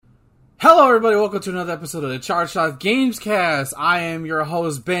Hello everybody, welcome to another episode of the Charge Shot Gamescast. I am your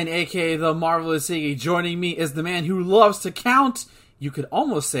host, Ben, aka The Marvelous Iggy. Joining me is the man who loves to count. You could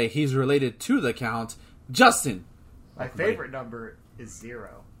almost say he's related to the count, Justin. My favorite number is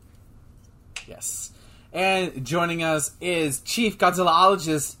 0. Yes. And joining us is Chief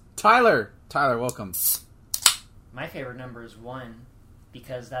Godzillaologist, Tyler. Tyler, welcome. My favorite number is 1,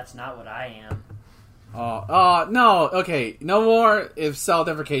 because that's not what I am. No, okay, no more if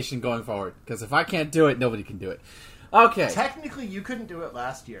self-deprecation going forward, because if I can't do it, nobody can do it. Okay. Technically, you couldn't do it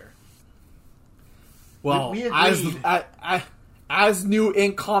last year. Well, we agreed. as new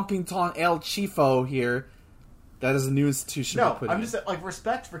incompetent El Chifo here, that is a new institution. No, I'm just like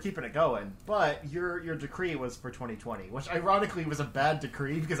respect for keeping it going, but your decree was for 2020, which ironically was a bad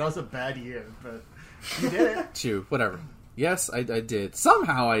decree because that was a bad year, but you did it. Chew, whatever. Yes, I did.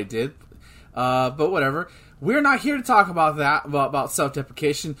 Somehow I did. But whatever. We're not here to talk about that, about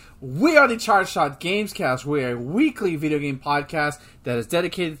self-deprecation. We are the Charge Shot Gamescast. We are a weekly video game podcast that is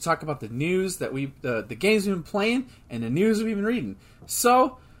dedicated to talk about the news that the games we've been playing and the news we've been reading.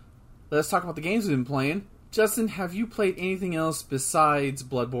 So, let's talk about the games we've been playing. Justin, have you played anything else besides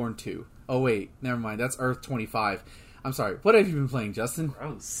Bloodborne 2? Oh wait, never mind. That's Earth 25. I'm sorry. What have you been playing, Justin?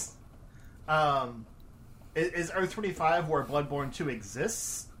 Gross. Is Earth 25 where Bloodborne 2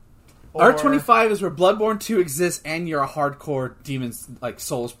 exists? Earth 25 is where Bloodborne 2 exists, and you're a hardcore Demon's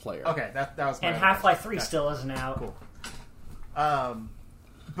Souls player. Okay, that was my And Half-Life 3 still isn't out. Cool.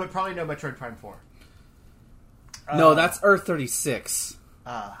 But probably no Metroid Prime 4. No, that's Earth 36.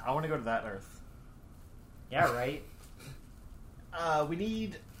 I want to go to that Earth. Yeah, right. We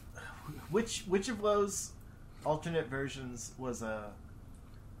need which of those alternate versions was a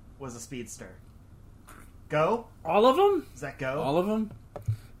speedster? Go? All of them? Is that Go? All of them?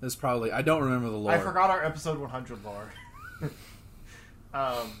 There's probably... I don't remember the lore. I forgot our episode 100 lore.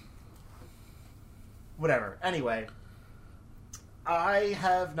 Whatever. Anyway, I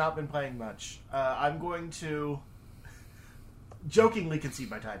have not been playing much. I'm going to jokingly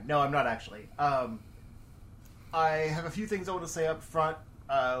concede my time. No, I'm not actually. I have a few things I want to say up front,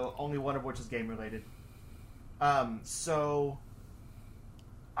 only one of which is game related. So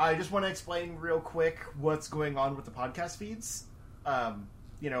I just want to explain real quick what's going on with the podcast feeds.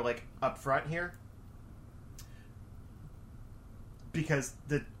 Up front here. Because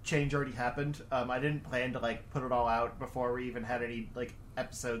the change already happened. I didn't plan to, put it all out before we even had any,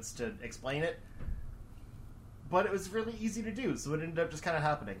 episodes to explain it. But it was really easy to do, so it ended up just kind of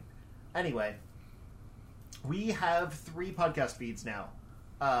happening. Anyway, we have 3 podcast feeds now.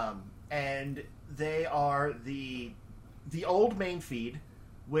 And they are the old main feed,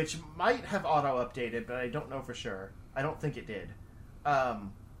 which might have auto-updated, but I don't know for sure. I don't think it did.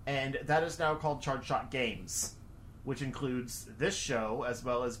 And that is now called Charge Shot Games, which includes this show, as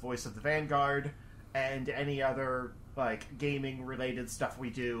well as Voice of the Vanguard, and any other, gaming-related stuff we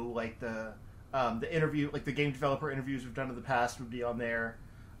do, the interview, the game developer interviews we've done in the past would be on there,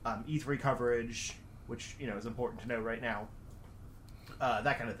 E3 coverage, which, is important to know right now,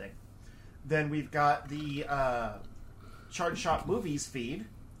 that kind of thing. Then we've got the, Charge Shot Movies feed,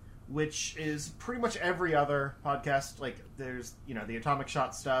 which is pretty much every other podcast. There's, the Atomic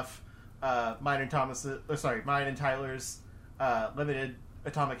Shot stuff, mine and Tyler's limited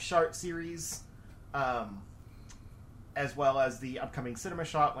Atomic Shot series, as well as the upcoming Cinema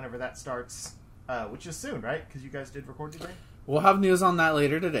Shot whenever that starts, which is soon, right? Because you guys did record today? We'll have news on that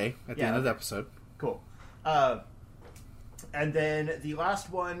later today at the end of the episode. Cool. And then the last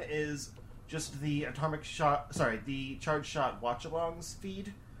one is just the the Charge Shot Watch-Alongs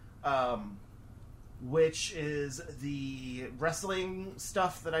feed, which is the wrestling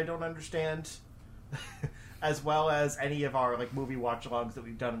stuff that I don't understand, as well as any of our movie watch-alongs that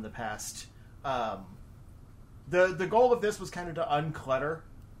we've done in the past. The goal of this was kind of to unclutter,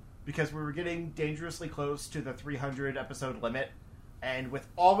 because we were getting dangerously close to the 300 episode limit, and with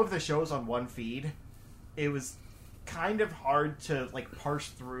all of the shows on one feed, it was kind of hard to parse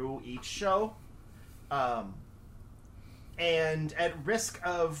through each show. And at risk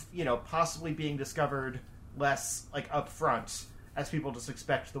of, possibly being discovered less, up front, as people just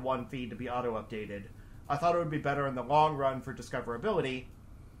expect the one feed to be auto-updated, I thought it would be better in the long run for discoverability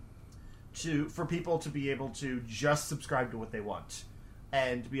for people to be able to just subscribe to what they want,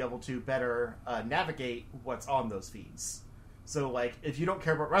 and to be able to better navigate what's on those feeds. So, if you don't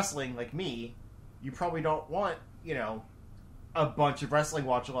care about wrestling, like me, you probably don't want, a bunch of wrestling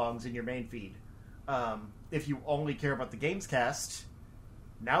watch-alongs in your main feed. If you only care about the Gamescast,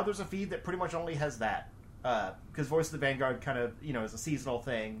 now there's a feed that pretty much only has that. Because Voice of the Vanguard kind of, is a seasonal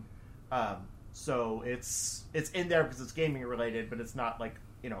thing. So it's in there because it's gaming related, but it's not,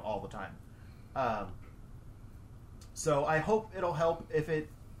 all the time. So I hope it'll help. If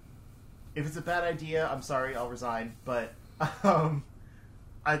it's a bad idea, I'm sorry, I'll resign. But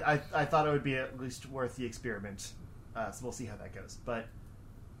I thought it would be at least worth the experiment. So we'll see how that goes. But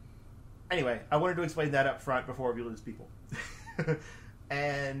anyway, I wanted to explain that up front before we lose people.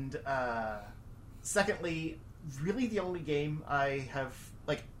 And secondly, really the only game I have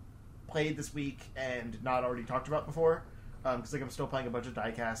played this week and not already talked about before, because I'm still playing a bunch of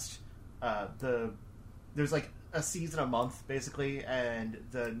Diecast. There's a season a month basically, and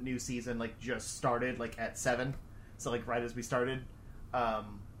the new season just started at 7, so right as we started.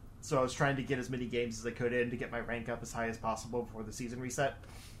 So I was trying to get as many games as I could in to get my rank up as high as possible before the season reset.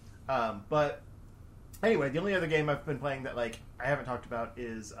 But anyway, the only other game I've been playing that I haven't talked about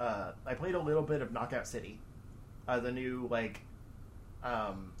is I played a little bit of Knockout City, the new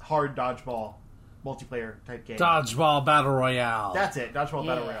hard dodgeball multiplayer type game. Dodgeball Battle Royale. That's it. Dodgeball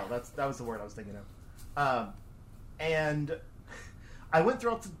Battle Royale. That was the word I was thinking of. And I went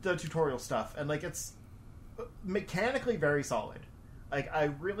through all the tutorial stuff, and it's mechanically very solid.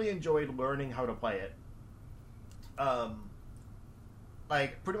 I really enjoyed learning how to play it.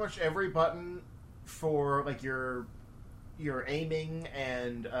 Pretty much every button for your aiming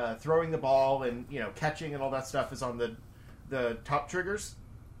and throwing the ball and catching and all that stuff is on the top triggers.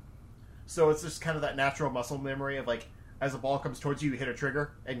 So it's just kind of that natural muscle memory of as a ball comes towards you, you hit a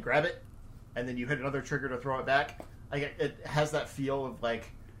trigger and grab it, and then you hit another trigger to throw it back. It has that feel of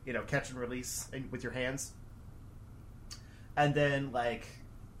catch and release with your hands. And then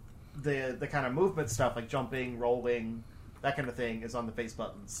the kind of movement stuff jumping, rolling, that kind of thing is on the face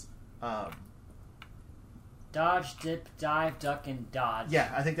buttons. Dodge, dip, dive, duck, and dodge.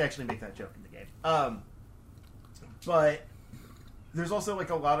 Yeah, I think they actually make that joke in the game. But there's also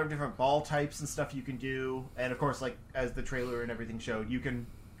a lot of different ball types and stuff you can do, and of course as the trailer and everything showed, you can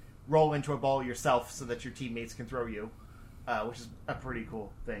roll into a ball yourself so that your teammates can throw you, which is a pretty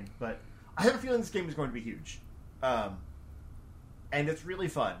cool thing. But I have a feeling this game is going to be huge. And it's really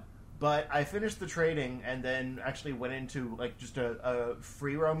fun. But I finished the trading and then actually went into just a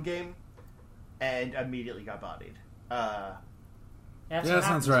free roam game and immediately got bodied. That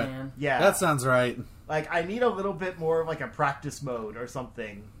sounds right. Man. Yeah. That sounds right. I need a little bit more of a practice mode or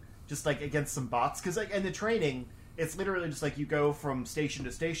something, just against some bots. Because in the training, it's literally just you go from station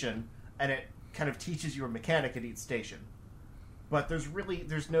to station, and it kind of teaches you a mechanic at each station. But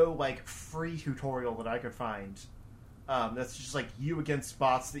there's no free tutorial that I could find. That's just you against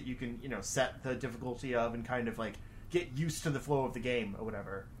bots that you can set the difficulty of and kind of get used to the flow of the game or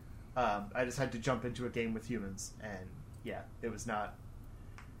whatever. I just had to jump into a game with humans, and yeah, it was not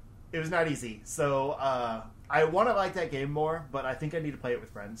easy. So I want to like that game more, but I think I need to play it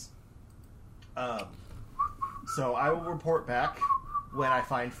with friends. So I will report back when I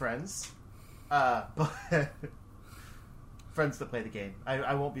find friends. But friends that play the game.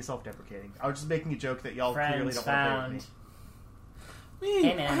 I won't be self-deprecating. I was just making a joke that y'all clearly don't want to play with me.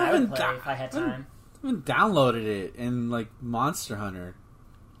 Hey man, I would play if I had time. I haven't downloaded it in Monster Hunter.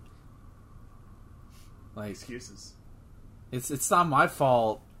 Excuses. It's not my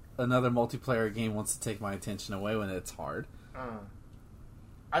fault. Another multiplayer game wants to take my attention away when it's hard.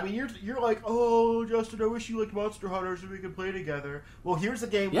 I mean, you're oh, Justin, I wish you liked Monster Hunter so we could play together. Well, here's a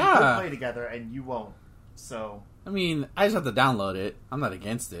game we could play together, and you won't. So I mean, I just have to download it. I'm not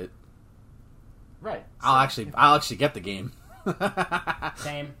against it. Right. I'll actually get the game.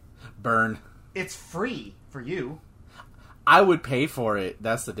 Same. Burn. It's free for you. I would pay for it.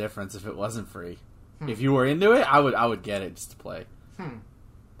 That's the difference. If it wasn't free, if you were into it, I would get it just to play.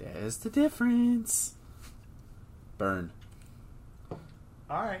 There's the difference. Burn.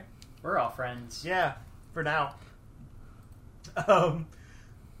 All right. We're all friends. Yeah, for now.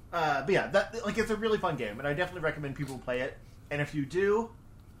 But yeah, that it's a really fun game, and I definitely recommend people play it. And if you do,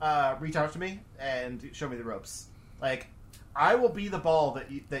 reach out to me and show me the ropes. I will be the ball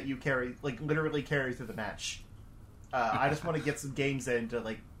that you carry, literally carry through the match. I just want to get some games in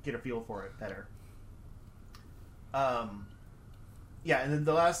to get a feel for it better. Yeah, and then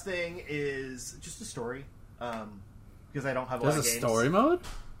the last thing is just a story. Because I don't have a lot of games. There's a story mode?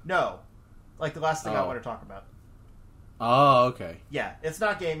 No. The last thing I want to talk about. Oh, okay. Yeah, it's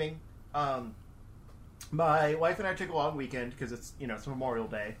not gaming. My wife and I took a long weekend, because it's Memorial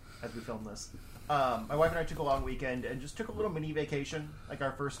Day as we film this. My wife and I took a long weekend and just took a little mini vacation.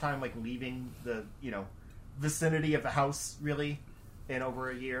 Our first time leaving the, vicinity of the house, really, in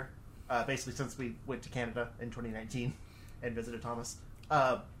over a year. Basically since we went to Canada in 2019 and visited Thomas.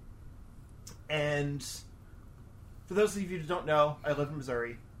 And for those of you who don't know, I live in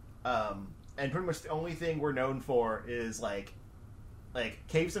Missouri. And pretty much the only thing we're known for is like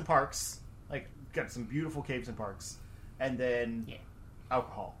caves and parks, like got some beautiful caves and parks, and then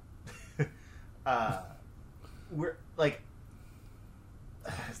alcohol. We're like,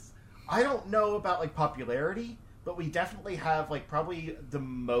 I don't know about like popularity, but we definitely have like probably the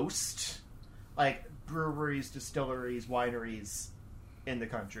most like breweries, distilleries, wineries in the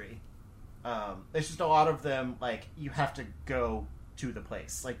country. There's just a lot of them. Like you have to go to the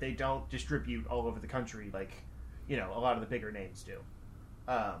place. Like they don't distribute all over the country like a lot of the bigger names do.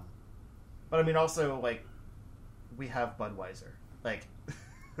 But I mean, also like we have Budweiser. Like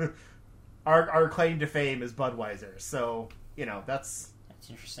our claim to fame is Budweiser. So that's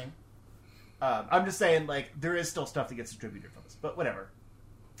interesting. I'm just saying, like, there is still stuff that gets distributed from us, but whatever.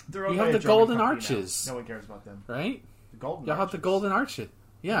 You have the Golden Arches. No one cares about them, right? The Golden. You have the Golden Arches.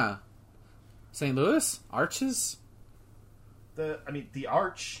 Yeah, St. Louis Arches. The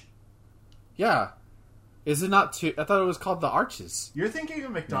Arch. Yeah, is it not too? I thought it was called the Arches. You're thinking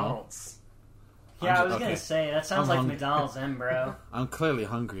of McDonald's. No. Yeah, I was gonna say that sounds like McDonald's, bro. I'm clearly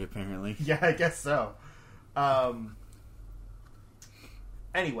hungry, apparently. Yeah, I guess so.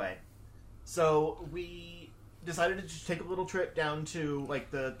 Anyway. So we decided to just take a little trip down to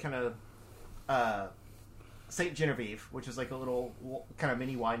like the kind of St. Genevieve, which is like a little kind of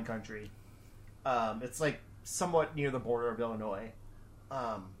mini wine country. It's like somewhat near the border of Illinois.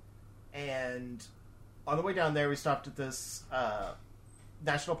 And on the way down there, we stopped at this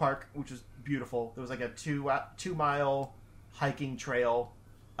national park, which was beautiful. There was like a 2-mile hiking trail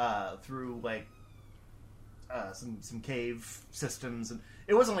through like some cave systems, and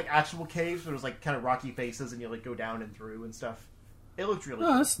it wasn't like actual caves, but it was like kind of rocky faces, and you like go down and through and stuff. It looked really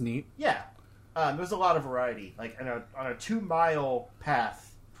cool. That's neat. Yeah. There was a lot of variety. Like on a 2-mile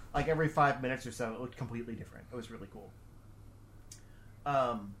path, like every 5 minutes or so, it looked completely different. It was really cool.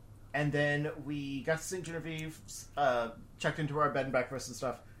 And then we got to St. Genevieve, checked into our bed and breakfast and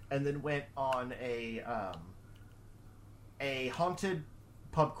stuff, and then went on a haunted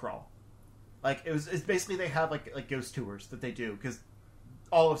pub crawl. Like it's basically they have like ghost tours that they do because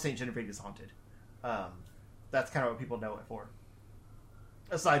all of St. Genevieve is haunted. That's kind of what people know it for,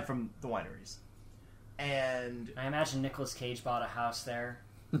 aside from the wineries. And I imagine Nicolas Cage bought a house there.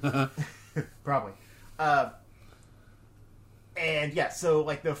 Probably. And yeah, so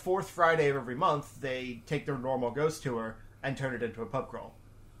like the fourth Friday of every month, they take their normal ghost tour and turn it into a pub crawl.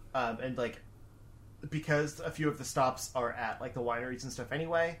 And like because a few of the stops are at like the wineries and stuff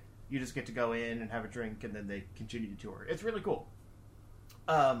anyway. You just get to go in and have a drink, and then they continue the tour. It's really cool.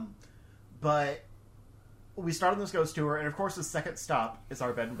 But we start on this ghost tour, and of course the second stop is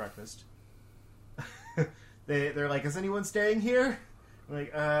our bed and breakfast. They're like, is anyone staying here? I'm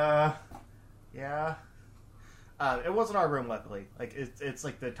like, yeah. It wasn't our room, luckily. Like, it's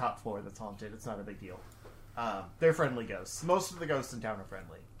like the top floor that's haunted. It's not a big deal. They're friendly ghosts. Most of the ghosts in town are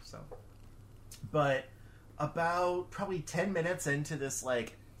friendly, so. But about probably 10 minutes into this,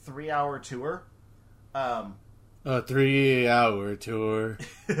 like, 3-hour tour. A 3-hour tour.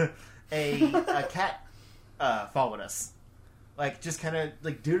 a cat followed us. Like, just kind of,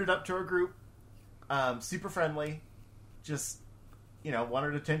 like, duded up to our group. Super friendly. Just,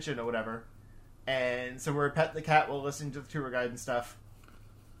 wanted attention or whatever. And so we're petting the cat while listening to the tour guide and stuff.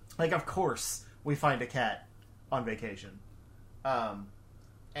 Like, of course, we find a cat on vacation.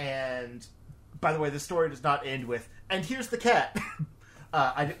 And, by the way, the story does not end with, and here's the cat.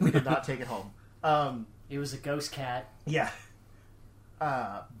 We did not take it home. It was a ghost cat. Yeah.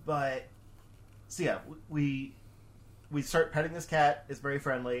 But, so yeah, we start petting this cat. It's very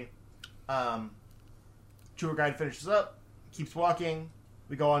friendly. Tour guide finishes up, keeps walking.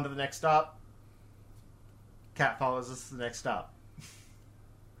 We go on to the next stop. Cat follows us to the next stop.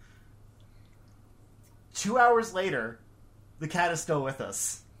 2 hours later, the cat is still with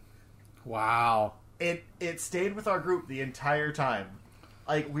us. Wow. It stayed with our group the entire time.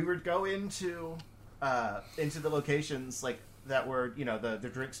 Like, we would go into the locations, like, that were, the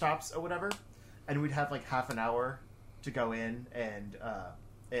drink stops or whatever, and we'd have, like, half an hour to go in and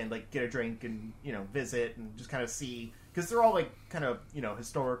like, get a drink and, visit and just kind of see, because they're all, like, kind of,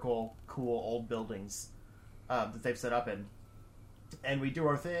 historical, cool, old buildings that they've set up in. And we do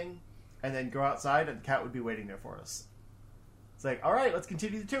our thing, and then go outside, and the cat would be waiting there for us. It's like, all right, let's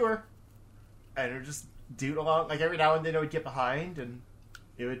continue the tour. And it would just do it along. Like, every now and then it would get behind, and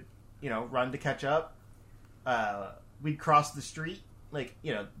it would, run to catch up. We'd cross the street. Like,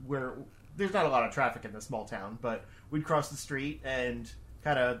 where there's not a lot of traffic in this small town, but we'd cross the street and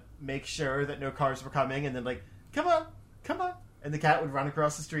kind of make sure that no cars were coming, and then, like, come on. And the cat would run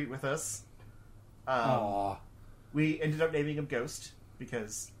across the street with us. Aww. We ended up naming him Ghost,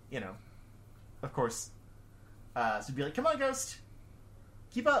 because, of course. So it'd be like, come on, Ghost.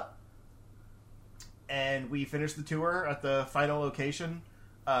 keep up. And we finished the tour at the final location.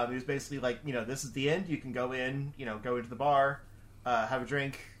 It was basically like, you know, this is the end. You can go in, you know, go into the bar, have a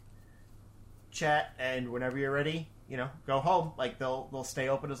drink, chat, and whenever you're ready, you know, go home. Like, they'll stay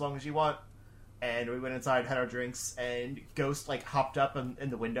open as long as you want. And we went inside, had our drinks, and Ghost, like, hopped up in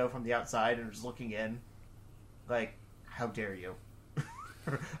the window from the outside and was looking in. Like, how dare you?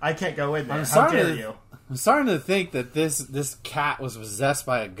 I can't go in there. How dare you? I'm starting to think that this cat was possessed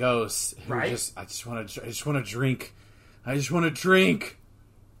by a ghost. Who Right? I just want to drink. I just want to drink.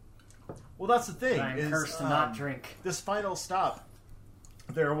 Well, that's the thing. But I'm is, cursed to not drink. This final stop,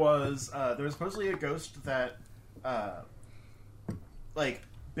 there was supposedly a ghost that, like,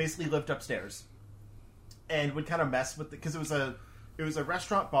 basically lived upstairs, and would kind of mess with because it was a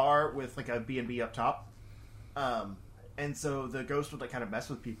restaurant bar with like a B&B up top, and so the ghost would like kind of mess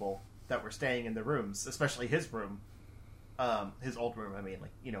with people that were staying in the rooms, especially his room, his old room. I mean,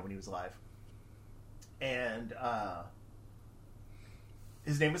 like, you know, when he was alive, and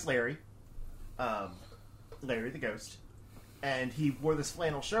his name was Larry. Larry the Ghost, and he wore this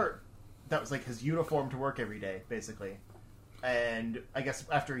flannel shirt that was like his uniform to work every day, basically. And I guess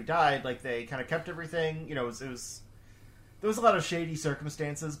after he died, like, they kind of kept everything. You know, there was a lot of shady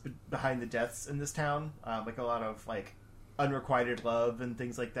circumstances behind the deaths in this town, like a lot of like unrequited love and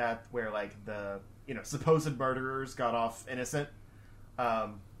things like that, where like the, you know, supposed murderers got off innocent.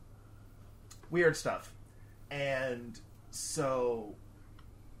 Weird stuff, and so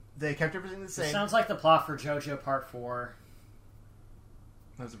they kept everything the same. It sounds like the plot for JoJo Part 4.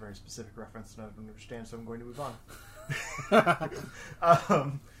 That was a very specific reference that I don't understand, so I'm going to move on.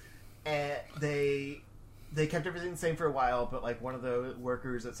 And they kept everything the same for a while, but like one of the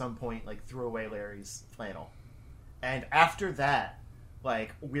workers at some point like threw away Larry's flannel, and after that,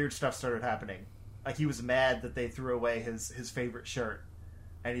 like, weird stuff started happening. Like, he was mad that they threw away his favorite shirt,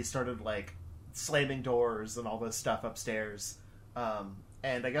 and he started like slamming doors and all this stuff upstairs.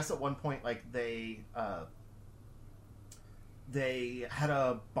 And I guess at one point, like, they had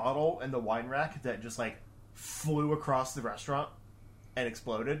a bottle in the wine rack that just like flew across the restaurant and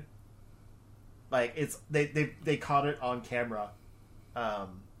exploded. Like, it's they caught it on camera,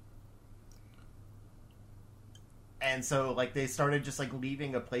 and so like they started just like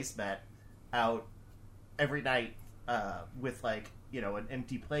leaving a placemat out every night with, like, you know, an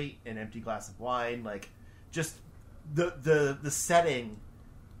empty plate, an empty glass of wine, like just the setting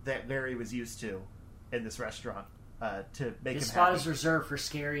that Larry was used to in this restaurant to make This him spot happy. is reserved for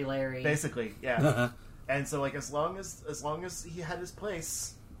Scary Larry. Basically, yeah. And so, like, as long as he had his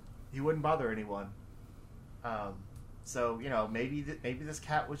place, he wouldn't bother anyone. So, you know, maybe this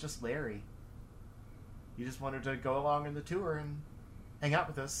cat was just Larry. He just wanted to go along in the tour and hang out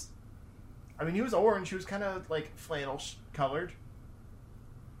with us. I mean, he was orange. He was kind of like flannel colored.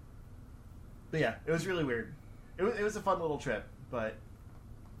 But yeah, it was really weird. It was a fun little trip, but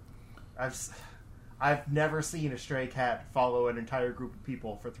I've never seen a stray cat follow an entire group of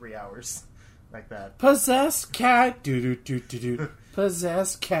people for 3 hours like that. Possessed cat, do.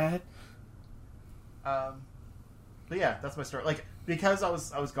 Possessed cat. But yeah, that's my story. Like, because I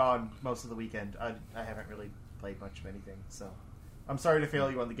was gone most of the weekend, I haven't really played much of anything. So I'm sorry to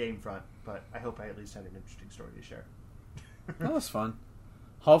fail you on the game front, but I hope I at least had an interesting story to share. That was fun.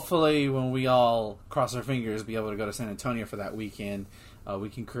 Hopefully, when we all cross our fingers, be able to go to San Antonio for that weekend, we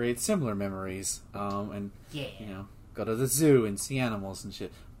can create similar memories, and Yeah. you know, go to the zoo and see animals and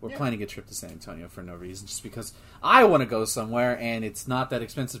shit. We're Yeah. planning a trip to San Antonio for no reason, just because I want to go somewhere, and it's not that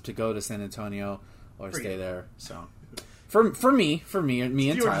expensive to go to San Antonio or For stay you. there. So, for me and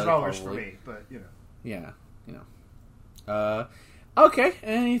Tyler, $200 for probably. me, but you know. Yeah, you know. Okay.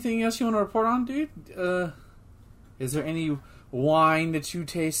 Anything else you want to report on, dude? Is there any wine that you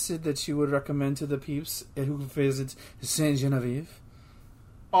tasted that you would recommend to the peeps who visit Saint Genevieve?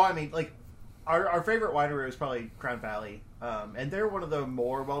 Oh, I mean, like, our favorite winery was probably Crown Valley, and they're one of the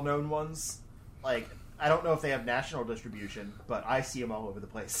more well-known ones. Like, I don't know if they have national distribution, but I see them all over the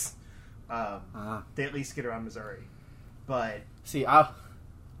place. They at least get around Missouri, but See,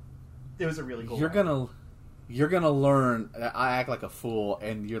 it was a really cool. you're wine. gonna learn. I act like a fool,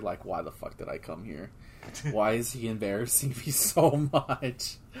 and you're like, "Why the fuck did I come here? Why is he embarrassing me so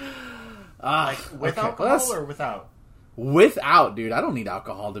much?" Like, with okay, alcohol let's- or without? Without, dude. I don't need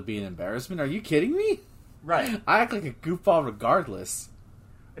alcohol to be an embarrassment. Are you kidding me? Right. I act like a goofball regardless.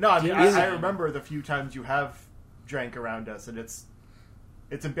 No, I mean, Dude, I remember the few times you have drank around us, and it's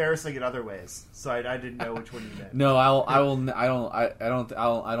embarrassing in other ways. So I didn't know which one you meant. No, I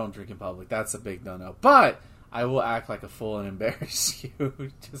don't drink in public. That's a big no-no. But I will act like a fool and embarrass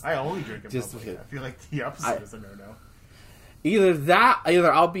you. I only drink in just public. because- I feel like the opposite is a no-no.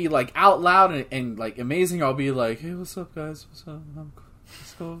 either I'll be like out loud and like amazing, or I'll be like, hey, what's up, guys? What's up?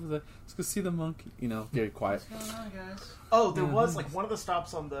 Let's go over there. Let's go see the monkey. Very quiet. What's going on, guys? Oh, there was like one of the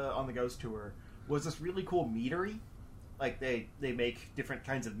stops on the Ghost tour was this really cool meadery. Like they make different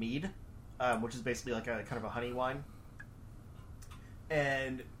kinds of mead, which is basically like a kind of a honey wine.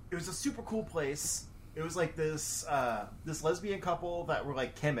 And it was a super cool place. It was like this lesbian couple that were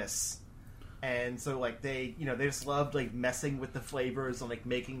like chemists, and so like they just loved like messing with the flavors and like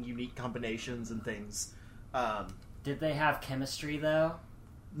making unique combinations and things. Did they have chemistry though?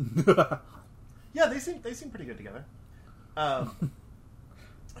 Yeah, they seem pretty good together. I'm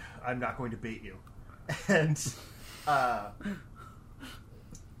not going to bait you, and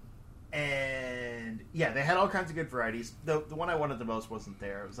yeah, they had all kinds of good varieties. The one I wanted the most wasn't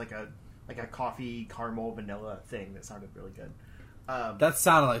there. It was like a coffee caramel vanilla thing that sounded really good. That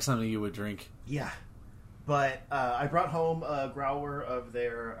sounded like something you would drink. Yeah, but I brought home a growler of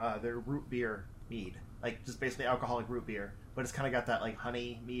their root beer mead, like just basically alcoholic root beer, but it's kind of got that like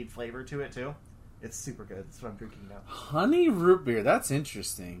honey mead flavor to it too. It's super good. That's what I'm drinking now. Honey root beer. That's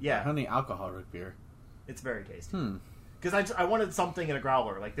interesting. Yeah, honey alcohol root beer. It's very tasty. Because I wanted something in a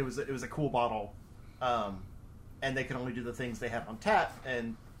growler. Like it was a cool bottle, and they could only do the things they had on tap,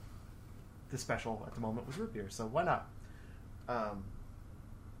 and the special at the moment was root beer, so why not?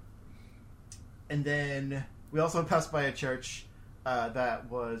 And then we also passed by a church that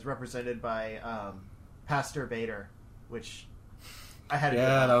was represented by Pastor Bader, which I had to get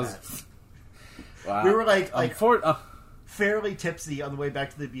that about was. that. Wow. We were like fairly tipsy on the way back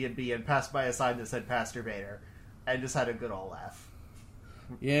to the B&B and passed by a sign that said Pastor Bader, and just had a good old laugh.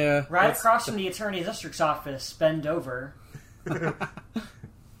 Yeah, Right across from the attorney district's office, bend over.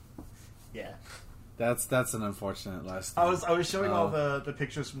 Yeah. That's an unfortunate last I thing. was showing all the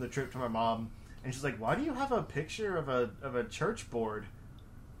pictures from the trip to my mom, and she's like, "Why do you have a picture of a church board?"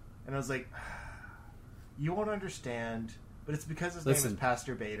 And I was like, "You won't understand, but it's because his name is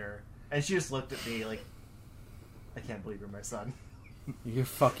Pastor Bader." And she just looked at me like, "I can't believe you're my son." You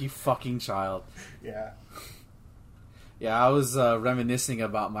fucking child. Yeah. Yeah, I was reminiscing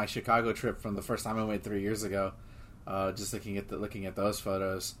about my Chicago trip from the first time I went 3 years ago. Just looking at those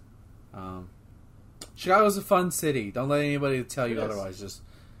photos. Chicago's a fun city. Don't let anybody tell you otherwise. Just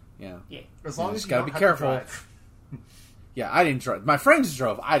Yeah. As long as just you gotta don't be have careful. to drive. Yeah, I didn't drive. My friends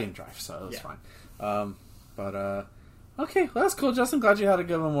drove. I didn't drive, so it was Yeah. fine. Okay, well, that's cool, Justin. Glad you had a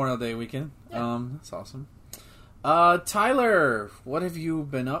good Memorial Day weekend. Yeah. That's awesome. Tyler, what have you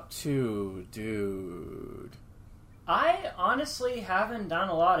been up to, dude? I honestly haven't done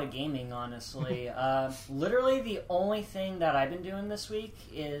a lot of gaming, honestly. Literally the only thing that I've been doing this week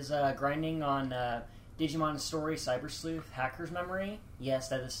is grinding on Digimon Story Cyber Sleuth Hacker's Memory. Yes,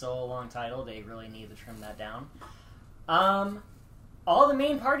 that is still a long title. They really need to trim that down. All the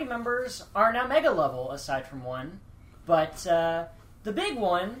main party members are now Mega level, aside from one. But the big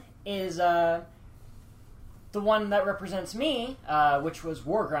one is the one that represents me, which was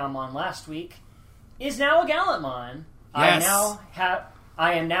Wargroundmon last week, is now a Gallantmon. Yes.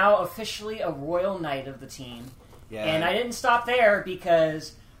 I am now officially a Royal Knight of the team. Yeah. And I didn't stop there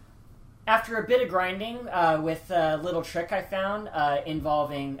because after a bit of grinding with a little trick I found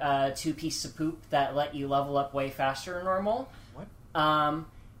involving 2 pieces of poop that let you level up way faster than normal. What?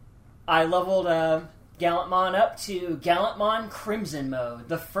 I leveled Gallantmon up to Gallantmon Crimson mode,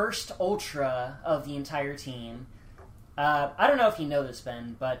 the first Ultra of the entire team. I don't know if you know this,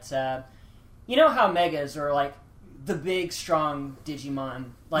 Ben, but you know how Megas are like the big, strong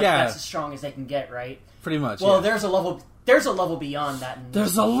Digimon? Like, that's as strong as they can get, right? Pretty much, Well, yeah. there's a level beyond that.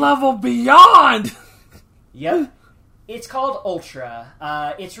 There's a level beyond! Yep. It's called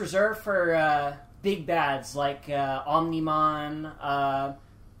Ultra. It's reserved for big bads like Omnimon,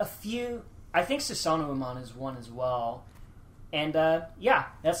 a few... I think Susanowamon is one as well. And, yeah,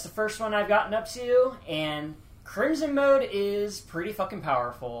 that's the first one I've gotten up to, and Crimson mode is pretty fucking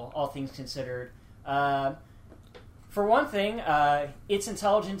powerful, all things considered. For one thing, its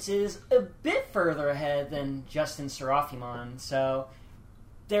intelligence is a bit further ahead than Justin Seraphimon, so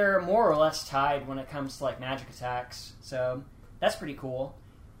they're more or less tied when it comes to, like, magic attacks, so that's pretty cool.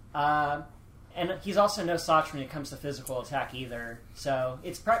 And he's also no slouch when it comes to physical attack either, so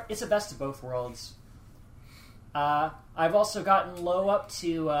it's a best of both worlds. I've also gotten low up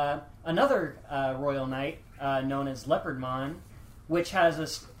to another Royal Knight known as Leopardmon, which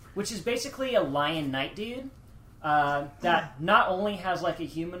is basically a lion knight dude that not only has like a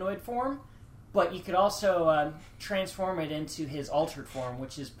humanoid form, but you could also transform it into his altered form,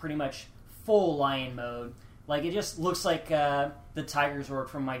 which is pretty much full lion mode. Like, it just looks like the Tiger Zord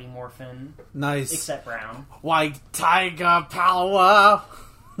from Mighty Morphin, Nice. except brown. White Tiger Power.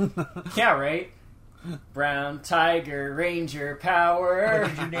 Yeah, right? Brown Tiger Ranger But Power.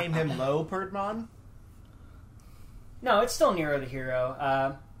 did you name him Loperdmon? No, it's still Nero the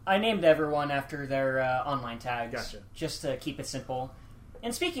Hero. I named everyone after their online tags. Gotcha. Just to keep it simple.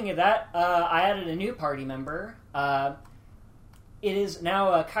 And speaking of that, I added a new party member. It is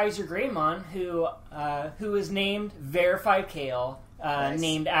now Kaiser Greymon, who is named Verified Kale, Nice.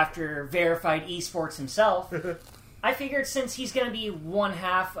 named after Verified Esports himself. I figured since he's going to be one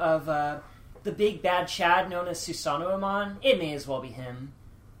half of the big bad Chad known as Susanoo-amon, it may as well be him.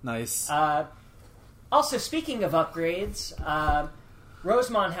 Nice. Also, speaking of upgrades,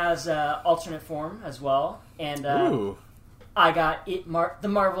 Rosemon has alternate form as well, and Ooh. I got the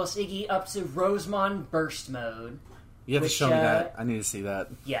Marvelous Iggy up to Rosemon Burst Mode. You have to which, show me that. I need to see that.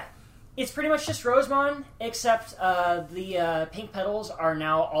 Yeah. It's pretty much just Rosemon, except the pink petals are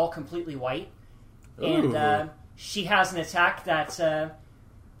now all completely white. Ooh. And she has an attack that's... her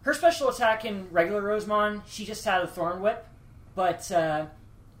special attack in regular Rosemon, she just had a Thorn Whip. But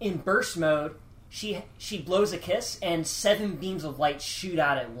in Burst Mode, she blows a kiss and 7 beams of light shoot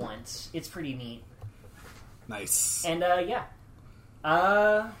out at once. It's pretty neat. Nice. And, yeah.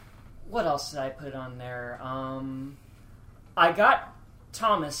 What else did I put on there? I got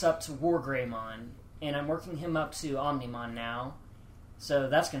Thomas up to War Greymon, and I'm working him up to Omnimon now. So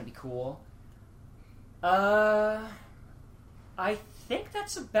that's going to be cool. I think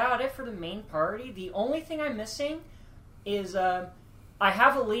that's about it for the main party. The only thing I'm missing is I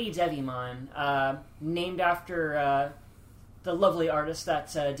have a Lady Devimon named after the lovely artist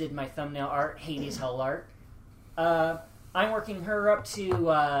that did my thumbnail art, Hades Hell Art. I'm working her up to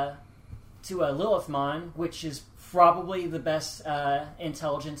Lilithmon, which is probably the best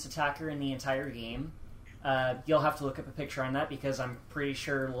intelligence attacker in the entire game. You'll have to look up a picture on that because I'm pretty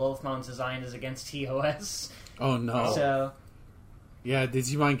sure Lilithmon's design is against TOS. Oh no. So Yeah,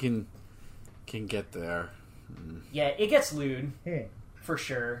 Digimon can get there. yeah, it gets lewd for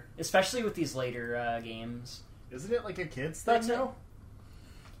sure, especially with these later games. Isn't it like a kid's thing That's it. now?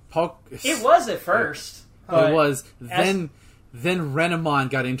 It was at first. But It was. Then Renamon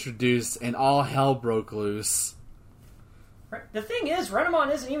got introduced and all hell broke loose. The thing is,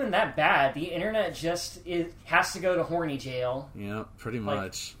 Renamon isn't even that bad. The internet just has to go to horny jail. Yeah, pretty Like-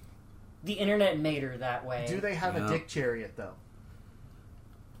 much. The internet made her that way. Do they have Yeah. a dick chariot, though?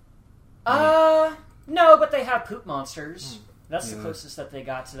 No, but they have poop monsters. That's the Yeah. closest that they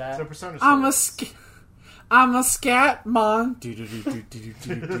got to that. So Persona I'm a Source. I'm a Scatmon.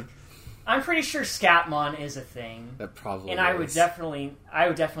 Do-do-do-do-do-do-do. I'm pretty sure Scatmon is a thing. That probably And is. I would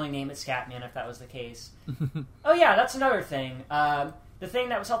definitely name it Scatman if that was the case. Oh yeah, that's another thing. The thing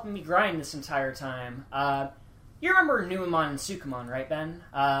that was helping me grind this entire time. You remember Numamon and Sukamon, right, Ben?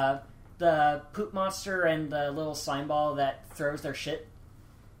 The poop monster and the little slime ball that throws their shit.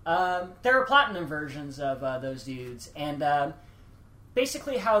 There are platinum versions of those dudes, and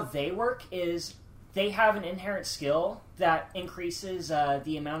basically how they work is they have an inherent skill that increases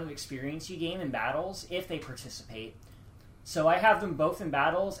the amount of experience you gain in battles if they participate. So I have them both in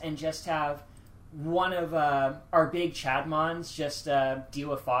battles and just have one of our big Chadmons just deal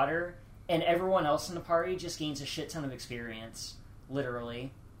with fodder, and everyone else in the party just gains a shit ton of experience,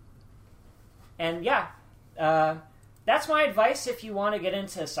 literally. And yeah, that's my advice if you want to get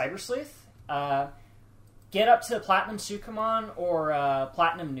into Cyber Sleuth. Get up to Platinum Sukamon or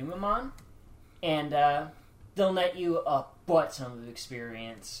Platinum Numamon, and they'll net you a butt ton of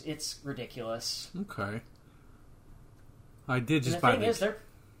experience. It's ridiculous. Okay. I did just And the buy thing is,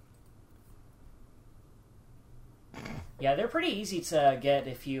 they're pretty easy to get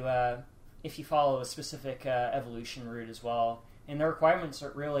if you follow a specific evolution route as well. And the requirements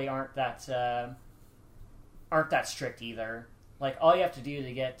really aren't that strict either. Like, all you have to do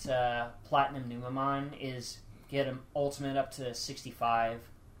to get Platinum Numamon is get an ultimate up to 65,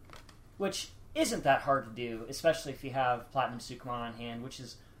 which isn't that hard to do, especially if you have Platinum Sukamon on hand, which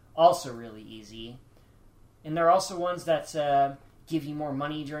is also really easy. And there are also ones that give you more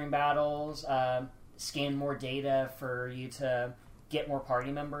money during battles, scan more data for you to get more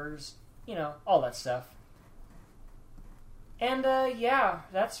party members, all that stuff. And yeah,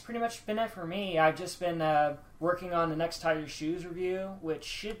 that's pretty much been it for me. I've just been working on the next Tiger Shoes review, which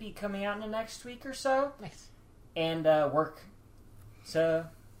should be coming out in the next week or so. Nice. And work. So,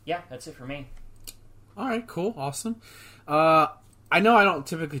 yeah, that's it for me. All right, cool, awesome. I know I don't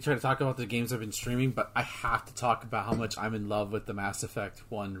typically try to talk about the games I've been streaming, but I have to talk about how much I'm in love with the Mass Effect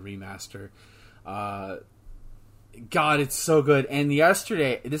 1 remaster. God, it's so good. And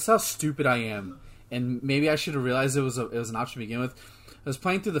yesterday, this is how stupid I am. and maybe I should have realized it was an option to begin with. I was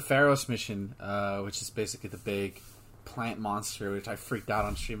playing through the Pharos mission, which is basically the big plant monster, which I freaked out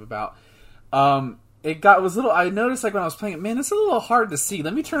on stream about. Was little. I noticed like when I was playing it, man, it's a little hard to see.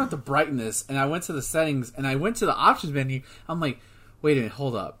 Let me turn up the brightness, and I went to the settings, and I went to the options menu. I'm like, wait a minute,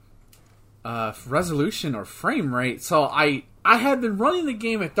 hold up, resolution or frame rate. So I had been running the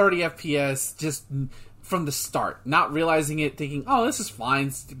game at 30 FPS just from the start, not realizing it, thinking, oh, this is fine,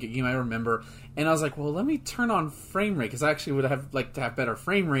 it's the game I remember. And I was like, well, let me turn on frame rate, because I actually would have liked to have better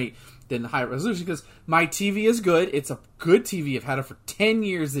frame rate than high resolution, because my TV is good. It's a good TV. I've had it for 10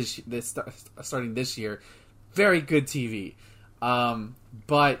 years starting this year. Very good TV.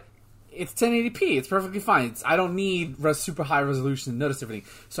 But it's 1080p. It's perfectly fine. I don't need super high resolution to notice everything.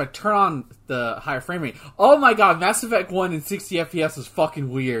 So I turn on the higher frame rate. Oh my god, Mass Effect 1 in 60 FPS was fucking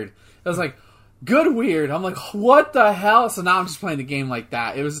weird. I was like, good weird. I'm like, what the hell? So now I'm just playing the game like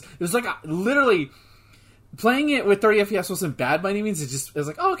that. It was like literally playing it with 30 FPS wasn't bad by any means. It was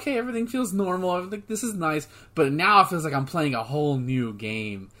like, oh, okay, everything feels normal. I was like, this is nice. But now it feels like I'm playing a whole new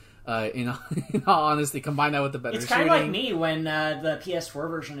game. In all honesty, combine that with the better shooting. It's kind of like me when the PS4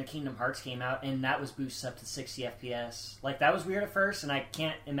 version of Kingdom Hearts came out, and that was boosted up to 60 FPS. Like, that was weird at first, and I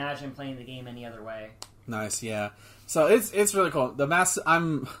can't imagine playing the game any other way. Nice, yeah. So it's really cool. The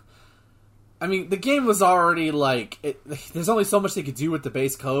game was already like there's only so much they could do with the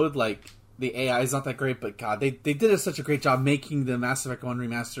base code. Like, the AI is not that great, but God, they did such a great job making the Mass Effect 1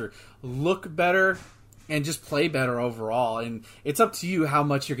 remaster look better and just play better overall. And it's up to you how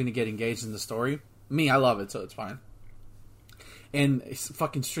much you're going to get engaged in the story. Me, I love it, so it's fine. And I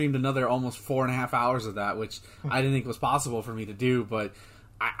fucking streamed another almost 4.5 hours of that, which I didn't think was possible for me to do, but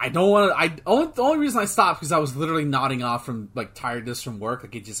I don't want to. The only reason I stopped because I was literally nodding off from like tiredness from work.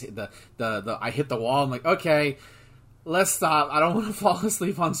 Like, it just hit I hit the wall. I'm like, okay, let's stop. I don't want to fall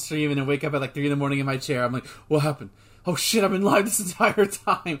asleep on stream and then wake up at like 3 a.m. in my chair. I'm like, what happened? Oh shit, I've been live this entire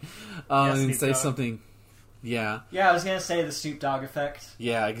time. And say something. Yeah. Yeah, I was gonna say the Snoop Dogg effect.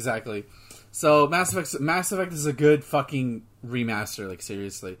 Yeah, exactly. So Mass Effect is a good fucking remaster. Like,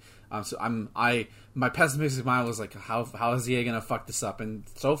 seriously. My pessimistic mind was like, how is EA gonna fuck this up? And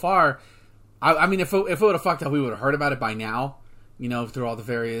so far, I mean, if it would have fucked up, we would have heard about it by now, through all the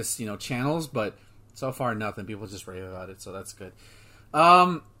various channels. But so far, nothing. People just rave about it, so that's good.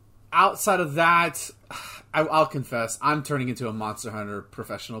 Outside of that, I'll confess, I'm turning into a Monster Hunter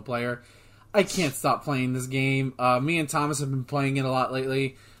professional player. I can't stop playing this game. Me and Thomas have been playing it a lot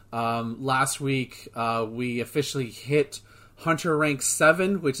lately. Last week, we officially hit Hunter rank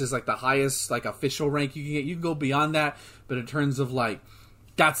 7, which is like the highest like official rank you can get. You can go beyond that, but in terms of like,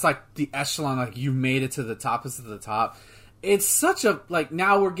 that's like the echelon, like you made it to the top of the top. It's such a, like,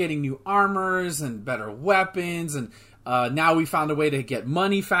 now we're getting new armors and better weapons, and now we found a way to get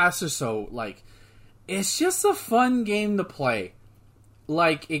money faster, so like, it's just a fun game to play.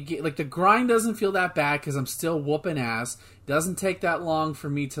 Like, the grind doesn't feel that bad because I'm still whooping ass. It doesn't take that long for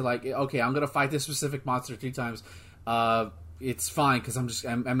me to like, okay, I'm gonna fight this specific monster 3 times. It's fine because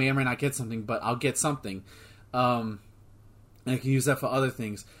I may or may not get something, but I'll get something, and I can use that for other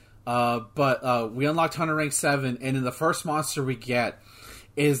things. But we unlocked Hunter rank 7, and then the first monster we get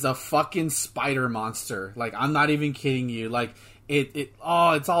is a fucking spider monster. Like, I'm not even kidding you. Like, it's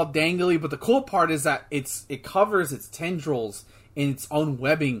all dangly, but the cool part is that it covers its tendrils in its own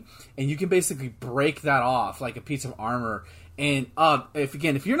webbing, and you can basically break that off like a piece of armor. And if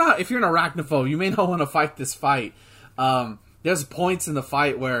you're an arachnophobe, you may not want to fight this fight. There's points in the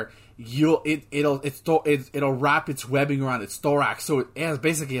fight where it'll wrap its webbing around its thorax, so it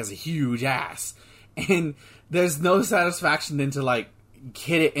basically has a huge ass, and there's no satisfaction than to like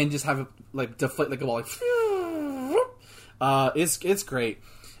hit it and just have it like deflate like a ball. Like, it's great.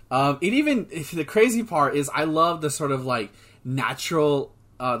 The crazy part is I love the sort of like natural.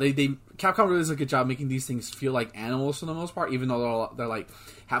 Capcom really does a good job making these things feel like animals for the most part, even though they're like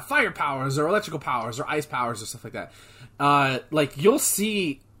have fire powers or electrical powers or ice powers or stuff like that. Like, you'll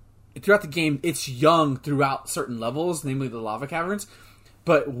see throughout the game, it's young throughout certain levels, namely the lava caverns,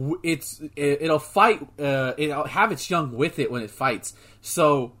 but it'll fight. It'll have its young with it when it fights,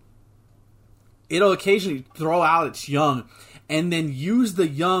 so it'll occasionally throw out its young and then use the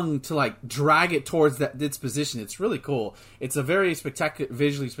young to like drag it towards its position. It's really cool. It's a very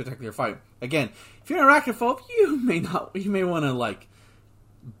visually spectacular fight. Again, if you're an arachnophobe, you may want to like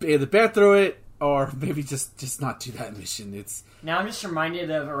either bear through it or maybe just not do that mission. Now I'm just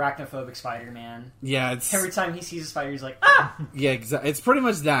reminded of Arachnophobic Spider-Man. Yeah, every time he sees a spider, he's like, ah! Yeah, exactly. It's pretty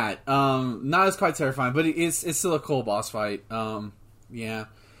much that. Not as quite terrifying, but it's still a cool boss fight. Yeah.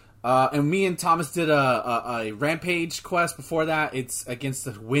 And me and Thomas did a Rampage quest before that. It's against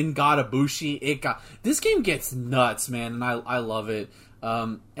the Wind God Ibushi. This game gets nuts, man, and I love it.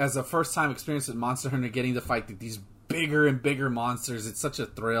 As a first time experience with Monster Hunter, getting to fight these bigger and bigger monsters, it's such a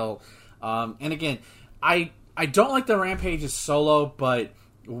thrill. And again, I don't like the Rampages solo, but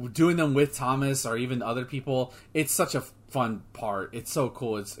doing them with Thomas or even other people, it's such a fun part. It's so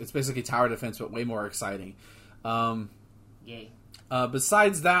cool. It's basically tower defense, but way more exciting. Yay.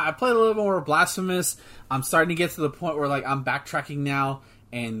 Besides that, I played a little more Blasphemous. I'm starting to get to the point where like I'm backtracking now,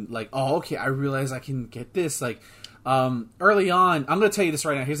 and like, oh, okay, I realize I can get this. Like, early on, I'm going to tell you this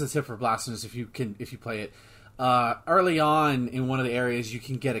right now. Here's a tip for Blasphemous if you play it. Early on in one of the areas, you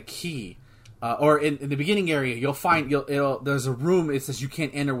can get a key. Or in the beginning area, you'll find there's a room. It says you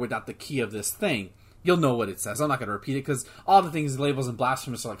can't enter without the key of this thing. You'll know what it says. I'm not going to repeat it because all the things, labels in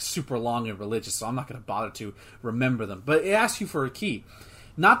Blasphemous are like super long and religious, so I'm not going to bother to remember them. But it asks you for a key.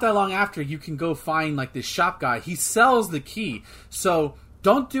 Not that long after, you can go find like this shop guy. He sells the key. So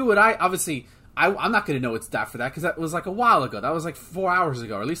don't do what I'm not going to know it's that for that because that was like a while ago. That was like 4 hours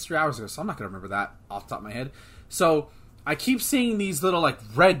ago, or at least 3 hours ago. So I'm not going to remember that off the top of my head. So I keep seeing these little like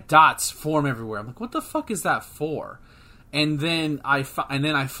red dots form everywhere. I'm like, what the fuck is that for? And then I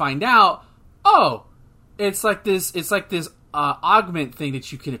find out, oh, it's like this augment thing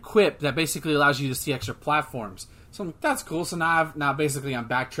that you can equip that basically allows you to see extra platforms. So I'm like, that's cool. So now basically I'm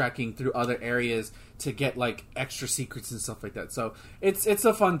backtracking through other areas to get like extra secrets and stuff like that. So it's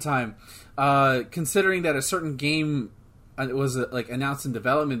a fun time. Considering that a certain game was like announced in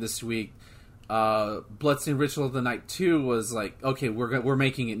development this week, Bloodstained Ritual of the Night 2 was like, okay, we're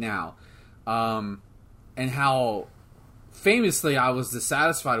making it now. And how famously I was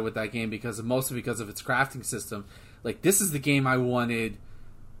dissatisfied with that game mostly because of its crafting system. Like, this is the game I wanted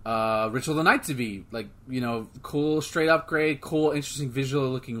Ritual of the Night to be. Like, you know, cool straight upgrade, cool, interesting visual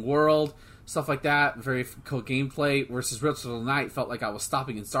looking world, stuff like that, very cool gameplay, versus Ritual of the Night felt like I was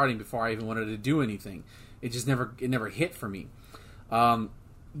stopping and starting before I even wanted to do anything. It just never hit for me.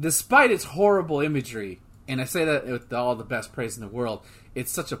 Despite its horrible imagery, and I say that with all the best praise in the world,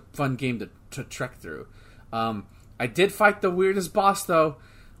 it's such a fun game to trek through. I did fight the weirdest boss, though.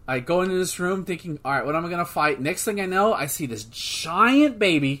 I go into this room thinking, all right, what am I going to fight? Next thing I know, I see this giant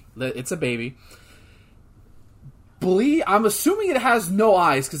baby. It's a baby. I'm assuming it has no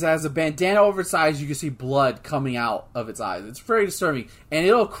eyes because it has a bandana over its eyes. You can see blood coming out of its eyes. It's very disturbing, and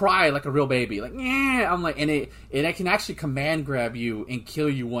it'll cry like a real baby. Like, yeah, I'm like, and it can actually command grab you and kill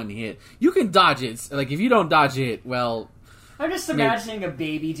you one hit. You can dodge it. Like, if you don't dodge it, well, I'm just imagining a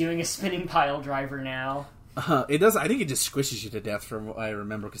baby doing a spinning pile driver now. It does. I think it just squishes you to death, from what I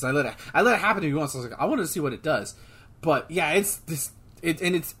remember, because I let it happen to me once. I was like, I wanted to see what it does, but yeah, it's this.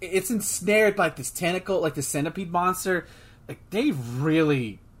 It's ensnared by this tentacle, like the centipede monster. Like, they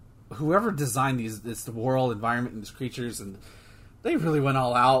really, whoever designed the world, environment, and these creatures, and they really went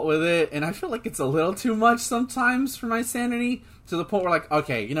all out with it. And I feel like it's a little too much sometimes for my sanity, to the point where, like,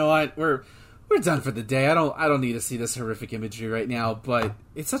 okay, you know what, we're done for the day. I don't need to see this horrific imagery right now. But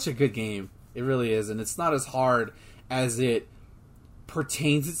it's such a good game, it really is, and it's not as hard as it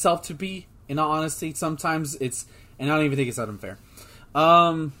pertains itself to be. In all honesty, sometimes and I don't even think it's that unfair.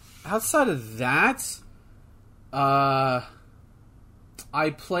 Outside of that, I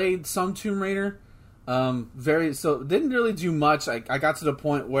played some Tomb Raider. Didn't really do much. I got to the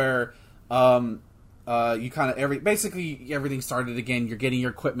point where, you kind of basically everything started again. You're getting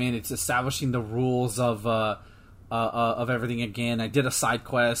your equipment. It's establishing the rules of everything again. I did a side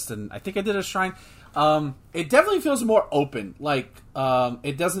quest, and I think I did a shrine. It definitely feels more open. Like,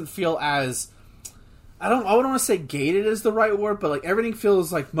 it doesn't feel as, I wouldn't want to say gated is the right word, but like everything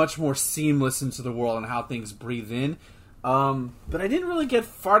feels like much more seamless into the world and how things breathe in. But I didn't really get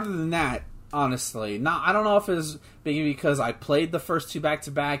farther than that, honestly. I don't know if it was maybe because I played the first two back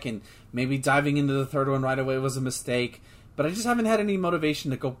to back and maybe diving into the third one right away was a mistake. But I just haven't had any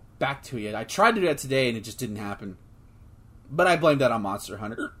motivation to go back to it yet. I tried to do that today and it just didn't happen. But I blame that on Monster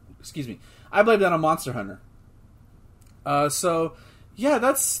Hunter. Excuse me. I blame that on Monster Hunter. So yeah,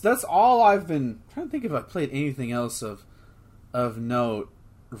 that's all I've been trying to think if I played anything else of note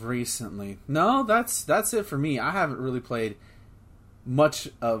recently. No, that's it for me. I haven't really played much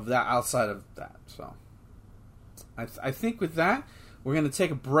of that outside of that. So I think with that, we're going to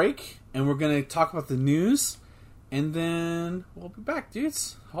take a break and we're going to talk about the news, and then we'll be back,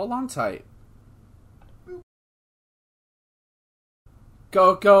 dudes. Hold on tight.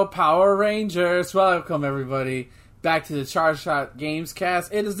 Go Power Rangers! Welcome everybody back to the Charge Shot Games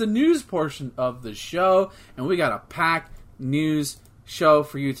Cast. It is the news portion of the show, and we got a packed news show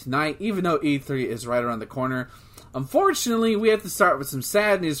for you tonight, even though E3 is right around the corner. Unfortunately, we have to start with some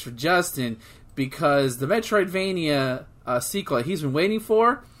sad news for Justin because the Metroidvania sequel that he's been waiting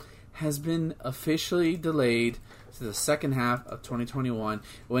for has been officially delayed to the second half of 2021.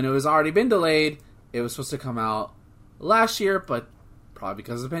 When it was already been delayed, it was supposed to come out last year, but probably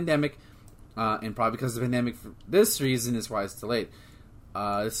because of the pandemic, and probably because of the pandemic for this reason is why it's delayed.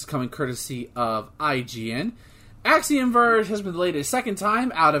 This is coming courtesy of IGN. Axiom Verge has been delayed a second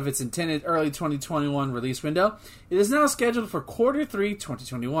time out of its intended early 2021 release window. It is now scheduled for quarter 3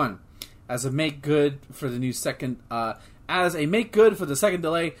 2021. As a make good for the second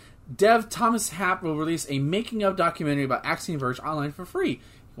delay, dev Thomas Happ will release a making-of documentary about Axiom Verge online for free.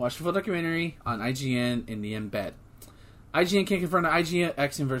 Watch the full documentary on IGN in the embed. IGN can confirm that IGN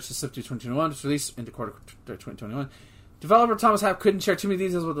Axiom Verge is set to 2021. It's released into quarter 2021. Developer Thomas Happ couldn't share too many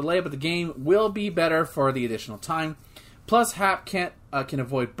details with the delay, but the game will be better for the additional time. Plus, Happ can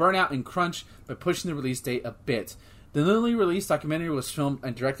avoid burnout and crunch by pushing the release date a bit. The newly released documentary was filmed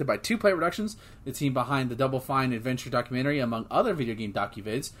and directed by 2Play Productions, the team behind the Double Fine adventure documentary, among other video game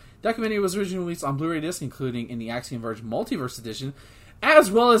docuvids. The documentary was originally released on Blu-ray disc, including in the Axiom Verge Multiverse Edition,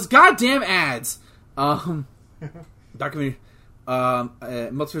 as well as goddamn ads. Documentary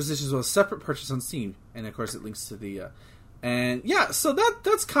Multiverse Edition was a separate purchase on Steam, and of course it links to the so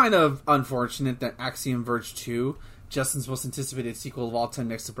that's kind of unfortunate that Axiom Verge 2, Justin's most anticipated sequel of all time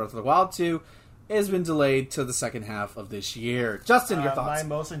next to Breath of the Wild 2, has been delayed to the second half of this year. Justin, your thoughts? My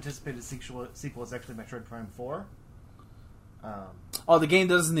most anticipated sequel is actually Metroid Prime 4. The game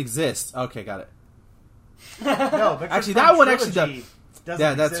doesn't exist. Okay, got it. No, Metroid actually, Prime that one actually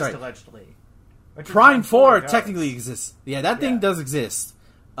doesn't that's exist, right. allegedly. Metroid Prime 4 does. technically exists. Yeah, that thing does exist.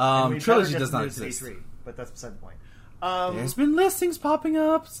 Trilogy does not exist. E3, but that's beside the point. There's been listings popping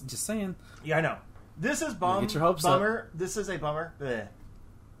up. Just saying. Yeah, I know. This is Get your hopes bummer. up. This is a bummer. Bleh.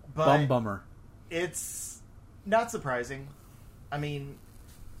 But Bummer. it's not surprising. I mean,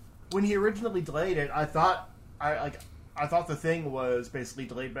 when he originally delayed it, I thought the thing was basically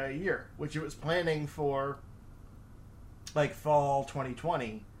delayed by a year, which it was planning for like fall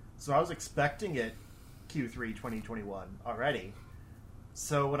 2020. So I was expecting it Q3 2021 already.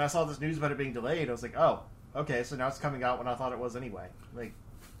 So when I saw this news about it being delayed, I was like, oh, okay, so now it's coming out when I thought it was anyway. Like,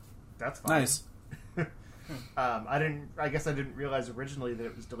 that's fine. Nice. I guess I didn't realize originally that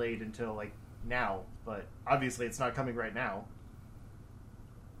it was delayed until like now, but obviously it's not coming right now.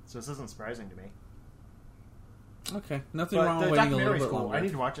 So this isn't surprising to me. Okay, nothing But wrong the with waiting a little documentary's bit cool. longer. I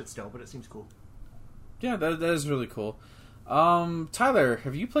need to watch it still, but it seems cool. Yeah, that is really cool. Tyler,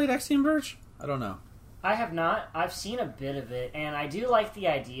 have you played Axiom Verge? I don't know. I have not. I've seen a bit of it, and I do like the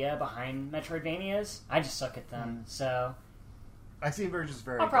idea behind Metroidvanias. I just suck at them, so Axiom Verge is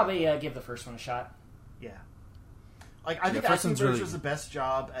very I'll good. probably give the first one a shot. Yeah. Like, I think first Axiom one's Verge really does the best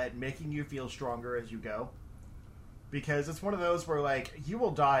job at making you feel stronger as you go. Because it's one of those where, like, you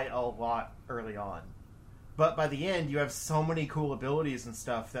will die a lot early on. But by the end, you have so many cool abilities and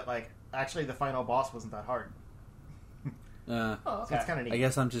stuff that, like, actually the final boss wasn't that hard. Oh, So okay. it's kind of neat. I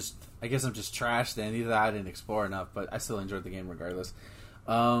guess I'm just trash then. Either that I didn't explore enough, but I still enjoyed the game regardless.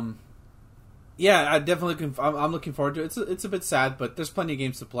 Yeah, I definitely. I'm looking forward to it. It's a bit sad, but there's plenty of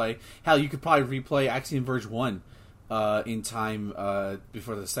games to play. Hell, you could probably replay Axiom Verge 1 in time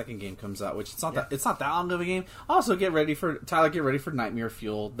before the second game comes out, which it's not that long of a game. Also, get ready for Nightmare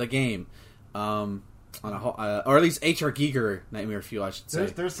Fuel, the game, on a whole, or at least H.R. Giger Nightmare Fuel, I should say.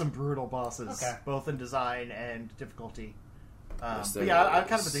 There's some brutal bosses, Okay. both in design and difficulty. Yes, But yeah, I've is.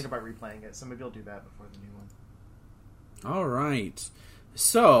 kind of been thinking about replaying it, so maybe I'll do that before the new one. All right,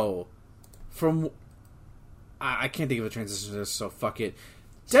 so I can't think of a transition to this, so fuck it.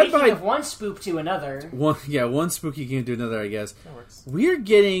 Speaking of one spook to another, one spooky game to another, I guess. That works. We're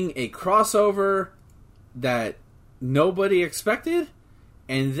getting a crossover that nobody expected,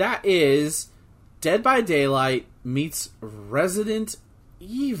 and that is Dead by Daylight meets Resident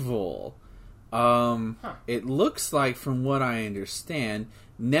Evil. It looks like, from what I understand,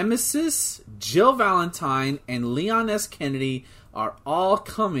 Nemesis, Jill Valentine, and Leon S. Kennedy are all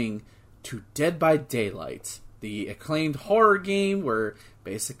coming to Dead by Daylight, the acclaimed horror game where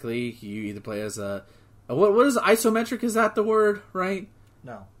basically you either play as what is isometric? Is that the word, right?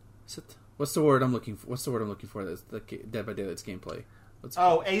 No. What's the word I'm looking for? That's the Dead by Daylight's gameplay.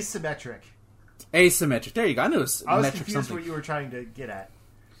 Asymmetric. Asymmetric. There you go. I knew it was I was metric confused something. what you were trying to get at.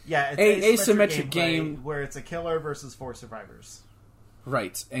 Yeah, it's Asymmetric asymmetric game where it's a killer versus 4 survivors.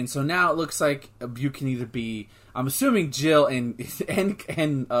 Right, and so now it looks like you can either be. I'm assuming Jill and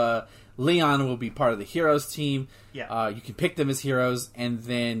Leon will be part of the heroes team. Yeah. You can pick them as heroes, and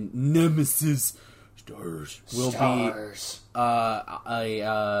then Nemesis Stars will be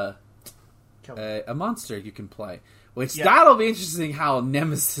Killer a monster you can play. Which, Yeah. that'll be interesting how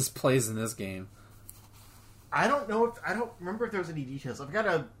Nemesis plays in this game. I don't remember if there was any details. I've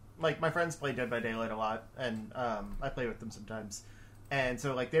got my friends play Dead by Daylight a lot, and I play with them sometimes. And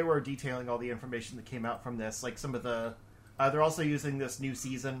so, like, they were detailing all the information that came out from this. Like, some of the... they're also using this new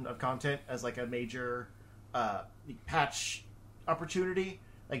season of content as, like, a major patch opportunity.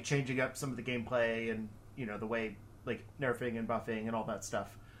 Like, changing up some of the gameplay and, you know, the way, like, nerfing and buffing and all that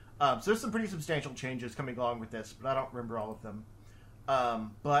stuff. So there's some pretty substantial changes coming along with this, but I don't remember all of them.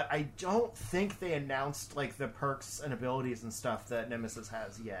 But I don't think they announced, like, the perks and abilities and stuff that Nemesis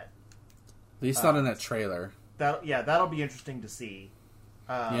has yet. At least not in that trailer. That'll be interesting to see.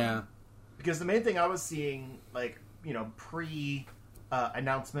 Yeah. Because the main thing I was seeing, like, you know,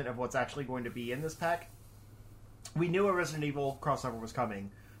 announcement of what's actually going to be in this pack, we knew a Resident Evil crossover was coming,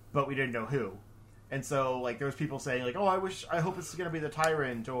 but we didn't know who. And so, like, there was people saying, like, oh, I hope it's going to be the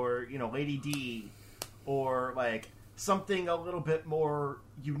Tyrant, or, you know, Lady D, or, like, something a little bit more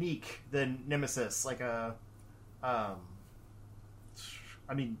unique than Nemesis, like I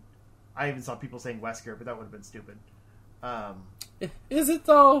mean, I even saw people saying Wesker, but that would have been stupid. Is it,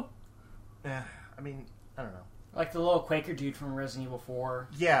 though? I mean, I don't know. Like the little Quaker dude from Resident Evil 4.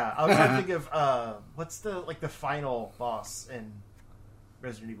 Yeah, I was trying to think of, what's the final boss in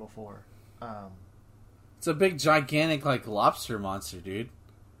Resident Evil 4? It's a big, gigantic, like, lobster monster, dude.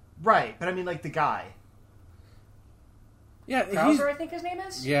 Right, but I mean, like, the guy. Yeah, Krauser, I think his name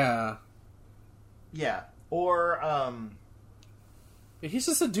is? Yeah. Yeah. Or, He's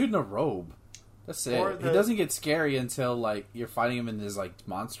just a dude in a robe. That's it. Or He doesn't get scary until, like, you're fighting him in his, like,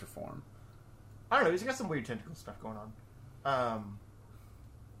 monster form. I don't know, he's got some weird tentacle stuff going on.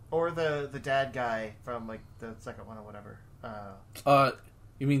 Or the dad guy from, like, the second one or whatever.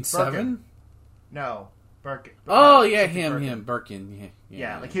 You mean Birkin. 7? No. Birkin. Oh, yeah, Birkin. him, Birkin.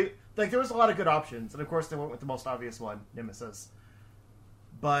 Yeah, like there was a lot of good options, and of course they went with the most obvious one, Nemesis.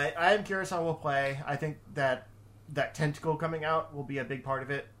 But I am curious how we'll play. I think that tentacle coming out will be a big part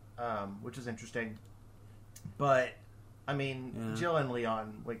of it, which is interesting. But I mean, Jill and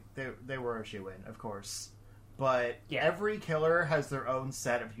Leon, like they were a shoo-in, of course. But every killer has their own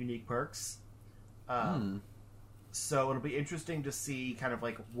set of unique perks. So it'll be interesting to see kind of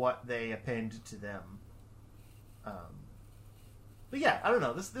like what they append to them. But yeah, I don't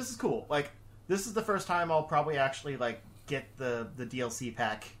know. This is cool. Like, this is the first time I'll probably actually like get the DLC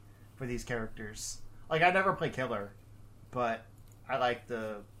pack for these characters. Like, I never play Killer, but I like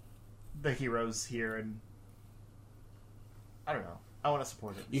the heroes here, and I don't know. I want to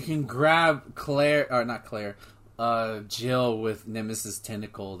support it. You can grab Jill with Nemesis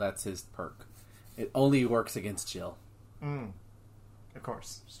Tentacle. That's his perk. It only works against Jill. Of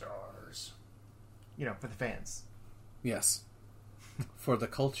course. Stars. You know, for the fans. Yes. For the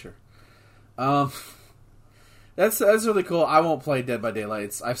culture. That's really cool. I won't play Dead by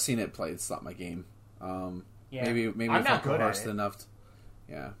Daylight. I've seen it played. It's not my game. Maybe I'm if not I'm good at coerced it. enough.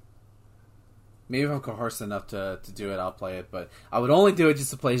 Maybe if I'm coerced enough to do it, I'll play it. But I would only do it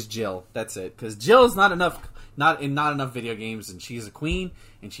just to play as Jill. That's it. Because Jill is not enough video games, and she's a queen,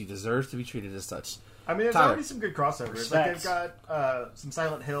 and she deserves to be treated as such. I mean, there's Tyler. already some good crossovers. Respect. Like, they've got some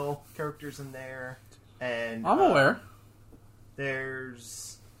Silent Hill characters in there, and I'm aware.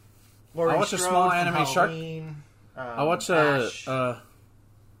 There's Laurie I watched a Strode small from anime shark. Halloween, I watched Ash. I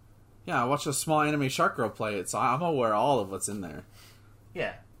watched a small anime shark girl play it, so I'm aware of all of what's in there.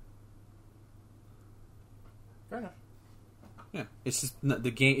 Yeah. Fair enough. Yeah, it's just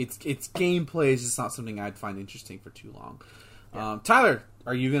the game. It's gameplay is just not something I'd find interesting for too long. Yeah. Tyler,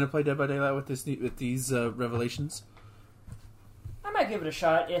 are you going to play Dead by Daylight with these revelations? I might give it a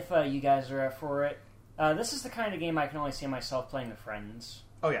shot if you guys are up for it. This is the kind of game I can only see myself playing with friends.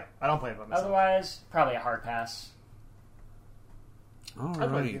 Oh yeah, I don't play it by myself. Otherwise, probably a hard pass. All I'd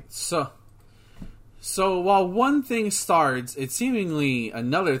play right. it. So while one thing starts, it seemingly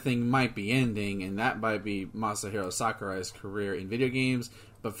another thing might be ending, and that might be Masahiro Sakurai's career in video games,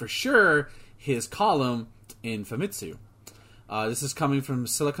 but for sure his column in Famitsu. This is coming from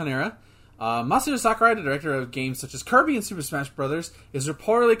Silicon Era. Masahiro Sakurai, the director of games such as Kirby and Super Smash Bros., is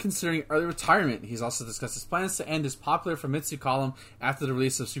reportedly considering early retirement. He's also discussed his plans to end his popular Famitsu column after the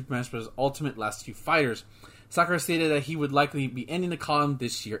release of Super Smash Bros. Ultimate Last Two Fighters. Sakurai stated that he would likely be ending the column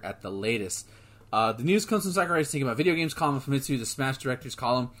this year at the latest. The news comes from Sakurai's Thinking About Video Games column of Famitsu. The Smash Directors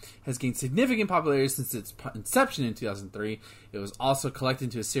column has gained significant popularity since its inception in 2003. It was also collected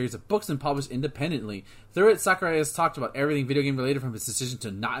into a series of books and published independently. Through it, Sakurai has talked about everything video game related, from his decision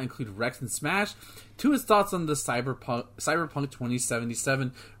to not include Rex in Smash to his thoughts on the Cyberpunk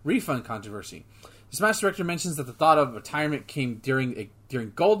 2077 refund controversy. The Smash Director mentions that the thought of retirement came during a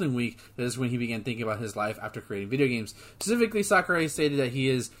during Golden Week, that is when he began thinking about his life after creating video games. Specifically, Sakurai stated that he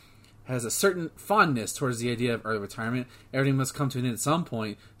has a certain fondness towards the idea of early retirement. Everything must come to an end at some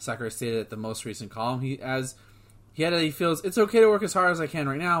point. Sakurai stated at the most recent column he feels it's okay to work as hard as I can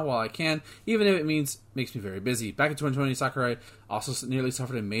right now while I can, even if it makes me very busy. Back in 2020, Sakurai also nearly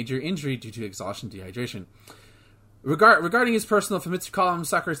suffered a major injury due to exhaustion and dehydration. Regarding his personal Famitsu column,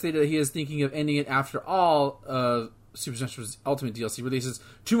 Sakurai stated that he is thinking of ending it after all Super Smash Bros. Ultimate DLC releases.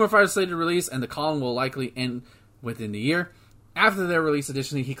 2 more fighters slated to release, and the column will likely end within the year. After their release,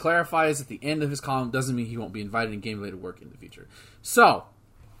 additionally, he clarifies that the end of his column doesn't mean he won't be invited in game-related work in the future. So,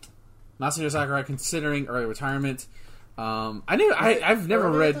 Masahiro Sakurai considering early retirement. I've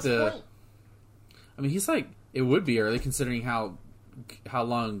never read the... Point? I mean, he's like... It would be early, considering how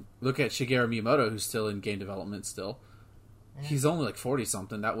long... Look at Shigeru Miyamoto, who's still in game development still. He's only like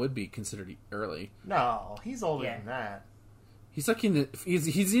 40-something. That would be considered early. No, he's older than that. He's like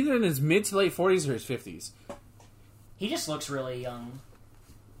he's either in his mid to late 40s or his 50s. He just looks really young.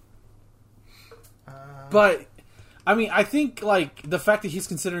 But I mean, I think like the fact that he's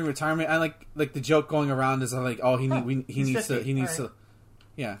considering retirement, I like the joke going around is like, oh, he needs to,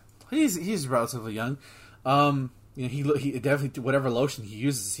 yeah, he's relatively young. You know, he definitely, whatever lotion he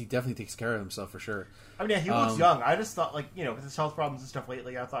uses, he definitely takes care of himself for sure. I mean, yeah, he looks young. I just thought, like, you know, with his health problems and stuff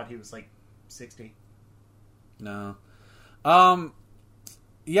lately, I thought he was like 60. No.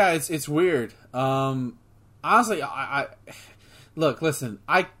 Yeah, it's weird. Honestly, I look, listen,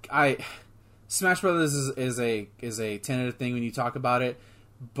 I Smash Brothers is a tentative thing when you talk about it,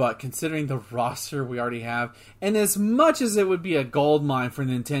 but considering the roster we already have, and as much as it would be a gold mine for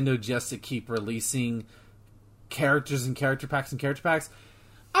Nintendo just to keep releasing characters and character packs,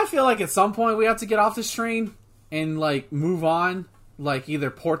 I feel like at some point we have to get off this train and like move on, like either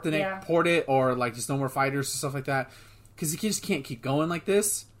port it or like just no more fighters and stuff like that, because you just can't keep going like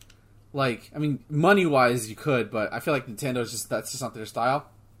this. Like, I mean, money wise you could, but I feel like Nintendo's that's just not their style.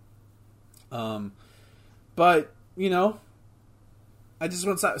 But you know, I just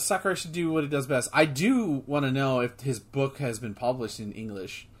want Sakurai should do what he does best. I do want to know if his book has been published in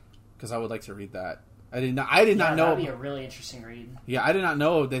English, because I would like to read that. I did not know. That'd be a really interesting read. Yeah, I did not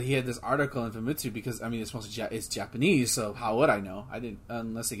know that he had this article in Famitsu, because I mean it's mostly it's Japanese, so how would I know? I didn't,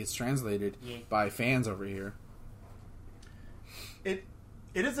 unless it gets translated by fans over here.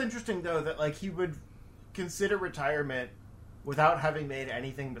 It is interesting though that like he would consider retirement without having made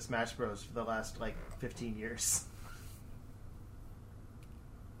anything but Smash Bros for the last like 15 years.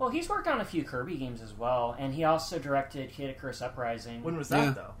 Well, he's worked on a few Kirby games as well, and he also directed Kid Icarus Uprising. When was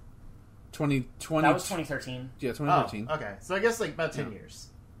that though? 2020. That was 2013. Yeah, 2013. Oh, okay, so I guess like about 10 years.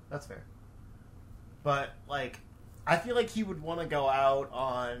 That's fair. But like, I feel like he would want to go out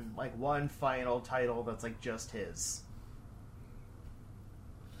on like one final title that's like just his.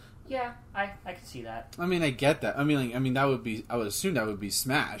 Yeah, I could see that. I mean, I get that. I mean, that would be. I would assume that would be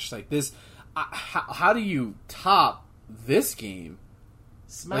Smash. Like this. How do you top this game?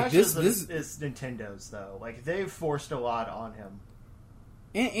 Smash like this is Nintendo's though. Like they've forced a lot on him.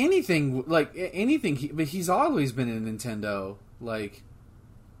 Anything, but he's always been in Nintendo. Like,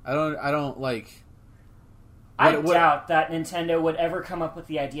 I don't like. I doubt that Nintendo would ever come up with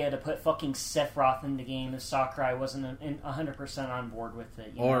the idea to put fucking Sephiroth in the game if Sakurai wasn't 100% on board with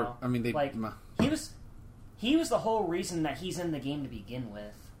it. You know? I mean, he was the whole reason that he's in the game to begin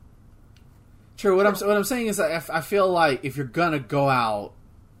with. True. What I'm saying is that I feel like if you're gonna go out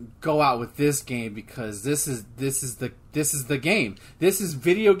with this game, because this is the game. This is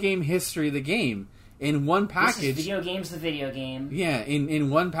video game history. The game in one package. This is video games. The video game. Yeah, in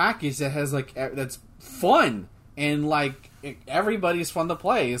one package that has like that's fun and like everybody's fun to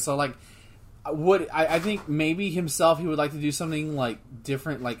play. So like, I think maybe himself he would like to do something like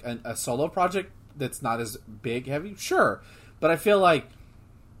different, like a solo project that's not as big heavy. Sure, but I feel like,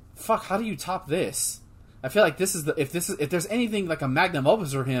 fuck, how do you top this? I feel like this is if there's anything like a magnum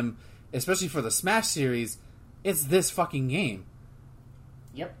opus for him, especially for the Smash series, it's this fucking game.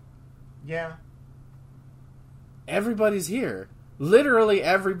 Yep. Yeah. Everybody's here. Literally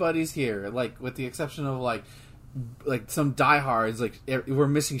everybody's here. Like with the exception of like some diehards. Like we're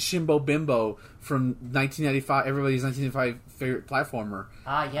missing Shimbo Bimbo from 1995. Everybody's 1995 favorite platformer.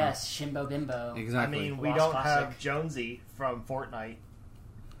 Ah yes, Shimbo Bimbo. Exactly. I mean, we don't have Jonesy from Fortnite.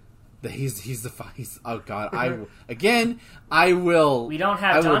 He's oh god, I will. We don't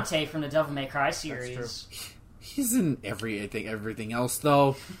have Dante from the Devil May Cry series. He's in everything else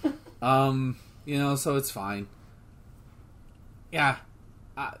though. You know, so it's fine. Yeah,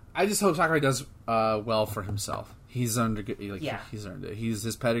 I just hope Sakurai does well for himself. He's he's earned it.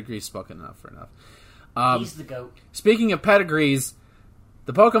 His pedigree's spoken enough for enough. He's the GOAT. Speaking of pedigrees,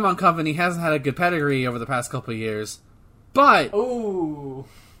 the Pokemon Company hasn't had a good pedigree over the past couple of years, but Ooh.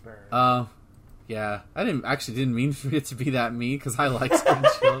 yeah, I didn't mean for it to be that mean because I like Sword and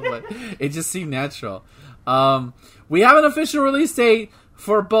Shield, but it just seemed natural. We have an official release date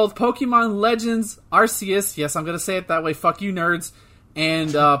for both Pokemon Legends Arceus. Yes, I'm gonna say it that way. Fuck you, nerds. And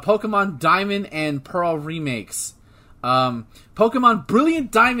Pokemon Diamond and Pearl remakes. Pokemon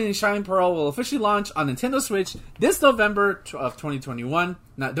Brilliant Diamond and Shining Pearl will officially launch on Nintendo Switch this November of 2021,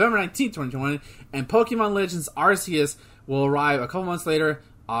 November 19th, 2021, and Pokemon Legends Arceus will arrive a couple months later,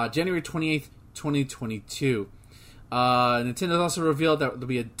 January 28th, 2022. Nintendo also revealed that there'll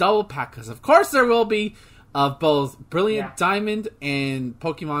be a double pack, because of course there will be, of both Brilliant Diamond and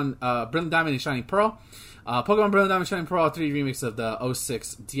Pokemon Brilliant Diamond and Shining Pearl. Pokemon Brilliant Diamond and Shining Pearl are 3 remakes of the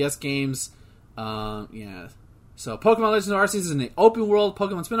 06 DS games. So Pokemon Legends Arceus is an open-world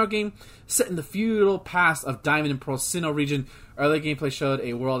Pokemon spin-off game set in the feudal past of Diamond and Pearl Sinnoh region. Early gameplay showed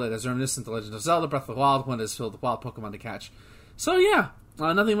a world that is reminiscent of The Legend of Zelda Breath of the Wild, one that is filled with wild Pokemon to catch. So yeah,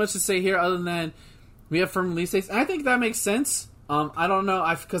 nothing much to say here other than we have firm release dates. And I think that makes sense. I don't know,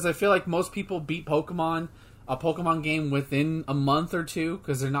 because I feel like most people beat a Pokemon game within a month or two,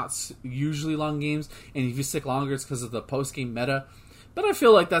 because they're not usually long games, and if you stick longer, it's because of the post-game meta. But I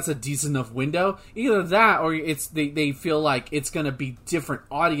feel like that's a decent enough window. Either that, or they feel like it's going to be different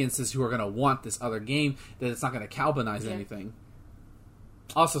audiences who are going to want this other game, that it's not going to Calvinize anything.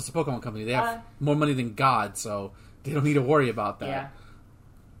 Also, it's a Pokemon company. They have more money than God, so they don't need to worry about that. Yeah.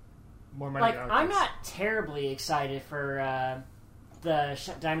 More money. I'm not terribly excited for the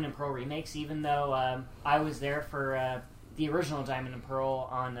Diamond and Pearl remakes, even though I was there for the original Diamond and Pearl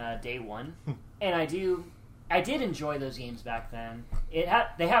on day one, and I did enjoy those games back then.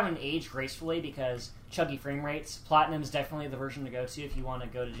 They haven't aged gracefully because chuggy frame rates. Platinum is definitely the version to go to if you want to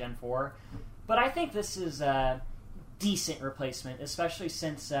go to Gen 4. But I think this is a decent replacement, especially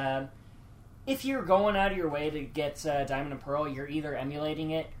since if you're going out of your way to get Diamond and Pearl, you're either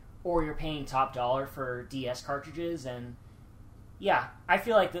emulating it or you're paying top dollar for DS cartridges. And yeah, I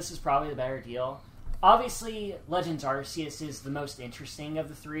feel like this is probably the better deal. Obviously, Legends Arceus is the most interesting of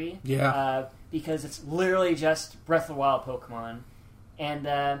the three. Yeah. Because it's literally just Breath of the Wild Pokemon. And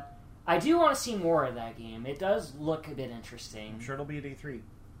I do want to see more of that game. It does look a bit interesting. I'm sure it'll be at E3.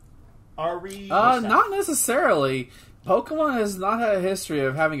 Are we... not necessarily. Pokemon has not had a history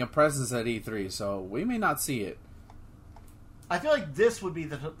of having a presence at E3, so we may not see it. I feel like this would be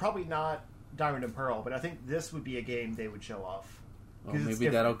probably not Diamond and Pearl, but I think this would be a game they would show off. Well, maybe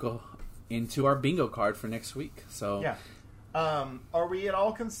that'll go into our bingo card for next week. So yeah. Are we at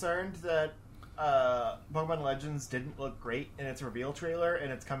all concerned that Pokemon Legends didn't look great in its reveal trailer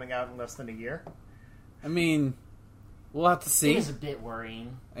and it's coming out in less than a year? I mean, we'll have to see. It is a bit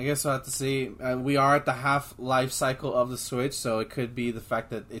worrying. I guess we'll have to see. We are at the half life cycle of the Switch, so it could be the fact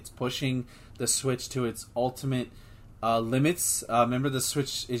that it's pushing the Switch to its ultimate limits. Remember, the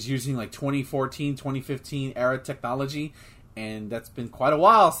Switch is using like 2014, 2015 era technology, and that's been quite a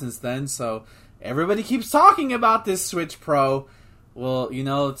while since then, so everybody keeps talking about this Switch Pro. Well,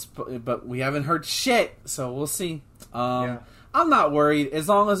 but we haven't heard shit, so we'll see. I'm not worried as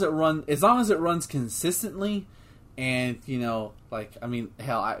long as it runs consistently, and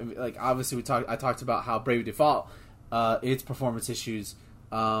obviously I talked about how Bravely Default, its performance issues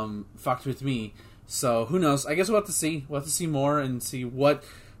fucked with me. So who knows? I guess we'll have to see. We'll have to see more and see what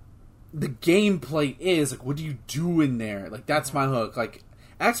the gameplay is. Like, what do you do in there? Like, that's my hook. Like,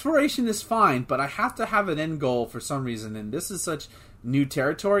 exploration is fine, but I have to have an end goal for some reason, and this is such new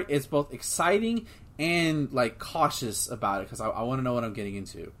territory. It's both exciting and, like, cautious about it, because I want to know what I'm getting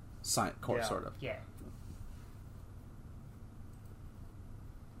into. Sort of. Yeah.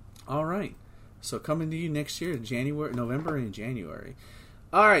 All right. So, coming to you next year, November and January.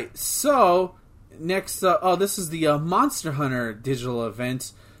 All right, so next, this is the Monster Hunter digital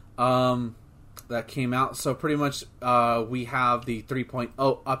event that came out. So pretty much we have the 3.0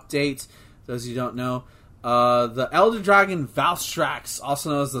 update. Those of you who don't know, the Elder Dragon Valstrax,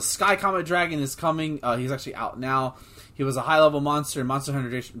 also known as the Sky Comet Dragon, is coming. He's actually out now. He was a high-level monster in Monster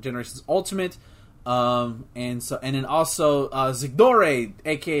Hunter Generations Ultimate. And then also Zigdore,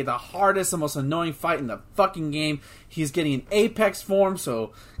 aka the hardest and most annoying fight in the fucking game. He's getting an Apex form,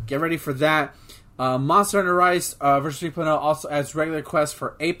 so get ready for that. Monster Hunter Rise version 3.0 also adds regular quests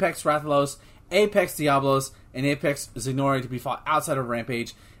for Apex Rathalos, Apex Diablos, and Apex Zigdore to be fought outside of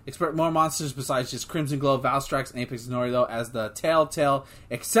Rampage. Expect more monsters besides just Crimson Glow, Valstrax, and Apex Zigdore, though, as the Telltale,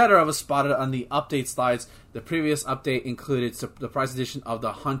 etc. was spotted on the update slides. The previous update included the prize edition of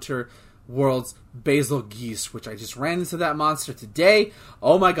the Hunter World's Basil Geese, which I just ran into that monster today.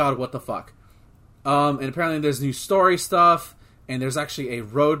 Oh my god, what the fuck. And apparently there's new story stuff, and there's actually a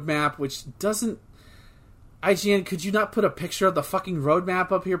roadmap which doesn't. IGN, could you not put a picture of the fucking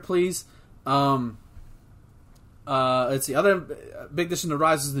roadmap up here, please? It's the other big addition to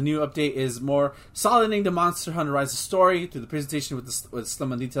Rise is the new update is more soliding the Monster Hunter Rise's story through the presentation with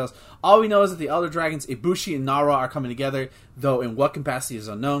slim on details. All we know is that the Elder Dragons Ibushi and Nara are coming together, though in what capacity is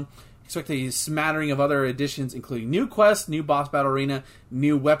unknown. Expect a smattering of other additions, including new quests, new boss battle arena,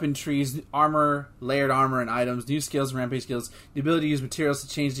 new weapon trees, armor, layered armor and items, new skills, Rampage skills, the ability to use materials to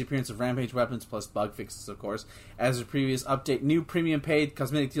change the appearance of Rampage weapons, plus bug fixes, of course. As the previous update, new premium paid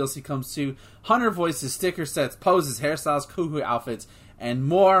cosmetic DLC comes to Hunter voices, sticker sets, poses, hairstyles, kuhu outfits, and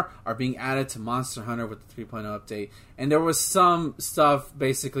more are being added to Monster Hunter with the 3.0 update. And there was some stuff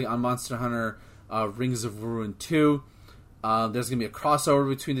basically on Monster Hunter Rings of Ruin 2. There's going to be a crossover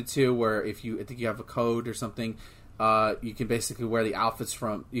between the two where I think you have a code or something, you can basically wear the outfits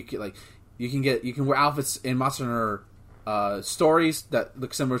from, you can wear outfits in Monster Hunter stories that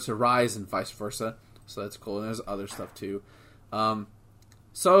look similar to Rise and vice versa. So that's cool. And there's other stuff too. I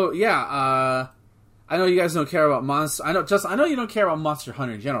know you guys don't care about I know you don't care about Monster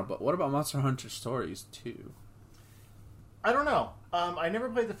Hunter in general, but what about Monster Hunter Stories 2? I don't know. I never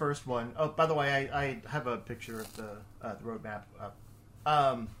played the first one. Oh, by the way, I have a picture of the roadmap up.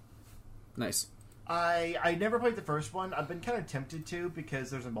 Nice. I never played the first one. I've been kind of tempted to because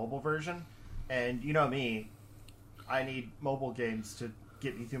there's a mobile version, and you know me, I need mobile games to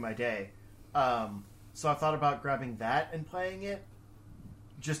get me through my day. So I thought about grabbing that and playing it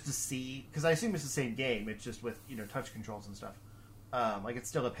just to see, because I assume it's the same game. It's just with touch controls and stuff. Like it's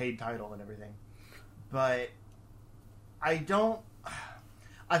still a paid title and everything, but I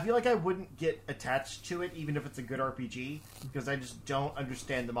feel like I wouldn't get attached to it even if it's a good RPG because I just don't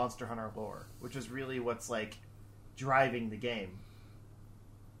understand the Monster Hunter lore, which is really what's like driving the game.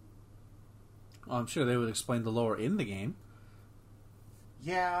 Well, I'm sure they would explain the lore in the game.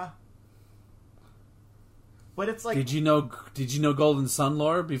 Yeah. But it's like, Did you know Golden Sun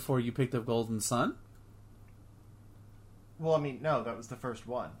lore before you picked up Golden Sun? Well, I mean, no, that was the first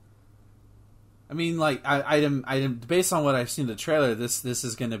one. I mean, like, item based on what I've seen in the trailer, this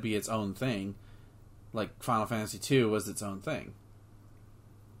is going to be its own thing. Like Final Fantasy II was its own thing.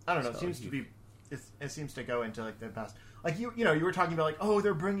 I don't know. It seems to go into like the past. Like you were talking about like, oh,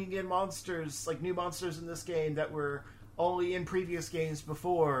 they're bringing in monsters, like new monsters in this game that were only in previous games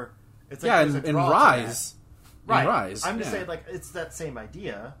before. It's like in Rise. Right. In Rise. I'm just saying, like, it's that same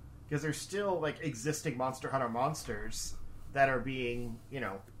idea because there's still like existing Monster Hunter monsters that are being,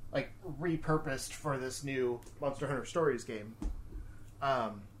 like repurposed for this new Monster Hunter Stories game.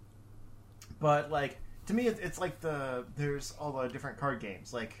 But like to me, it's like there's all the different card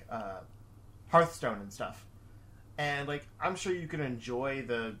games like Hearthstone and stuff, and like I'm sure you can enjoy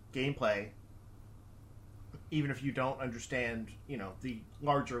the gameplay even if you don't understand the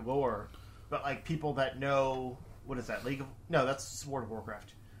larger lore. But like people that know what is that that's World of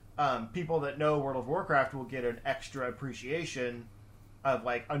Warcraft. People that know World of Warcraft will get an extra appreciation of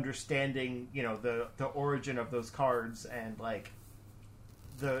like understanding, the origin of those cards and like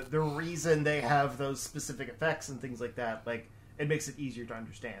the reason they have those specific effects and things like that. Like it makes it easier to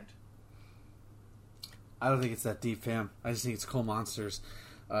understand. I don't think it's that deep, fam. I just think it's cool monsters,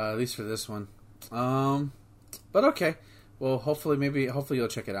 at least for this one. But okay. Well, hopefully you'll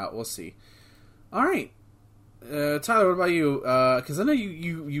check it out. We'll see. All right, Tyler. What about you? Because I know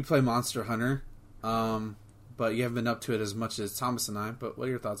you play Monster Hunter. But you haven't been up to it as much as Thomas and I. But what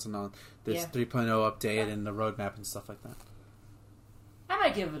are your thoughts on this 3.0 update and the roadmap and stuff like that? I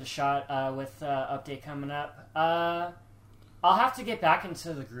might give it a shot with update coming up. I'll have to get back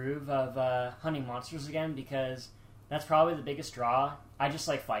into the groove of hunting monsters again because that's probably the biggest draw. I just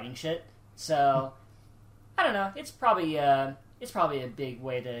like fighting shit. So, I don't know. It's probably a big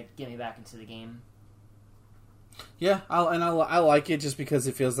way to get me back into the game. Yeah, I like it just because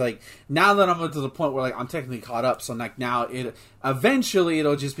it feels like now that I'm to the point where like I'm technically caught up, so like now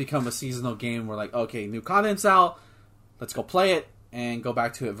it'll just become a seasonal game where like okay, new content's out, let's go play it and go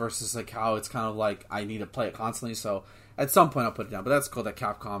back to it versus like how it's kind of like I need to play it constantly. So at some point I'll put it down, but that's cool that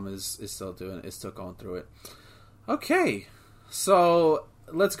Capcom is still doing it, is still going through it. Okay, so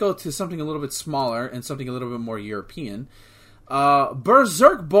let's go to something a little bit smaller and something a little bit more European.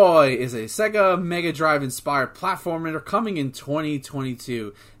 Berserk Boy is a Sega Mega Drive inspired platformer coming in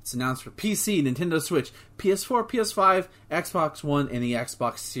 2022. It's announced for PC, Nintendo Switch, PS4, PS5, Xbox One, and the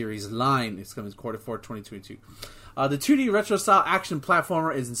Xbox Series line. It's coming in Q4 2022. The 2D retro-style action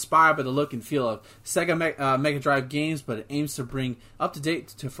platformer is inspired by the look and feel of Sega Mega Drive games, but it aims to bring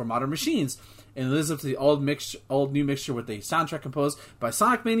up-to-date for modern machines. And it lives up to the old new mixture with a soundtrack composed by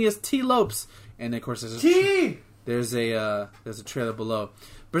Sonic Mania's T. Lopes. And, of course, there's There's a trailer below.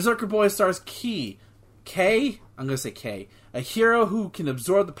 Berserker Boy stars K. I'm gonna say K, a hero who can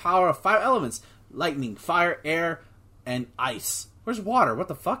absorb the power of 5 elements: lightning, fire, air, and ice. Where's water? What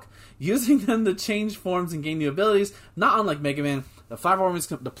the fuck? Using them to change forms and gain new abilities. Not unlike Mega Man, the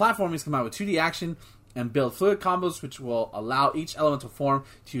platformers come out with 2D action and build fluid combos, which will allow each elemental form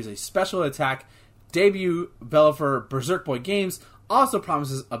to use a special attack. Debut developer Berserk Boy Games also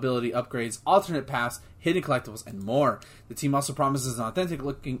promises ability upgrades, alternate paths, hidden collectibles, and more. The team also promises an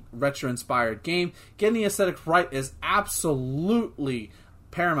authentic-looking, retro-inspired game. Getting the aesthetic right is absolutely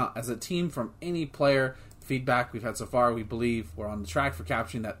paramount as a team. From any player feedback we've had so far, we believe we're on the track for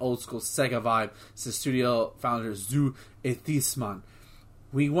capturing that old-school Sega vibe, says studio founder Zu Ethisman.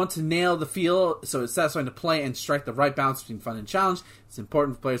 We want to nail the feel so it's satisfying to play and strike the right balance between fun and challenge. It's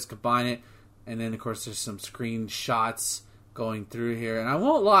important for players to combine it. And then, of course, there's some screenshots going through here. And I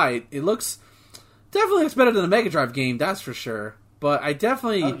won't lie, it definitely looks better than the Mega Drive game, that's for sure. But I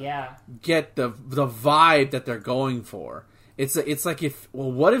definitely get the vibe that they're going for. It's like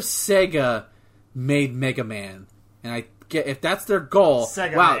what if Sega made Mega Man? And I get if that's their goal.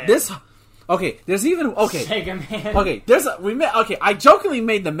 Sega Man. There's even Sega Man. Okay, I jokingly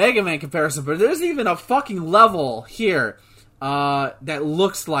made the Mega Man comparison, but there's even a fucking level here that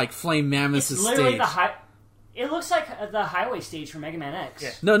looks like Flame Mammoth's stage. It looks like the highway stage from Mega Man X.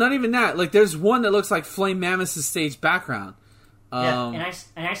 Yeah. No, not even that. Like, there's one that looks like Flame Mammoth's stage background. And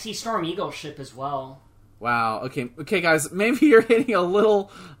I see Storm Eagle's ship as well. Wow. Okay, guys. Maybe you're hitting a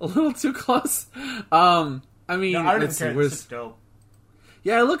little too close. I mean, let's see. It's dope.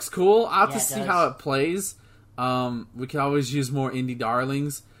 Yeah, it looks cool. I'll have to see how it plays. We could always use more indie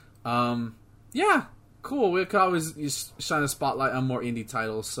darlings. Yeah, cool. We could always shine a spotlight on more indie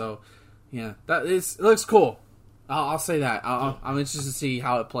titles. So, yeah, it looks cool. I'll say that. I'm interested to see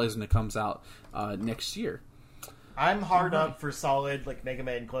how it plays when it comes out next year. I'm hard up for solid Mega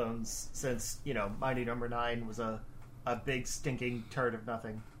Man clones since Mighty Number 9 was a big stinking turd of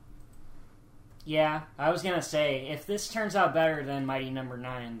nothing. Yeah, I was gonna say if this turns out better than Mighty Number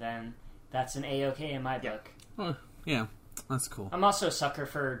 9, then that's an A-okay in my book. Oh, yeah, that's cool. I'm also a sucker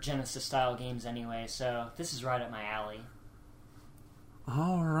for Genesis style games anyway, so this is right up my alley.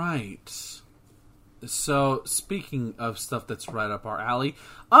 All right. So, speaking of stuff that's right up our alley,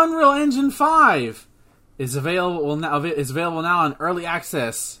 Unreal Engine 5 is available now. Is available now in early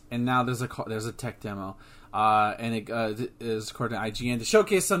access, and now there's a tech demo. And it is according to IGN to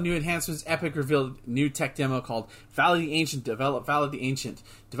showcase some new enhancements. Epic revealed new tech demo called Valley the Ancient. Valley the Ancient.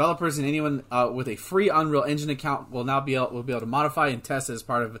 Developers and anyone with a free Unreal Engine account will now be able to modify and test as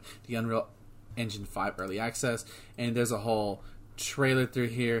part of the Unreal Engine 5 early access. And there's a whole trailer through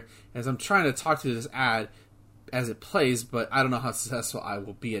here as I'm trying to talk to this ad as it plays, but I don't know how successful I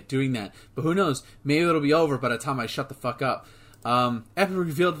will be at doing that. But who knows? Maybe it'll be over by the time I shut the fuck up. Epic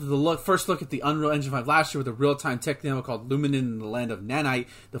revealed first look at the Unreal Engine 5 last year with a real-time tech demo called Lumen in the Land of Nanite.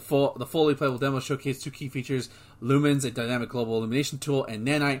 The fully playable demo showcased 2 key features: Lumens, a dynamic global illumination tool, and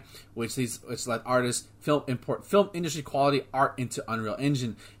Nanite, which let artists import film industry quality art into Unreal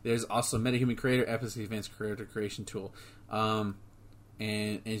Engine. There's also MetaHuman Creator, Epic's advanced creator creation tool, and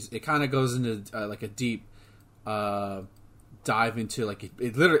it kind of goes into a deep dive into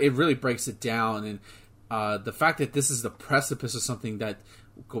it really breaks it down. And the fact that this is the precipice of something that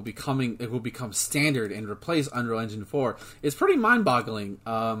will become standard and replace Unreal Engine 4 is pretty mind-boggling.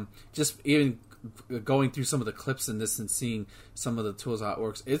 Just even going through some of the clips in this and seeing some of the tools how it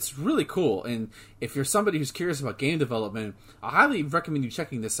works, it's really cool. And if you're somebody who's curious about game development, I highly recommend you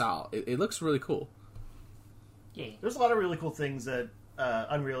checking this out. It looks really cool. Yeah, there's a lot of really cool things that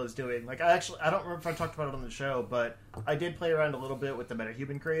Unreal is doing. I don't remember if I talked about it on the show, but I did play around a little bit with the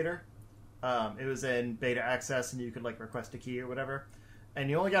MetaHuman Creator. It was in beta access, and you could request a key or whatever, and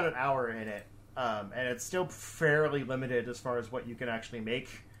you only got an hour in it, and it's still fairly limited as far as what you can actually make.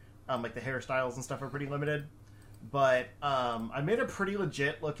 The hairstyles and stuff are pretty limited, but I made a pretty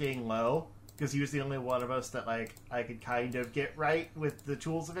legit looking low because he was the only one of us that I could kind of get right with the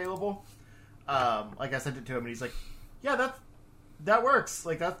tools available. I sent it to him, and he's like, "Yeah, that works.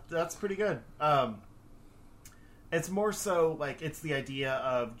 That's pretty good." It's more so it's the idea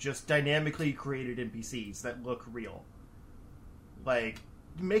of just dynamically created NPCs that look real.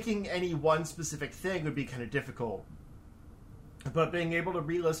 Making any one specific thing would be kind of difficult, but being able to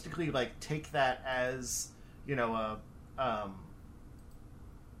realistically take that as a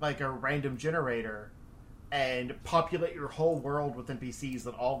random generator and populate your whole world with NPCs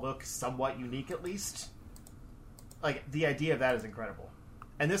that all look somewhat unique at least. The idea of that is incredible,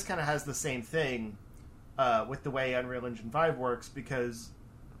 and this kind of has the same thing. With the way Unreal Engine 5 works, because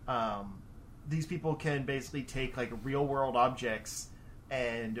these people can basically take like real world objects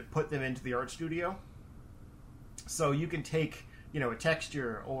and put them into the art studio. So you can take, a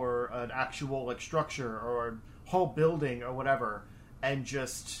texture or an actual like structure or a whole building or whatever, and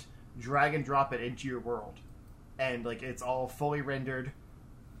just drag and drop it into your world, and like it's all fully rendered,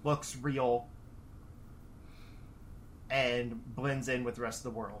 looks real, and blends in with the rest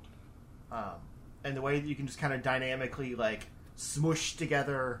of the world. And the way that you can just kind of dynamically like smoosh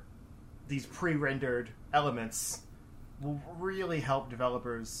together these pre-rendered elements will really help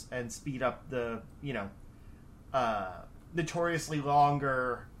developers and speed up the notoriously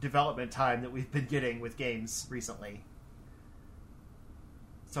longer development time that we've been getting with games recently.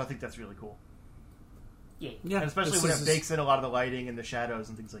 So I think that's really cool. Yeah. And especially when it bakes in a lot of the lighting and the shadows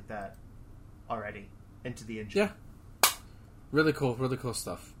and things like that already into the engine. Yeah. Really cool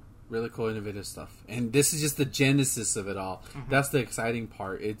stuff. Really cool, innovative stuff. And this is just the genesis of it all. Mm-hmm. That's the exciting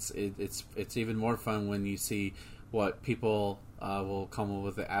part. It's even more fun when you see what people will come up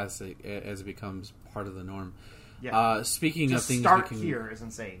with it as it becomes part of the norm. Yeah. Speaking just of things start here is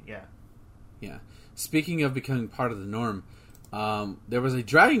insane. Yeah. Yeah. Speaking of becoming part of the norm, there was a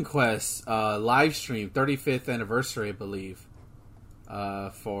Dragon Quest live stream, 35th anniversary, I believe,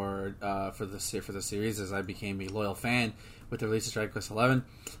 for the series, as I became a loyal fan with the release of Dragon Quest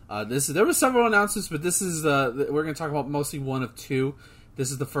XI. There were several announcements, but this is we're going to talk about mostly one of two. This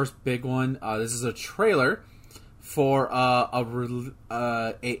is the first big one. This is a trailer for a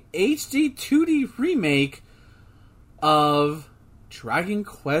HD 2D remake of Dragon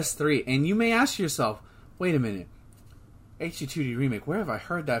Quest III. And you may ask yourself, wait a minute, HD 2D remake, where have I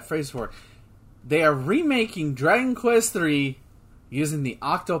heard that phrase for? They are remaking Dragon Quest III using the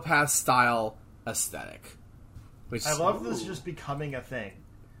Octopath style aesthetic. Which, I love this just becoming a thing.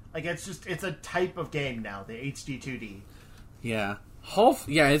 Like, it's a type of game now, the HD 2D. Yeah.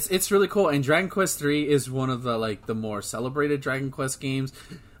 It's really cool. And Dragon Quest III is one of the more celebrated Dragon Quest games.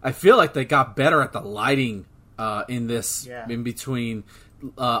 I feel like they got better at the lighting in this, in between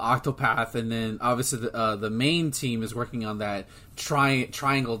Octopath, and then obviously the main team is working on that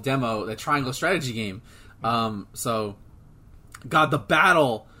triangle demo, that triangle strategy game. So, God, the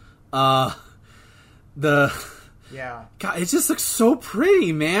battle, God, it just looks so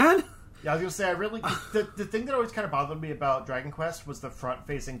pretty, man. Yeah, I was gonna say, the thing that always kind of bothered me about Dragon Quest was the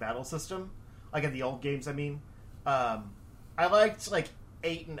front-facing battle system, like in the old games. I mean, I liked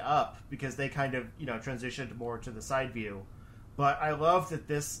 8 and up because they kind of transitioned more to the side view, but I love that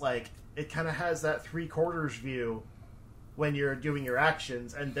this it kind of has that 3/4 view when you're doing your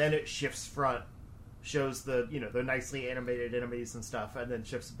actions, and then it shifts front, shows the the nicely animated enemies and stuff, and then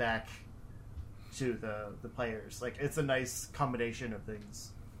shifts back to the players. It's a nice combination of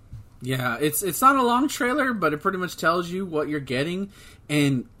things. Yeah, it's not a long trailer, but it pretty much tells you what you're getting.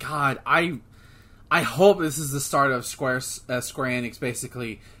 And God, I hope this is the start of Square Enix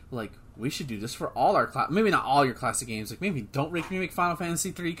basically we should do this for all our maybe not all your classic games. Maybe don't remake Final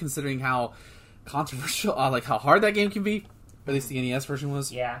Fantasy 3, considering how controversial, how hard that game can be. At least the NES version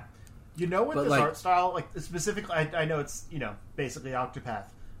was. Yeah. With this art style, specifically, I know it's basically Octopath,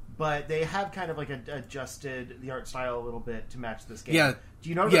 but they have kind of adjusted the art style a little bit to match this game. Yeah. Do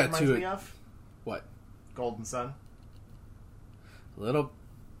you know what it reminds me of? What? Golden Sun. Don't.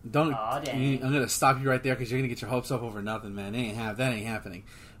 I'm gonna stop you right there because you're gonna get your hopes up over nothing, man. That ain't happening.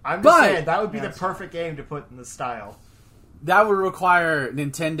 I'm just saying that would be the perfect game to put in the style. That would require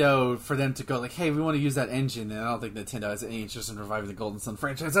Nintendo for them to go hey, we want to use that engine, and I don't think Nintendo has any interest in reviving the Golden Sun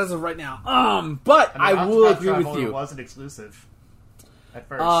franchise as of right now. But I will agree with you. It wasn't exclusive at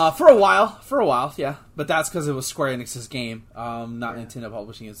first. For a while, yeah. But that's because it was Square Enix's game, not Nintendo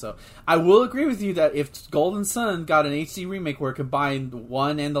publishing it. So I will agree with you that if Golden Sun got an HD remake where it combined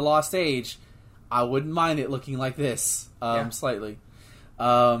 1 and the Lost Age, I wouldn't mind it looking like this, slightly.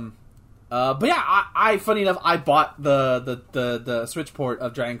 But yeah, I funny enough, I bought the Switch port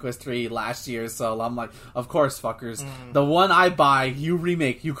of Dragon Quest III last year, so I'm like, of course, fuckers. The one I buy, you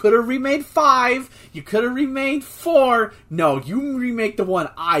remake. You could have remade 5. You could have remade 4. No, you remake the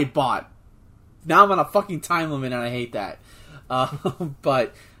one I bought. Now I'm on a fucking time limit, and I hate that.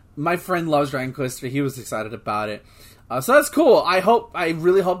 But my friend loves Dragon Quest III. He was excited about it. So that's cool. I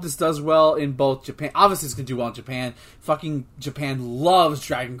really hope this does well in both Japan. Obviously, it's gonna do well in Japan. Fucking Japan loves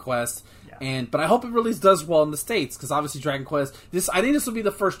Dragon Quest. But I hope it really does well in the States, because obviously Dragon Quest... I think this will be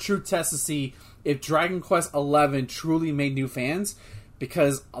the first true test to see if Dragon Quest XI truly made new fans,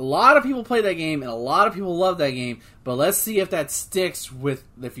 because a lot of people play that game, and a lot of people love that game, but let's see if that sticks with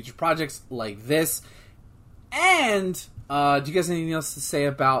the future projects like this. And, do you guys have anything else to say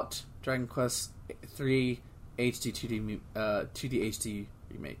about Dragon Quest 3 HD 2D HD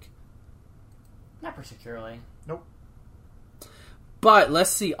remake? Not particularly. Nope. But let's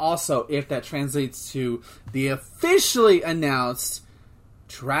see also if that translates to the officially announced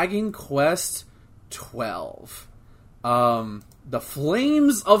Dragon Quest 12. The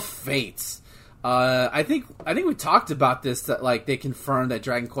Flames of Fate. I think we talked about this, that like they confirmed that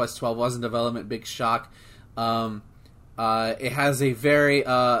Dragon Quest 12 was in development. Big shock. It has a very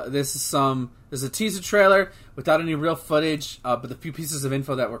there's a teaser trailer without any real footage, but the few pieces of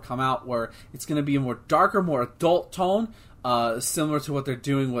info that were come out where it's going to be a more darker, more adult tone, similar to what they're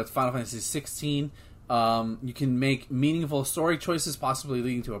doing with Final Fantasy 16. You can make meaningful story choices, possibly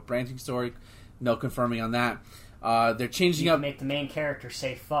leading to a branching story. No confirming on that. They're changing up. Make the main character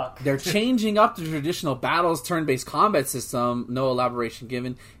say fuck. They're changing up the traditional battles turn-based combat system. No elaboration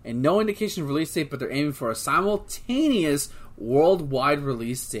given, and no indication of release date. But they're aiming for a simultaneous worldwide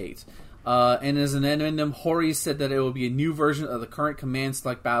release date. And as an addendum, Hori said that it will be a new version of the current command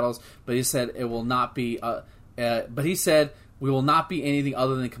select battles, but he said it will not be. But he said we will not be anything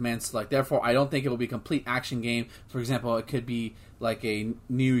other than command select. Therefore, I don't think it will be a complete action game. For example, it could be like a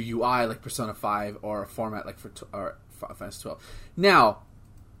new UI like Persona 5 or a format like Final Fantasy 12. Now,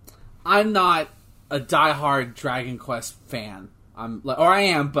 I'm not a diehard Dragon Quest fan. I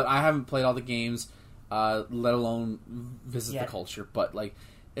am, but I haven't played all the games, let alone visit the culture. But like,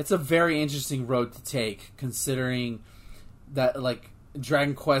 it's a very interesting road to take, considering that like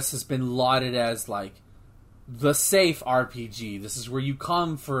Dragon Quest has been lauded as like the safe RPG. This is where you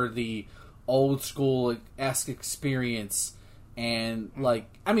come for the old school-esque experience. And like,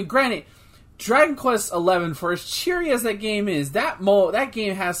 I mean, granted, Dragon Quest 11, for as cheery as that game is, that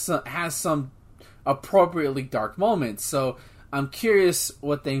game has some appropriately dark moments. So I'm curious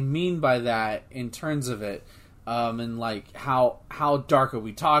what they mean by that in terms of it, and like how dark are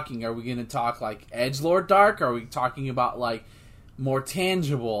we talking? Are we going to talk like edgelord dark? Are we talking about like more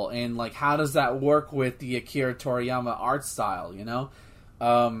tangible? And like, how does that work with the Akira Toriyama art style? You know,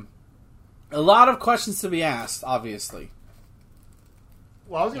 a lot of questions to be asked, obviously.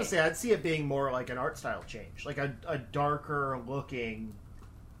 Well, I was going to say, I'd see it being more like an art style change, like a darker looking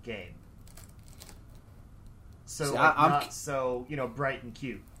game. So see, not so, bright and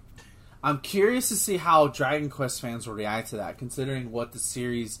cute. I'm curious to see how Dragon Quest fans will react to that, considering what the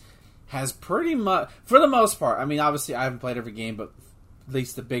series has pretty much, for the most part. I mean, obviously, I haven't played every game, but at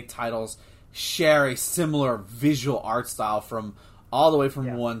least the big titles share a similar visual art style from all the way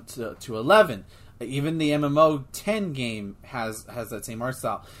from 1 to 11. Even the MMO 10 game has that same art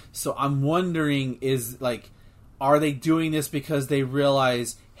style. So I'm wondering, are they doing this because they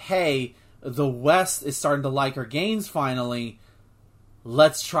realize, hey, the West is starting to like our games finally,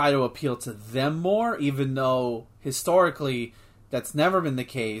 let's try to appeal to them more, even though historically that's never been the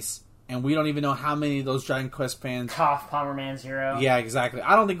case, and we don't even know how many of those Dragon Quest fans... Cough, Bomberman Zero. Yeah, exactly.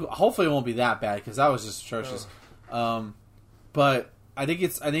 I don't think... Hopefully it won't be that bad, because that was just atrocious. But I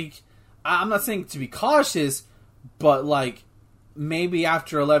think... I'm not saying to be cautious, but like maybe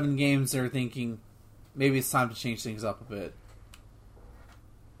after 11 games they're thinking maybe it's time to change things up a bit.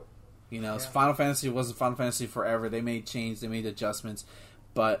 Final Fantasy wasn't Final Fantasy forever. They made change, they made adjustments,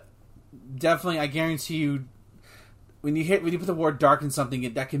 but definitely I guarantee you when you put the word dark in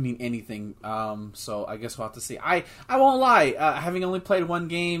something, that can mean anything. So I guess we'll have to see. I won't lie, having only played one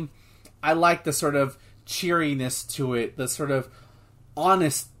game, I like the sort of cheeriness to it, the sort of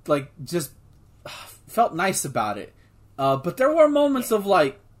honest, like, just felt nice about it. But there were moments of,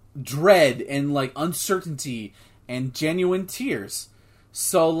 like, dread and, like, uncertainty and genuine tears.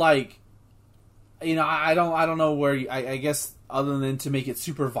 So, like, I don't know where, I guess, other than to make it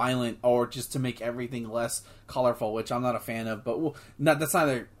super violent or just to make everything less colorful, which I'm not a fan of. But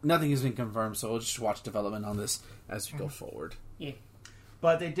nothing has been confirmed, so we'll just watch development on this as we go forward. Yeah.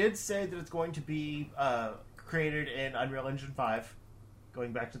 But they did say that it's going to be created in Unreal Engine 5.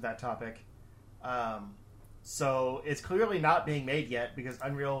 Going back to that topic. So it's clearly not being made yet because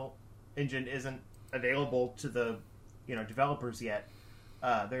Unreal Engine isn't available to the developers yet.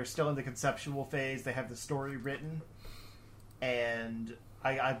 They're still in the conceptual phase. They have the story written. And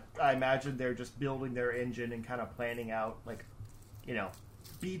I imagine they're just building their engine and kind of planning out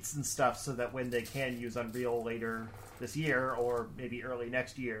beats and stuff so that when they can use Unreal later this year or maybe early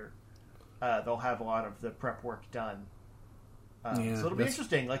next year, they'll have a lot of the prep work done. So it'll be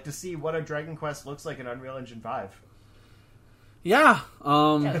interesting, to see what a Dragon Quest looks like in Unreal Engine 5. Yeah,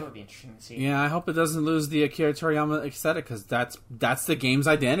 that would be interesting to see. Yeah, I hope it doesn't lose the Akira Toriyama aesthetic, because that's the game's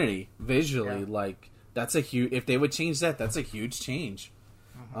identity visually. Yeah. Like, that's a huge. If they would change that, that's a huge change.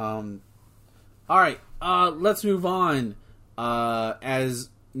 Mm-hmm. All right, let's move on. As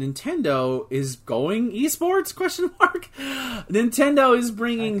Nintendo is going esports? Question mark. Nintendo is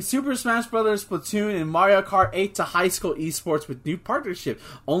bringing Super Smash Bros., Splatoon, and Mario Kart 8 to high school esports with new partnership,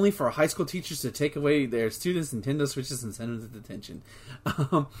 only for high school teachers to take away their students' Nintendo Switches and send them to detention.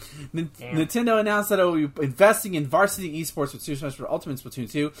 Nintendo announced that it will be investing in varsity esports with Super Smash Bros. Ultimate and Splatoon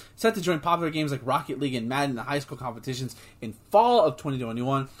 2, set to join popular games like Rocket League and Madden in high school competitions in fall of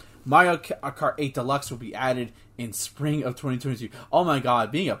 2021. Mario Kart 8 Deluxe will be added in spring of 2022. Oh my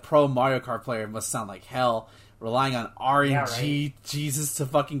god, being a pro Mario Kart player must sound like hell. Relying on RNG, Jesus, to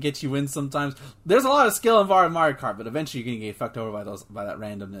fucking get you in sometimes. There's a lot of skill involved in Mario Kart, but eventually you're going to get fucked over by that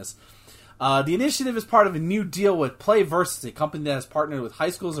randomness. The initiative is part of a new deal with PlayVersus, a company that has partnered with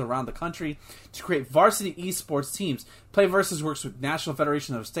high schools around the country to create varsity esports teams. PlayVersus works with National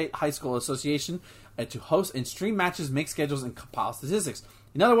Federation of State High School Association to host and stream matches, make schedules, and compile statistics.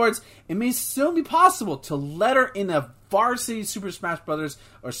 In other words, it may still be possible to letter in a varsity Super Smash Bros.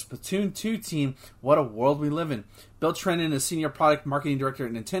 Or Splatoon 2 team. What a world we live in. Bill Trinen, a senior product marketing director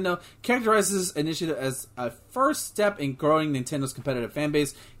at Nintendo, characterizes this initiative as a first step in growing Nintendo's competitive fan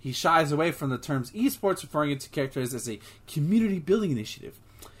base. He shies away from the terms esports, referring it to characterize as a community building initiative.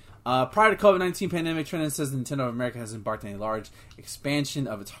 Prior to COVID-19 pandemic, Trinen says Nintendo of America has embarked on a large expansion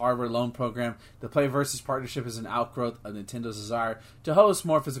of its hardware loan program. The PlayVersus partnership is an outgrowth of Nintendo's desire to host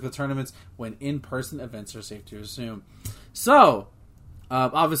more physical tournaments when in-person events are safe to resume. So,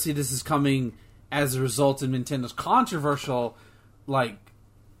 obviously this is coming as a result of Nintendo's controversial, land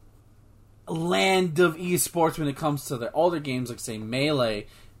of esports when it comes to their older games, like, say, Melee,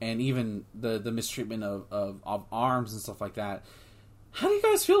 and even the mistreatment of ARMS and stuff like that. How do you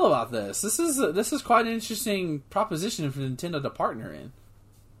guys feel about this? This is quite an interesting proposition for Nintendo to partner in.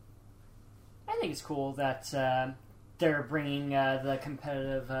 I think it's cool that they're bringing the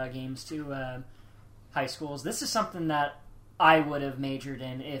competitive games to high schools. This is something that I would have majored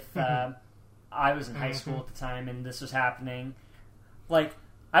in if I was in high school at the time and this was happening. Like,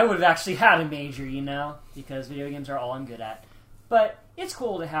 I would have actually had a major, because video games are all I'm good at. But it's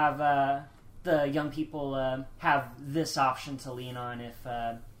cool to have the young people have this option to lean on if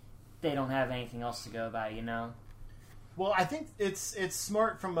they don't have anything else to go by, Well, I think it's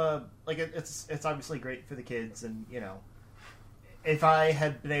smart from it's obviously great for the kids, and if I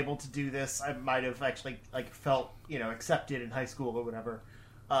had been able to do this, I might have actually felt accepted in high school or whatever,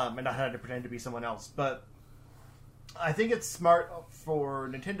 and not had to pretend to be someone else. But I think it's smart for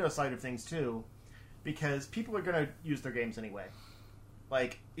Nintendo's side of things too, because people are going to use their games anyway.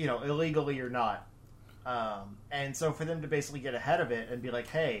 Illegally or not. And so for them to basically get ahead of it and be like,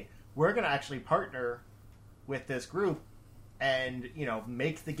 hey, we're going to actually partner with this group and,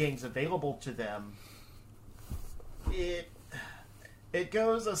 make the games available to them, it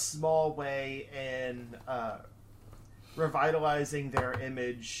goes a small way in revitalizing their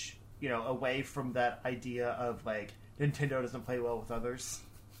image, away from that idea of, Nintendo doesn't play well with others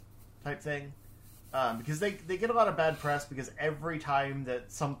type thing. Because they get a lot of bad press because every time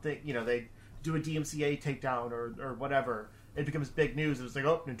that something, they do a DMCA takedown or whatever, it becomes big news. It's like,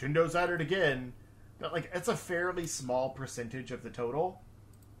 oh, Nintendo's at it again. But, it's a fairly small percentage of the total.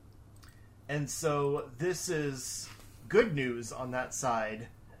 And so this is good news on that side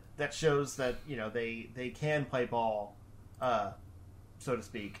that shows that, they can play ball, so to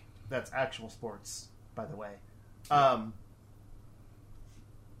speak. That's actual sports, by the way.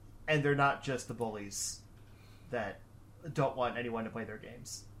 And they're not just the bullies that don't want anyone to play their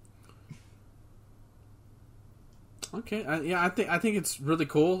games. Okay, I think it's really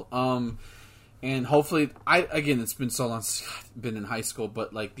cool. And hopefully, it's been so long since I've been in high school,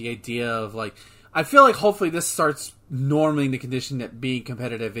 but the idea of I feel like hopefully this starts norming the condition that being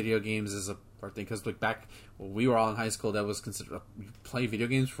competitive video games is a part thing. Because back when we were all in high school, that was considered play video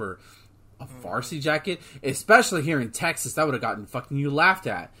games for a varsity jacket, especially here in Texas. That would have gotten fucking you laughed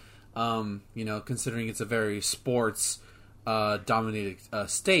at. Considering it's a very sports dominated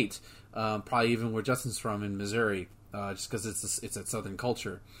state, probably even where Justin's from in Missouri, just because it's a southern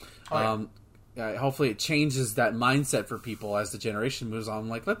culture. Hopefully it changes that mindset for people as the generation moves on.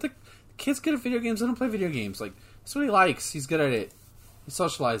 Let the kids get at video games. Let him play video games. That's what he likes. He's good at it. He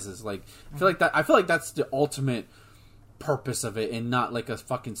socializes. I feel like that's the ultimate purpose of it, and not a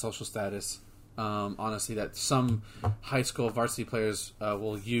fucking social status. Honestly, that some high school varsity players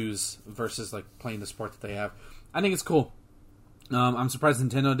will use versus playing the sport that they have. I think it's cool. I'm surprised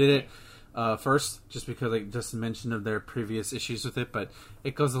Nintendo did it first, just because just mentioned of their previous issues with it, but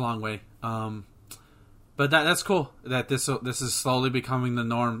it goes a long way. But that's cool that this is slowly becoming the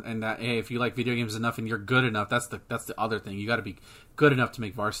norm, and that hey, if you like video games enough and you're good enough, that's the other thing. You got to be good enough to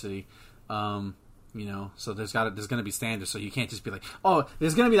make varsity. So there's going to be standards. So you can't just be like, oh,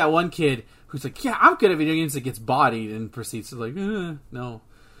 there's going to be that one kid who's like, yeah, I'm good at video games, that gets bodied and proceeds to like, no,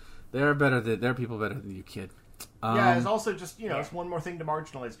 there are people better than you, kid. Yeah, it's also just it's one more thing to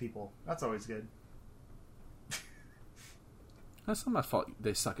marginalize people. That's always good. That's not my fault.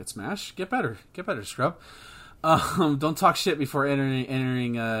 They suck at Smash. Get better, scrub. Don't talk shit before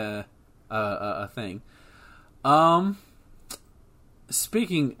entering a thing.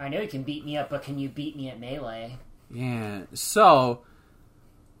 Speaking, I know you can beat me up, but can you beat me at Melee? Yeah. So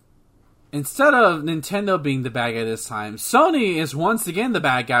instead of Nintendo being the bad guy this time, Sony is once again the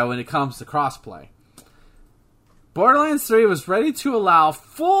bad guy when it comes to crossplay. Borderlands 3 was ready to allow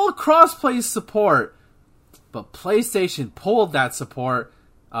full crossplay support, but PlayStation pulled that support.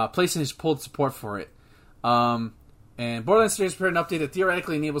 PlayStation pulled support for it. And Borderlands 3 has prepared an update that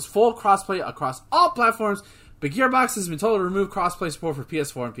theoretically enables full crossplay across all platforms, but Gearbox has been told to remove crossplay support for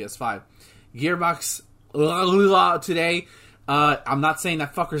PS4 and PS5. Gearbox today, I'm not saying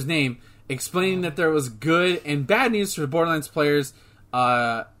that fucker's name, explaining that there was good and bad news for Borderlands players.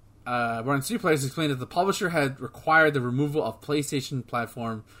 Borderlands 3 players explained that the publisher had required the removal of PlayStation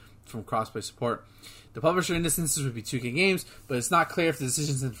platform from crossplay support. The publisher in this instance would be 2K Games, but it's not clear if the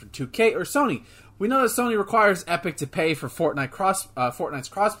decision is for 2K or Sony. We know that Sony requires Epic to pay for Fortnite's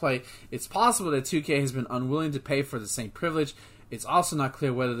crossplay. It's possible that 2K has been unwilling to pay for the same privilege. It's also not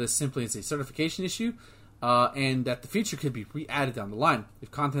clear whether this simply is a certification issue, and that the feature could be re-added down the line if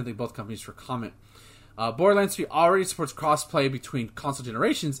contacting both companies for comment. Borderlands 3 already supports crossplay between console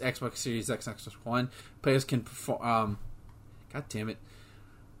generations, Xbox Series X and Xbox One. Players can perform... God damn it.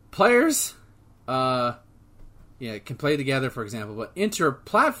 Players... can play together, for example, but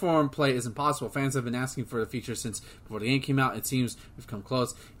inter-platform play is impossible. Fans have been asking for the feature since before the game came out. It seems we've come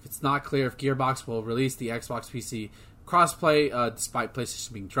close. If it's not clear if Gearbox will release the Xbox PC crossplay, despite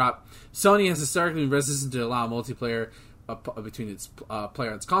PlayStation being dropped. Sony has historically been resistant to allow multiplayer between its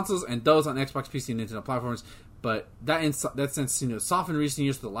player on its consoles and those on Xbox, PC, and Nintendo platforms, but that sense softened recent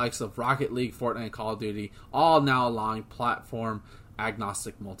years with the likes of Rocket League, Fortnite, and Call of Duty, all now allowing platform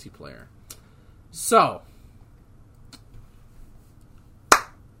agnostic multiplayer. So,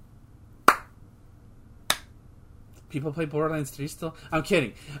 people play Borderlands 3 still? I'm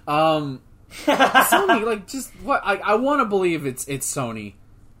kidding. Sony, just what? I want to believe it's Sony,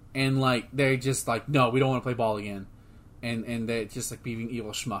 and they're just no, we don't want to play ball again, and they're just being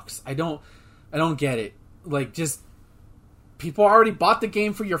evil schmucks. I don't get it. Just people already bought the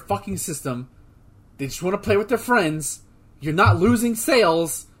game for your fucking system. They just want to play with their friends. You're not losing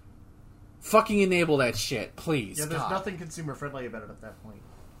sales. Fucking enable that shit, please. Yeah, there's nothing consumer friendly about it at that point.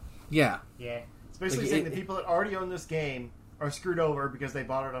 Yeah. Yeah. It's basically saying the people that already own this game are screwed over because they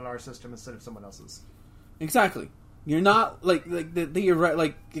bought it on our system instead of someone else's. Exactly. You're not you're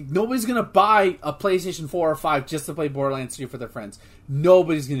right. Nobody's gonna buy a PlayStation 4 or 5 just to play Borderlands 3 for their friends.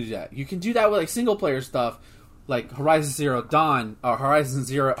 Nobody's gonna do that. You can do that with single player stuff, like Horizon Zero Dawn or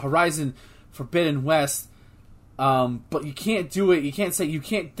Horizon Forbidden West. But you can't do it. You can't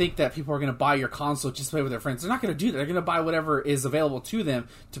think that people are going to buy your console just to play with their friends. They're not going to do that. They're going to buy whatever is available to them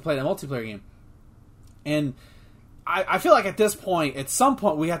to play that multiplayer game. And I feel like at some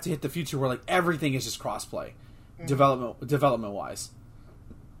point, we have to hit the future where everything is just crossplay, development wise.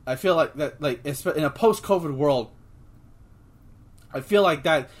 I feel like that, in a post-COVID world, I feel like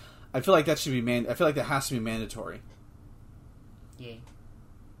that should be I feel like that has to be mandatory. Yeah.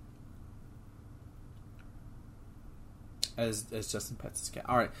 As Justin pets his cat.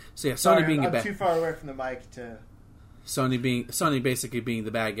 All right. So yeah, Sony being I'm too far away from the mic to. Sony basically being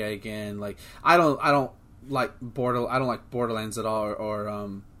the bad guy again. I don't like Borderlands at all,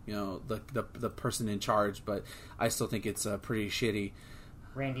 or the person in charge, but I still think it's pretty shitty.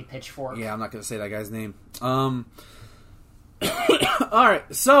 Randy Pitchfork. Yeah, I'm not gonna say that guy's name. All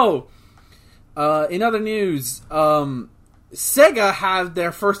right. So, in other news, Sega had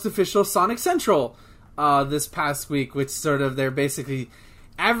their first official Sonic Central. This past week, which they're basically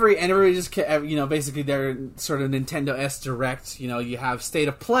everybody just basically they're sort of Nintendo S Direct. You have State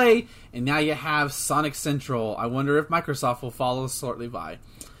of Play, and now you have Sonic Central. I wonder if Microsoft will follow shortly by.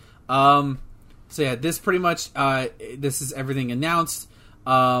 So yeah, this pretty much this is everything announced.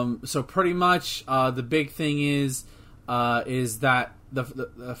 So pretty much the big thing is that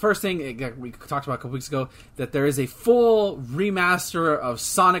the first thing that we talked about a couple weeks ago, that there is a full remaster of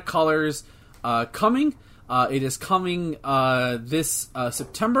Sonic Colors. Coming. It is coming this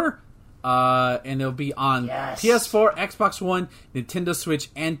September, and it'll be on PS4, Xbox One, Nintendo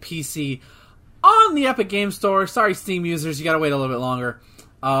Switch, and PC on the Epic Game Store. Sorry, Steam users, you gotta wait a little bit longer.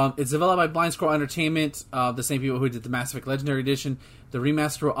 It's developed by Blind Squirrel Entertainment, the same people who did the Mass Effect Legendary Edition. The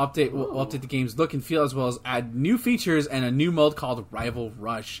remaster will update the game's look and feel, as well as add new features and a new mode called Rival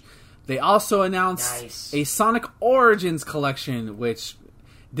Rush. They also announced a Sonic Origins collection, which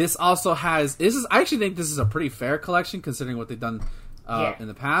this also has. I actually think this is a pretty fair collection considering what they've done in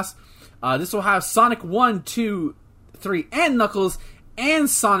the past. This will have Sonic 1, 2, 3, and Knuckles, and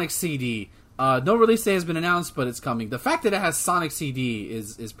Sonic CD. No release date has been announced, but it's coming. The fact that it has Sonic CD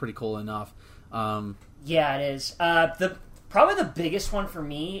is pretty cool enough. Yeah, it is. Probably the biggest one for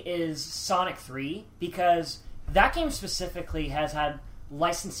me is Sonic 3, because that game specifically has had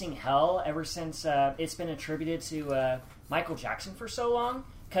licensing hell ever since it's been attributed to Michael Jackson for so long,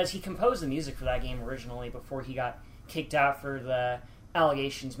 because he composed the music for that game originally before he got kicked out for the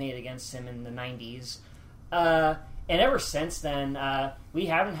allegations made against him in the 90s. And ever since then, we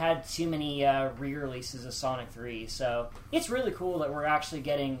haven't had too many re-releases of Sonic 3, so it's really cool that we're actually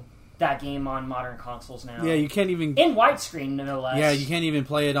getting that game on modern consoles now. Yeah, you can't even... in widescreen, no less. Yeah, you can't even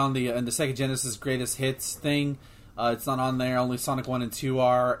play it on the Sega Genesis Greatest Hits thing. It's not on there. Only Sonic 1 and 2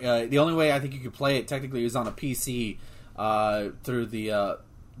 are. The only way I think you could play it technically is on a PC through the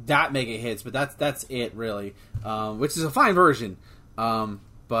that Mega Hits, but that's it really, which is a fine version. But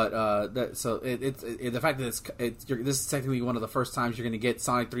the fact that this is technically one of the first times you're going to get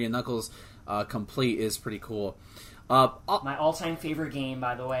Sonic 3 and Knuckles complete is pretty cool. My all-time favorite game,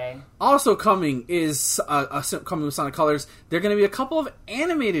 by the way. Also coming is coming with Sonic Colors. There are going to be a couple of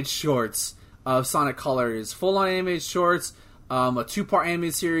animated shorts of Sonic Colors, full-on animated shorts, a 2-part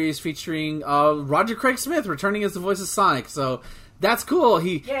animated series featuring Roger Craig Smith returning as the voice of Sonic. So that's cool.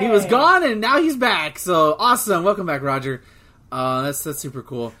 He was gone and now he's back. So awesome! Welcome back, Roger. That's super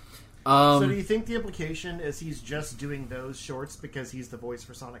cool. So do you think the implication is he's just doing those shorts because he's the voice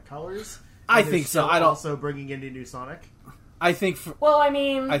for Sonic Colors? I think so. I don't. Also bringing in a new Sonic. I think.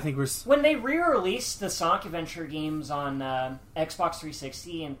 I think we're when they re-released the Sonic Adventure games on Xbox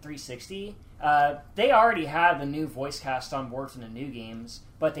 360 and 360. They already had the new voice cast on board for the new games,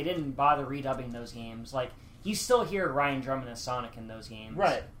 but they didn't bother redubbing those games. Like, you still hear Ryan Drummond as Sonic in those games,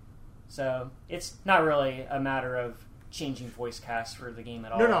 right? So it's not really a matter of changing voice cast for the game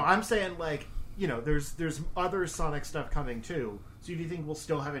at all. No, I'm saying there's other Sonic stuff coming too. So do you think we'll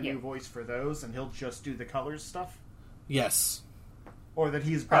still have a new voice for those, and he'll just do the Colors stuff? Yes. Or that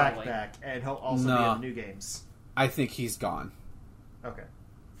he's back, and he'll also be in the new games? I think he's gone. Okay.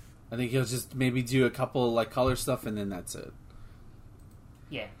 I think he'll just maybe do a couple Color stuff, and then that's it.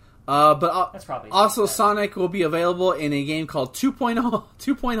 Yeah. But that's probably also Sonic will be available in a game called 2 Point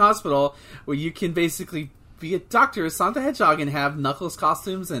Hospital, where you can basically be a doctor as Sonic the Hedgehog and have Knuckles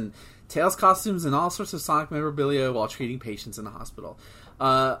costumes and Tails costumes and all sorts of Sonic memorabilia while treating patients in the hospital.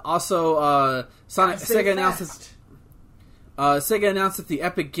 Sega announced that the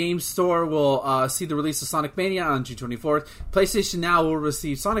Epic Games Store will see the release of Sonic Mania on June 24th. PlayStation Now will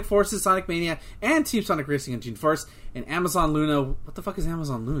receive Sonic Forces, Sonic Mania, and Team Sonic Racing on June 1st. And Amazon Luna... What the fuck is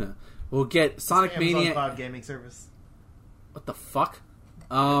Amazon Luna? We'll get Sonic Mania... Amazon Cloud Gaming Service. What the fuck?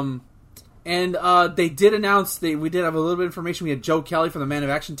 And they did announce... we did have a little bit of information. We had Joe Kelly from the Man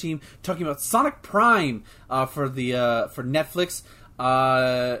of Action team talking about Sonic Prime for Netflix.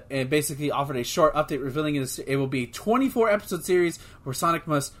 And basically offered a short update revealing it will be a 24-episode series where Sonic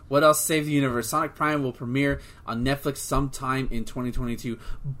must save the universe. Sonic Prime will premiere on Netflix sometime in 2022.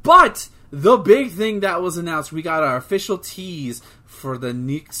 But the big thing that was announced, we got our official tease for the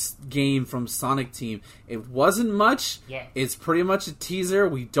next game from Sonic Team. It wasn't much. Yeah. It's pretty much a teaser.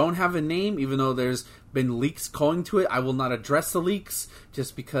 We don't have a name, even though there's been leaks going to it. I will not address the leaks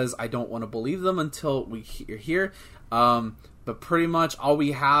just because I don't want to believe them until we hear. But pretty much all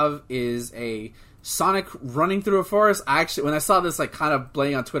we have is a Sonic running through a forest. When I saw this kind of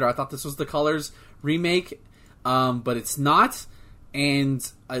playing on Twitter, I thought this was the Colors remake, but it's not. And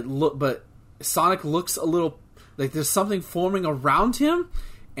but Sonic looks a little like there's something forming around him,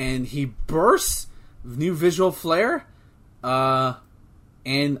 and he bursts new visual flair,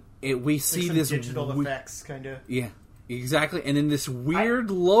 and we see this digital effects kind of. Yeah, exactly. And then this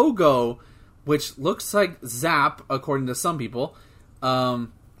weird logo, which looks like Zap, according to some people,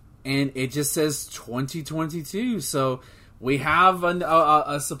 and it just says 2022. So we have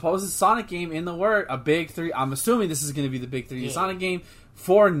a supposed Sonic game in the work, a big 3. I'm assuming this is going to be the big 3D Sonic game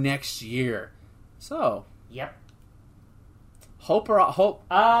for next year. So, yep. Hope. I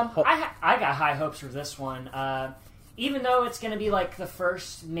got high hopes for this one. Even though it's going to be the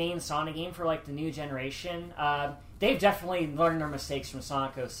first main Sonic game for the new generation. They've definitely learned their mistakes from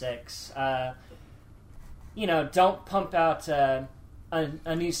Sonic 06. Don't pump out a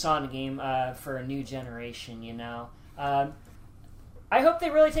new Sonic game for a new generation, I hope they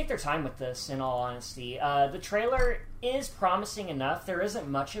really take their time with this, in all honesty. The trailer is promising enough. There isn't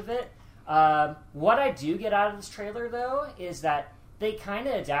much of it. What I do get out of this trailer, though, is that they kind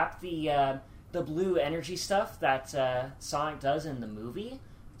of adapt the blue energy stuff that Sonic does in the movie.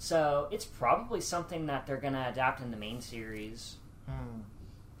 So it's probably something that they're going to adapt in the main series. I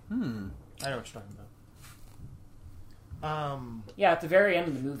know what you're talking about. Yeah, at the very end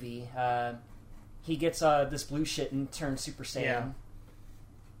of the movie, he gets this blue shit and turns Super Saiyan. Yeah.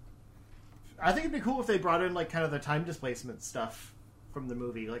 I think it'd be cool if they brought in like kind of the time displacement stuff from the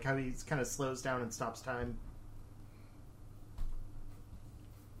movie, like how he kind of slows down and stops time.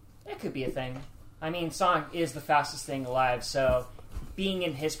 It could be a thing. I mean, Sonic is the fastest thing alive, so being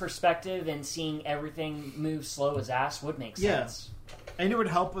in his perspective and seeing everything move slow as ass would make sense. And it would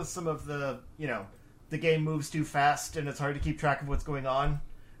help with some of the, the game moves too fast and it's hard to keep track of what's going on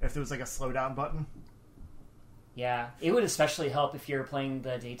if there was like a slow down button. Yeah, it would especially help if you're playing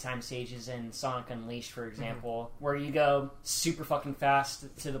the daytime stages in Sonic Unleashed, for example, where you go super fucking fast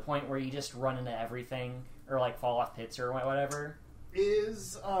to the point where you just run into everything or like fall off pits or whatever.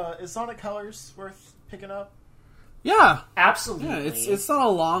 Is Sonic Colors worth picking up? Yeah, absolutely. Yeah, it's not a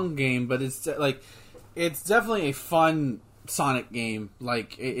long game, but it's definitely a fun Sonic game.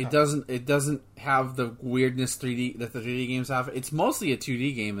 Like it doesn't have the weirdness 3D that the 3D games have. It's mostly a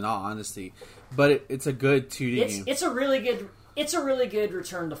 2D game in all honesty, but it's a good 2D game. It's a really good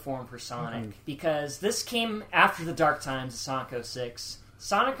return to form for Sonic because this came after the dark times of Sonic 06.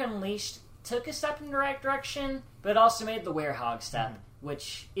 Sonic Unleashed took a step in the right direction, but it also made the Werehog step,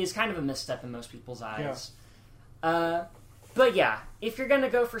 which is kind of a misstep in most people's eyes. Yeah. But yeah, if you're going to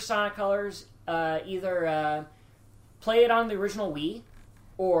go for Sonic Colors, either play it on the original Wii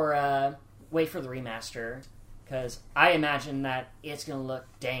or wait for the remaster, because I imagine that it's going to look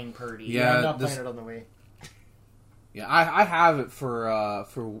dang pretty. Yeah, I'm not playing it on the Wii. Yeah, I have it for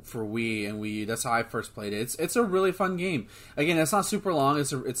Wii and Wii U. That's how I first played it. It's a really fun game. Again, it's not super long.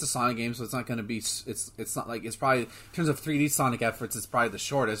 It's a Sonic game, so it's not going to be. It's not like it's probably in terms of 3D Sonic efforts. It's probably the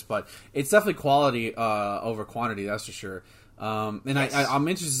shortest, but it's definitely quality over quantity. That's for sure. And yes. I'm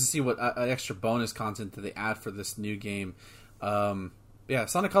interested to see what extra bonus content that they add for this new game. Yeah,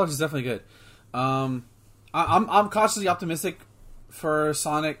 Sonic Colors is definitely good. I'm cautiously optimistic for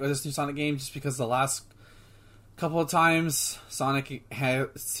this new Sonic game, just because the last couple of times Sonic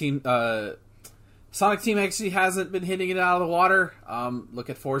Team actually hasn't been hitting it out of the water.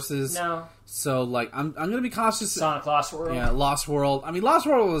 Look at Forces. No. So like I'm going to be cautious. Sonic Lost World. Yeah, Lost World. I mean, Lost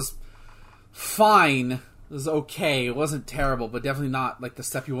World was fine. It was okay. It wasn't terrible, but definitely not like the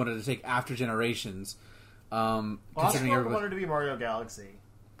step you wanted to take after Generations. Lost World wanted to be Mario Galaxy.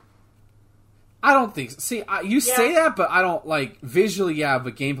 I don't think so. See, say that, but I don't like visually. Yeah,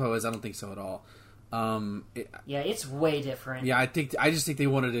 but gameplay-wise, I don't think so at all. It's way different. Yeah, I just think they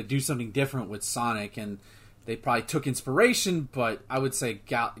wanted to do something different with Sonic, and they probably took inspiration. But I would say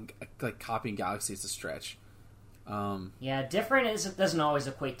like copying Galaxy is a stretch. Different doesn't always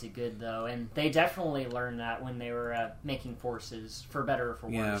equate to good though, and they definitely learned that when they were making Forces, for better or for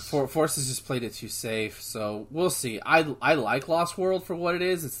worse. Yeah, Forces just played it too safe, so we'll see. I like Lost World for what it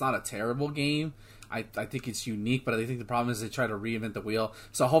is. It's not a terrible game. I think it's unique, but I think the problem is they try to reinvent the wheel.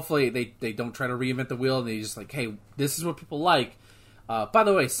 So hopefully they don't try to reinvent the wheel, and they just like, hey, this is what people like. By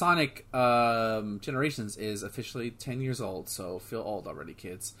the way, Sonic Generations is officially 10 years old, so feel old already,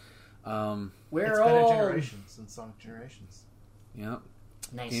 kids. We're it's old. been a generation since Sonic Generations. Yeah.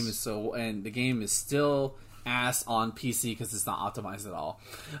 Nice. The game is still ass on PC because it's not optimized at all.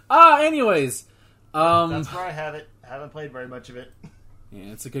 Anyways. That's where I have it. I haven't played very much of it.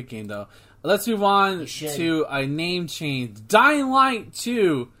 Yeah, it's a good game, though. Let's move on to a name change. Dying Light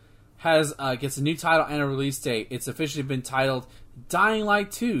 2 gets a new title and a release date. It's officially been titled Dying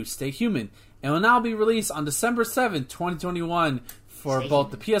Light 2 Stay Human, and will now be released on December 7th, 2021 for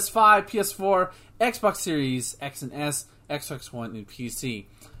both the PS5, PS4, Xbox Series X and S, Xbox One, and PC.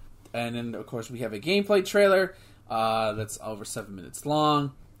 And then, of course, we have a gameplay trailer that's over 7 minutes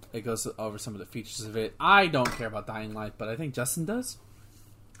long. It goes over some of the features of it. I don't care about Dying Light, but I think Justin does.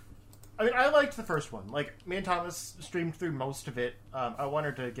 I mean, I liked the first one. Like, me and Thomas streamed through most of it. I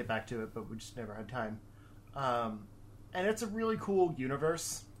wanted to get back to it, but we just never had time. And it's a really cool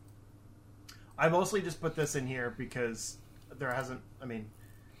universe. I mostly just put this in here because there hasn't... I mean,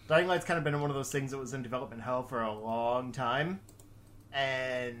 Dying Light's kind of been one of those things that was in development hell for a long time.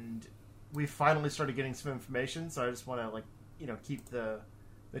 And we finally started getting some information, so I just want to, keep the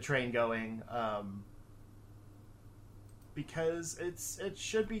train going. Because it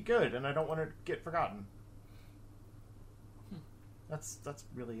should be good, and I don't want it to get forgotten. That's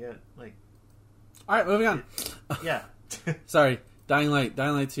really it. Like, all right, moving on. Yeah. Sorry, Dying Light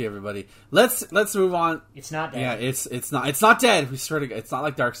 2, everybody. Let's move on. It's not dead. Yeah, it's not dead. We swear to God, it's not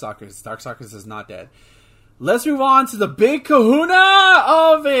like Darkstalkers. Darkstalkers is not dead. Let's move on to the big kahuna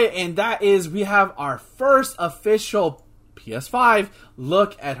of it, and that is we have our first official PS5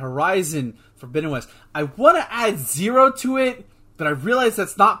 look at Horizon Forbidden West. I want to add Zero to it, but I realize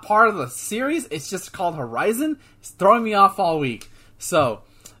that's not part of the series. It's just called Horizon. It's throwing me off all week. So,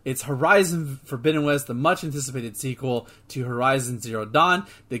 it's Horizon Forbidden West, the much-anticipated sequel to Horizon Zero Dawn,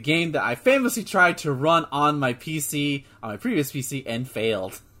 the game that I famously tried to run on my PC, on my previous PC, and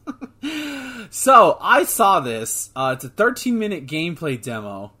failed. So, I saw this. It's a 13-minute gameplay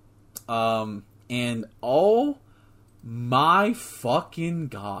demo. And oh my fucking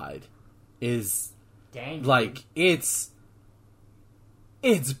god. Is, Dang. like, it's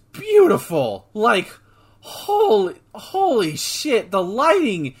beautiful. Like, holy shit, the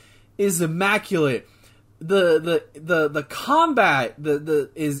lighting is immaculate. The combat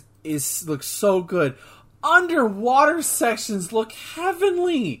looks so good. Underwater sections look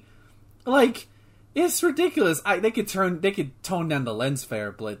heavenly. Like, it's ridiculous. They could tone down the lens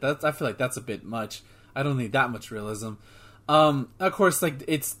flare, but I feel like that's a bit much. I don't need that much realism. Of course, like,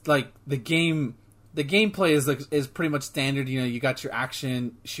 it's like the gameplay is pretty much standard. You know, you got your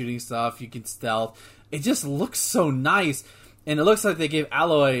action shooting stuff. You can stealth. It just looks so nice, and it looks like they gave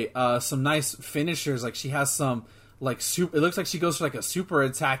Aloy some nice finishers. Like, she has some like super. It looks like she goes for like a super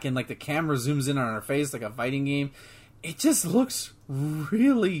attack, and like the camera zooms in on her face like a fighting game. It just looks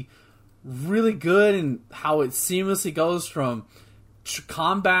really, really good, and how it seamlessly goes from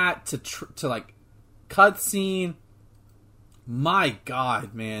combat to like cutscene. My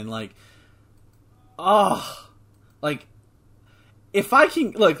God, man! Like, oh, like if I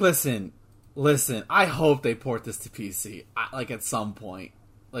can listen. I hope they port this to PC, like, at some point.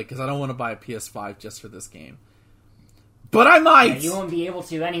 Like, because I don't want to buy a PS5 just for this game. But I might! Yeah, you won't be able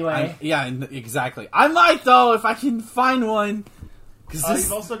to anyway. Exactly. I might, though, if I can find one.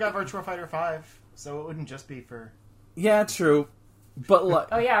 You've also got Virtua Fighter 5, so it wouldn't just be for... Yeah, true. But, like...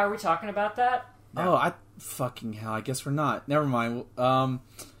 Oh, yeah, are we talking about that? No. Oh, fucking hell, I guess we're not. Never mind. Oh.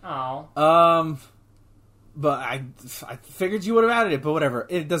 But I figured you would have added it, but whatever.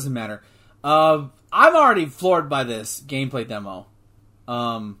 It doesn't matter. I'm already floored by this gameplay demo.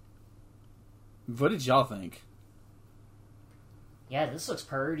 What did y'all think? Yeah, this looks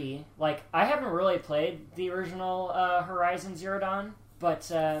pretty. Like, I haven't really played the original Horizon Zero Dawn,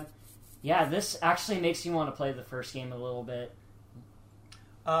 but yeah, this actually makes me want to play the first game a little bit.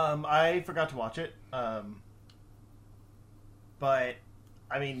 I forgot to watch it, but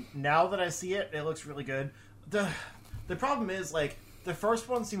I mean, now that I see it, it looks really good. The problem is, like, the first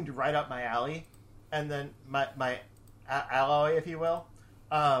one seemed right up my alley, and then my alloy, if you will.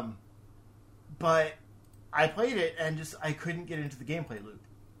 But I played it and just I couldn't get into the gameplay loop.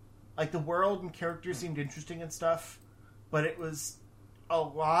 Like, the world and characters seemed interesting and stuff, but it was a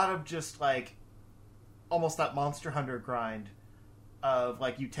lot of just like almost that Monster Hunter grind of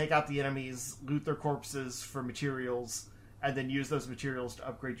like you take out the enemies, loot their corpses for materials, and then use those materials to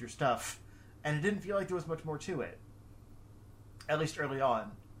upgrade your stuff. And it didn't feel like there was much more to it. At least early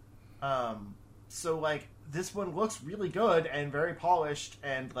on. So, like, this one looks really good and very polished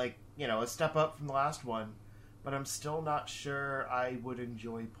and, like, you know, a step up from the last one. But I'm still not sure I would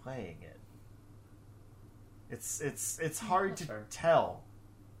enjoy playing it. It's hard to tell.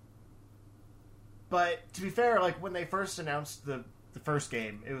 But, to be fair, like, when they first announced the first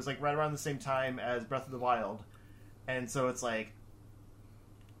game, it was, like, right around the same time as Breath of the Wild. And so it's like,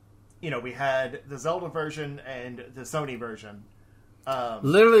 you know, we had the Zelda version and the Sony version.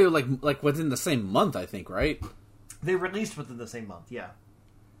 Literally, like within the same month, I think, right? They released within the same month, yeah.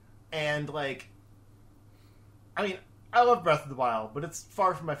 And, like, I mean, I love Breath of the Wild, but it's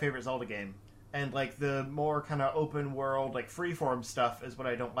far from my favorite Zelda game. And, like, the more kind of open world, like, freeform stuff is what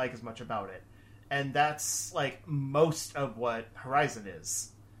I don't like as much about it. And that's, like, most of what Horizon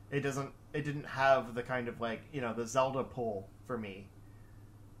is. It didn't have the kind of, like, you know, the Zelda pull for me.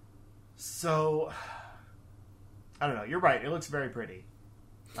 So, I don't know. You're right. It looks very pretty.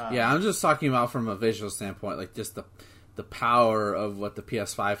 Yeah, I'm just talking about from a visual standpoint, like, just the power of what the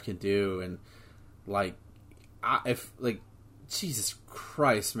PS5 can do, and, like, Jesus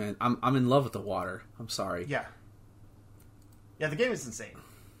Christ, man, I'm in love with the water. I'm sorry. Yeah, the game is insane.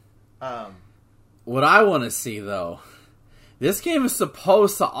 What I want to see, though, this game is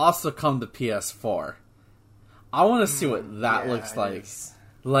supposed to also come to PS4. I want to see what that looks like.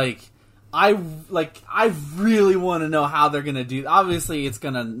 I really want to know how they're going to do. Obviously, it's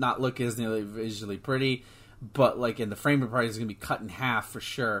going to not look as nearly visually pretty, but, like, and the frame rate probably is going to be cut in half for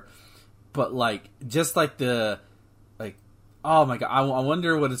sure. But, like, just like the, like, Oh my god, I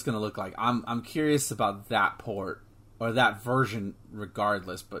wonder what it's going to look like. I'm curious about that port or that version,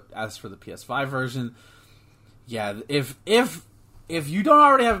 regardless. But as for the PS5 version, yeah, if you don't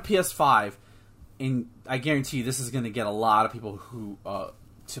already have a PS5, and I guarantee you this is going to get a lot of people who want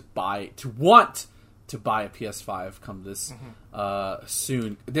to buy a PS5 come this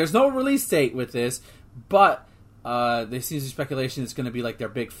soon. There's no release date with this, but there seems to be speculation it's going to be like their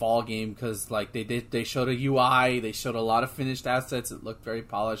big fall game because like they showed a UI, they showed a lot of finished assets. It looked very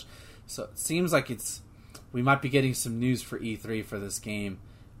polished, so it seems like we might be getting some news for E3 for this game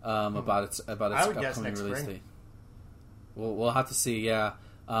about its upcoming release date. We'll have to see, yeah.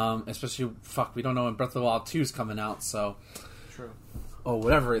 Especially we don't know when Breath of the Wild 2 is coming out, so true. Oh,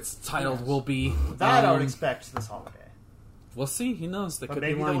 whatever its titled will be. That I would expect this holiday. We'll see. Who knows? They could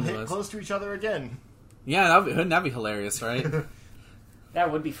maybe be they'll lying hit to us. close to each other again. Yeah, wouldn't that be hilarious, right?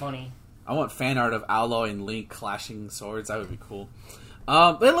 That would be funny. I want fan art of Aloy and Link clashing swords. That would be cool.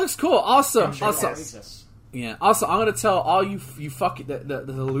 It looks cool. Also, yeah. Also, I'm gonna tell all you fucking the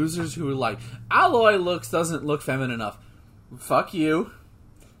losers who are like Aloy doesn't look feminine enough. Fuck you.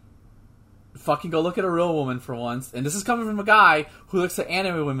 Fucking go look at a real woman for once. And this is coming from a guy who looks at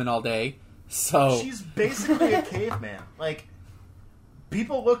anime women all day. So she's basically a caveman. Like,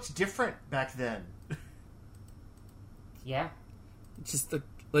 people looked different back then. Yeah. Just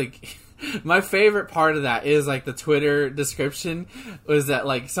my favorite part of that is like the Twitter description was that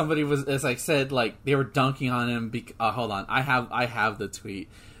like somebody said like they were dunking on him. Hold on, I have the tweet,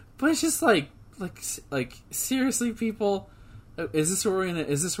 but it's just like seriously, people. Is this where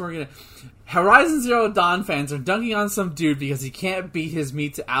we're gonna? Horizon Zero Dawn fans are dunking on some dude because he can't beat his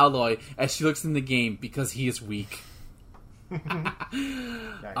meat to Aloy as she looks in the game because he is weak. Nice.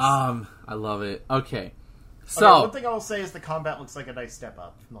 I love it. Okay. So one thing I will say is the combat looks like a nice step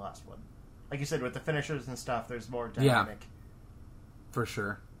up from the last one. Like you said, with the finishers and stuff, there's more dynamic. Yeah, for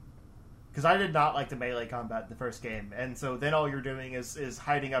sure. Because I did not like the melee combat in the first game, and so then all you're doing is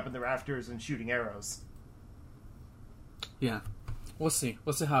hiding up in the rafters and shooting arrows. Yeah, we'll see.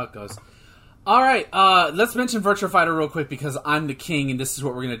 We'll see how it goes. All right, let's mention Virtua Fighter real quick because I'm the king, and this is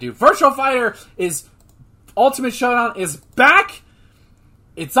what we're gonna do. Virtua Fighter Ultimate Showdown is back.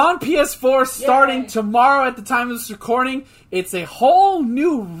 It's on PS4 starting tomorrow at the time of this recording. It's a whole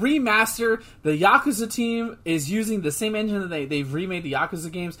new remaster. The Yakuza team is using the same engine that they've remade the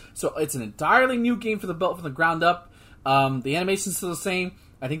Yakuza games. So it's an entirely new game for the belt from the ground up. The animation's still the same.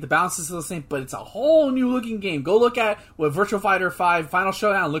 I think the balance is still the same, but it's a whole new looking game. Go look at what Virtua Fighter 5 Final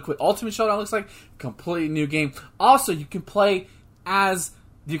Showdown, look what Ultimate Showdown looks like. Completely new game. Also, you can play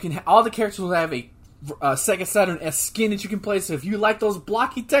all the characters will have a Sega Saturn S skin that you can play. So if you like those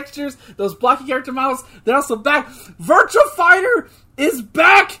blocky textures, those blocky character models, they're also back. Virtua Fighter is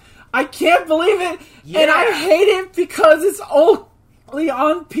back. I can't believe it, and I hate it because it's only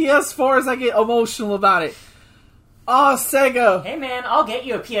on PS4 as I get emotional about it. Oh, Sega! Hey man, I'll get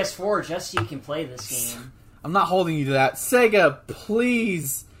you a PS4 just so you can play this game. I'm not holding you to that. Sega,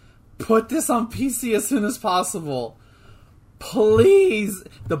 please put this on PC as soon as possible. Please.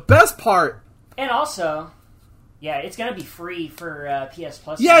 The best part. And also, it's going to be free for PS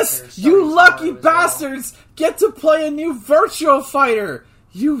Plus. Yes, you lucky bastards get to play a new Virtua Fighter.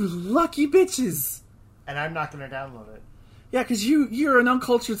 You lucky bitches. And I'm not going to download it. Yeah, because you're an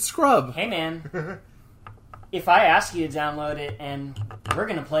uncultured scrub. Hey man, if I ask you to download it and we're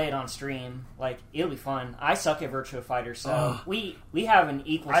going to play it on stream, it'll be fun. I suck at Virtua Fighter, so we have an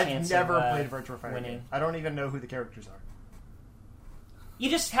equal chance of I've never played Virtua Fighter winning. Game. I don't even know who the characters are. You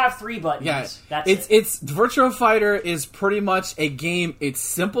just have 3 buttons. Yeah, that's it's Virtua Fighter is pretty much a game. It's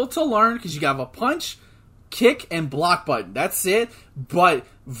simple to learn because you have a punch, kick, and block button. That's it. But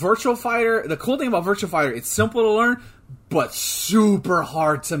Virtua Fighter, the cool thing about Virtua Fighter, it's simple to learn, but super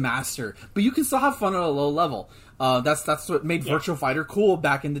hard to master. But you can still have fun at a low level. That's what made Virtua Fighter cool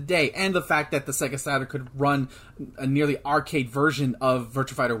back in the day, and the fact that the Sega Saturn could run a nearly arcade version of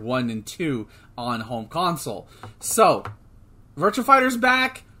Virtua Fighter 1 and 2 on home console. So, Virtua Fighter's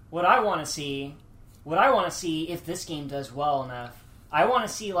back. What I want to see, if this game does well enough, I want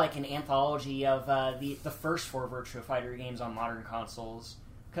to see an anthology of the first 4 Virtua Fighter games on modern consoles.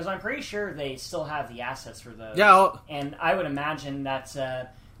 Because I'm pretty sure they still have the assets for those. Yeah. And I would imagine that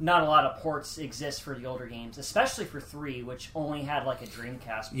not a lot of ports exist for the older games, especially for 3, which only had a Dreamcast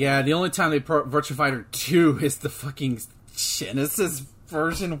port. Yeah, the only time they port Virtua Fighter 2 is the fucking Genesis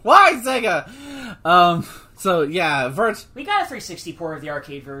version. Why, Sega? So, yeah, we got a 360 port of the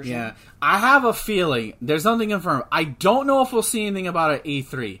arcade version. Yeah. I have a feeling, there's nothing confirmed. I don't know if we'll see anything about it at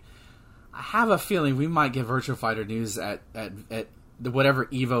E3. I have a feeling we might get Virtua Fighter news at whatever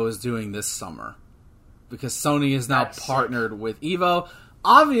EVO is doing this summer. because Sony is now That's partnered with Evo.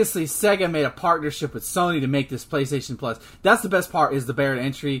 Obviously, Sega made a partnership with Sony to make this PlayStation Plus. That's the best part, is the barrier to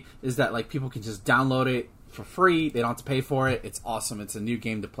entry, is that like people can just download it for free. They don't have to pay for it. It's awesome. It's a new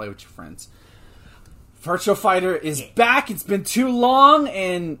game to play with your friends. Virtua Fighter is back. It's been too long,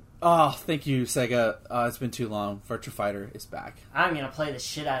 and thank you, Sega. It's been too long. Virtua Fighter is back. I'm gonna play the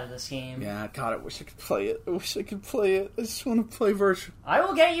shit out of this game. Yeah, God, I wish I could play it. I just want to play Virtua. I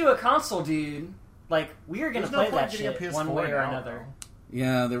will get you a console, dude. Like, we are gonna There's no play point that getting a shit PS4 one way or now, another.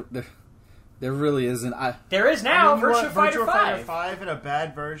 Yeah, there really isn't. There is now You want Virtua Fighter 5. 5 and a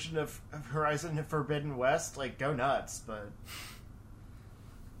bad version of Horizon Forbidden West? Like, go nuts, but...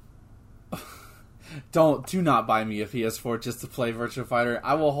 Do not buy me a PS4 just to play Virtua Fighter.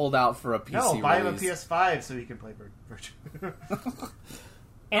 I will hold out for a PC No, buy him a release. PS5 so he can play Virtua.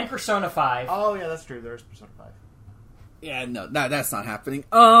 And Persona 5. Oh, yeah, that's true. There's Persona 5. Yeah, no, that's not happening.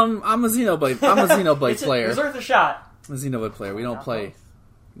 I'm a Xenoblade player. It's worth a shot. I'm a Xenoblade player. We don't Not play. both.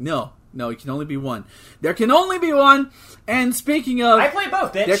 No, it can only be one. There can only be one. And speaking of, I play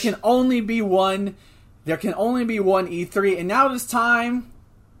both, bitch. there can only be one. There can only be one E3, and now it is time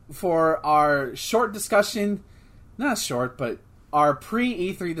for our short discussion. Not short, but our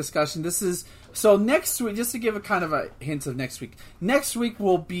pre-E3 discussion. This is so next week. Just to give a kind of a hint of next week. Next week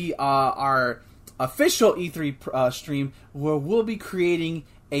will be our official E3 stream, where we'll be creating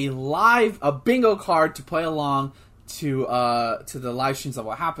a bingo card to play along to the live streams of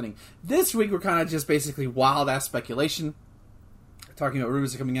what's happening. This week we're kind of just basically wild ass speculation, talking about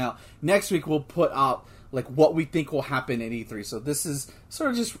rumors that are coming out. Next week we'll put out like what we think will happen at E3. So this is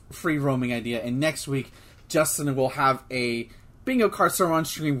sort of just free roaming idea. And next week Justin will have a bingo card server on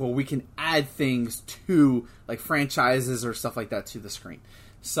stream where we can add things to like franchises or stuff like that to the screen.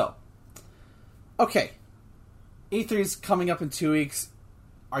 So, okay, E3 is coming up in 2 weeks.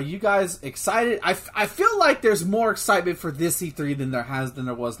 Are you guys excited? I feel like there's more excitement for this E3 than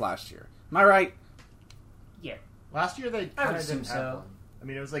there was last year. Am I right? Yeah. Last year they I would kind of assume didn't have so. one. I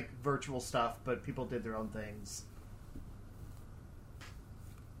mean, it was like virtual stuff, but people did their own things.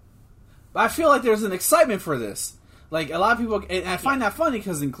 But I feel like there's an excitement for this. Like, a lot of people... And I find that funny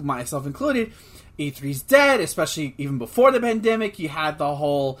because, myself included, E3's dead, especially even before the pandemic. You had the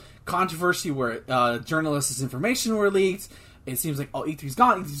whole controversy where journalists' information were leaked. It seems like, oh, E3's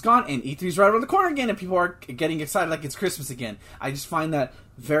gone, and E3's right around the corner again, and people are getting excited like it's Christmas again. I just find that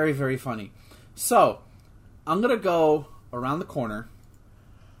very, very funny. So, I'm going to go around the corner.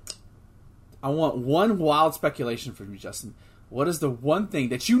 I want one wild speculation from you, Justin. What is the one thing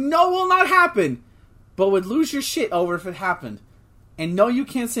that you know will not happen, but would lose your shit over if it happened? And no, you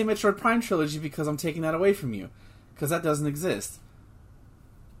can't say Metroid Prime Trilogy because I'm taking that away from you. Because that doesn't exist.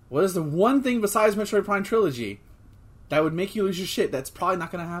 What is the one thing besides Metroid Prime Trilogy that would make you lose your shit that's probably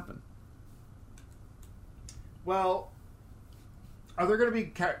not going to happen? Well, are there going to be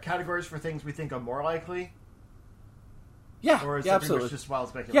categories for things we think are more likely? Yeah, Or is yeah, that pretty absolutely. much just wild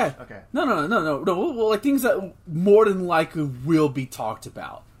speculation? Yeah. Okay. No. Well, like things that more than likely will be talked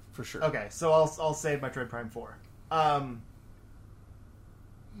about for sure. Okay, so I'll save Metroid Prime 4. I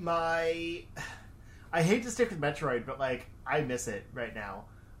hate to stick with Metroid, but like I miss it right now.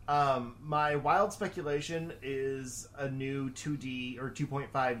 My wild speculation is a new 2D or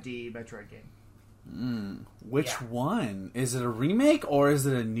 2.5D Metroid game. Which Yeah. one? Is it a remake or is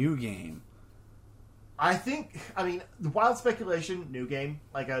it a new game? I mean, the wild speculation, new game,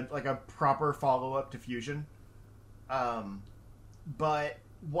 like a proper follow up to Fusion. But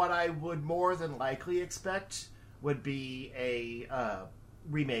what I would more than likely expect would be a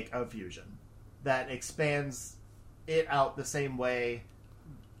remake of Fusion that expands it out the same way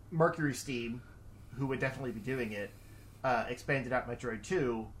Mercury Steam, who would definitely be doing it, expanded out Metroid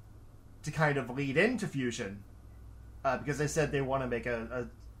 2 to kind of lead into Fusion, because they said they want to make a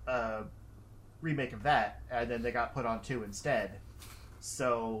remake of that, and then they got put on 2 instead.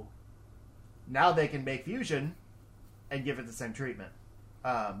 So now they can make Fusion and give it the same treatment.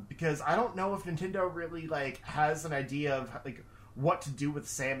 Because I don't know if Nintendo really like has an idea of like what to do with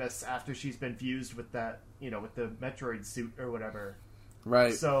Samus after she's been fused with that, with the Metroid suit or whatever.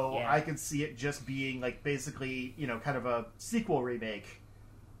 Right. So Yeah. I could see it just being like basically, kind of a sequel remake,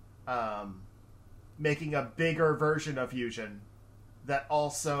 making a bigger version of Fusion that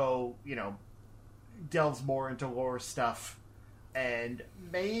also, delves more into lore stuff and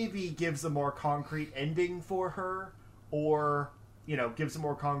maybe gives a more concrete ending for her, or gives a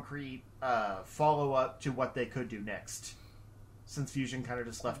more concrete follow-up to what they could do next, since Fusion kind of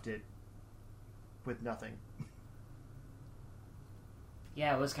just left it with nothing.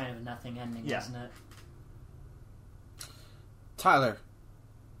 Yeah, it was kind of a nothing ending, Yeah. wasn't it? Tyler,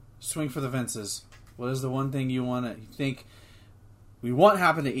 swing for the fences. What is the one thing you think we want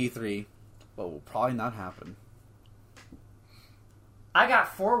happen at E3, but will probably not happen? I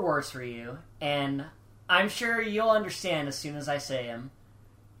got 4 words for you, and I'm sure you'll understand as soon as I say them.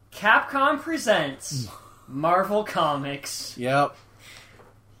 Capcom presents Marvel Comics. Yep.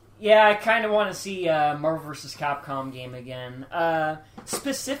 Yeah, I kind of want to see Marvel vs. Capcom game again.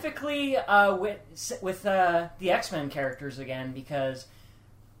 Specifically with the X-Men characters again, because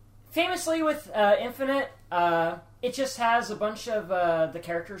famously with Infinite, it just has a bunch of the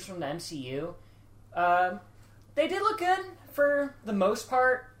characters from the MCU. They did look good for the most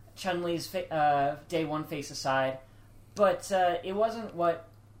part, Chun-Li's Day 1 face aside, but it wasn't what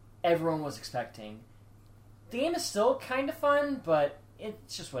everyone was expecting. The game is still kind of fun, but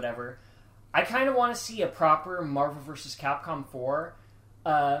it's just whatever. I kind of want to see a proper Marvel vs. Capcom 4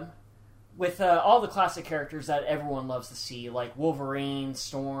 with all the classic characters that everyone loves to see, like Wolverine,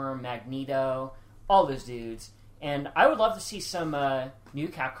 Storm, Magneto, all those dudes. And I would love to see some new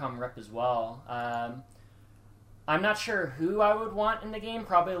Capcom rep as well. I'm not sure who I would want in the game.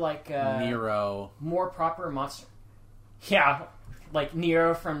 Probably like Nero. More proper monster. Yeah, like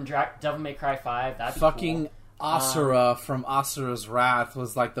Nero from Devil May Cry 5. That'd be fucking cool. Asura from Asura's Wrath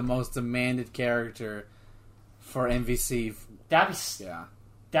was like the most demanded character for MVC. That'd be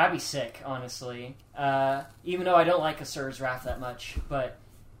sick, honestly. Even though I don't like Asura's Wrath that much, but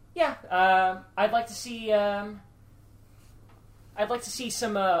yeah, I'd like to see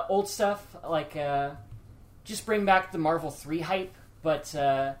some old stuff, like just bring back the Marvel 3 hype, but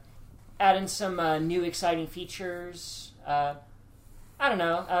add in some new exciting features. I don't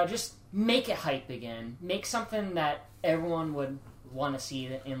know, just make it hype again. Make something that everyone would want to see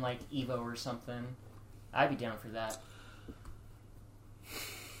in like Evo or something. I'd be down for that.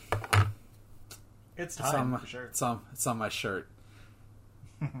 It's time, for sure. It's on my shirt.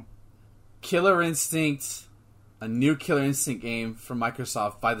 Killer Instinct, a new Killer Instinct game from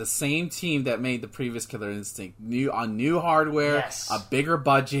Microsoft by the same team that made the previous Killer Instinct. On new hardware, yes. A bigger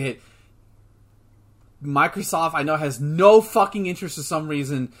budget. Microsoft, I know, has no fucking interest for some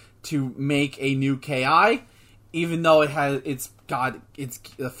reason to make a new KI, even though the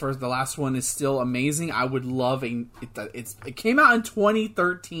last one is still amazing. I would love it came out in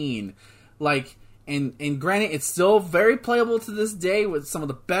 2013, and granted, it's still very playable to this day with some of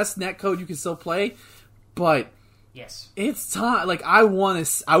the best netcode you can still play, but yes, it's time. Like I want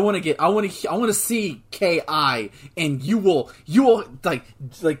to see KI, and you will like.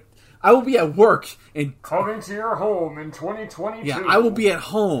 I will be at work and coming to your home in 2022. Yeah, I will be at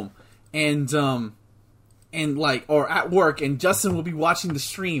home and or at work, and Justin will be watching the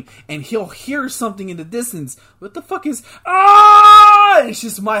stream, and he'll hear something in the distance. What the fuck is It's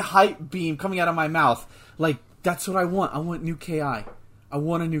just my hype beam coming out of my mouth. Like that's what I want. I want new KI. I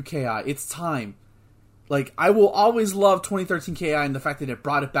want a new KI. It's time. Like I will always love 2013 KI and the fact that it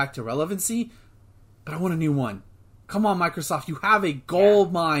brought it back to relevancy, but I want a new one. Come on, Microsoft, you have a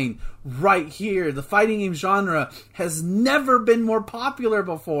gold mine right here. The fighting game genre has never been more popular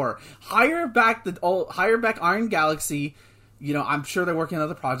before. Hire back Iron Galaxy. You know, I'm sure they're working on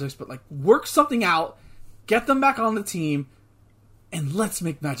other projects, but work something out, get them back on the team, and let's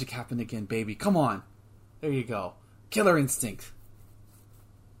make magic happen again, baby. Come on. There you go. Killer Instinct.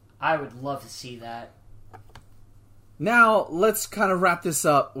 I would love to see that. Now, let's kind of wrap this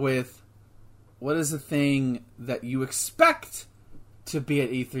up with what is the thing that you expect to be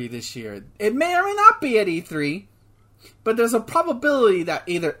at E3 this year? It may or may not be at E3, but there's a probability that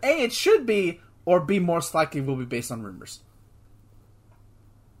either A, it should be, or B, most likely will be based on rumors.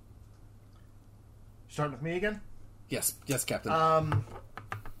 Starting with me again? Yes, Captain. I'm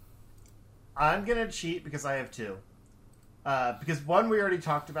gonna cheat because I have 2. Because one we already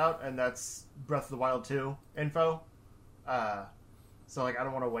talked about, and that's Breath of the Wild 2 info. So I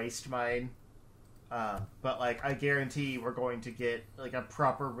don't want to waste mine. But I guarantee we're going to get a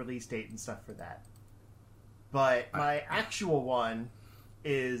proper release date and stuff for that. But my actual one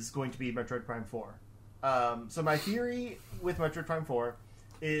is going to be Metroid Prime 4. So my theory with Metroid Prime 4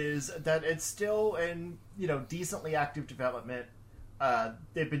 is that it's still in decently active development.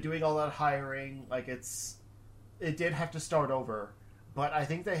 They've been doing all that hiring. It did have to start over, but I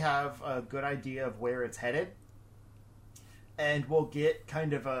think they have a good idea of where it's headed. And we'll get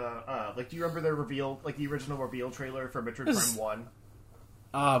kind of a do you remember the original reveal trailer for Metroid Prime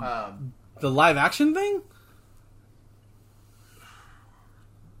 1? The live action thing?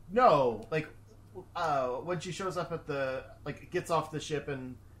 No, when she shows up at the gets off the ship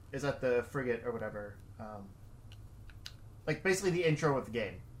and is at the frigate or whatever. Basically the intro of the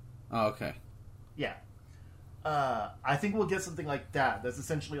game. Oh, okay. Yeah. I think we'll get something like that. That's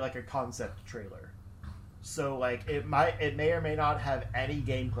essentially a concept trailer. So like it may or may not have any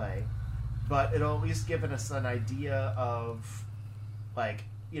gameplay, but it'll at least give us an idea of like,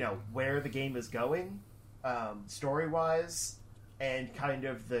 where the game is going, story wise, and kind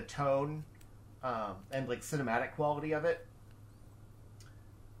of the tone, and like cinematic quality of it,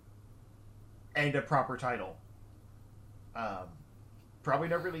 and a proper title. Probably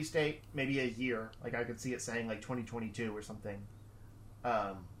no release date, maybe a year. Like I could see it saying like 2022 or something.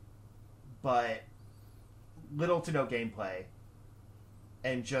 But little to no gameplay,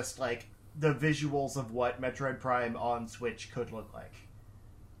 and just like the visuals of what Metroid Prime on Switch could look like.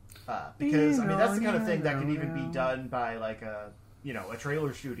 Because I mean that's the kind of thing that can even be done by like a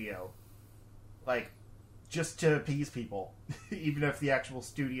trailer studio, like just to appease people, even if the actual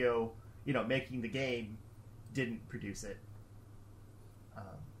studio making the game didn't produce it.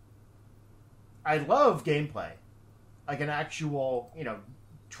 I love gameplay, like an actual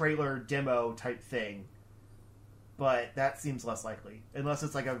trailer demo type thing. But that seems less likely, unless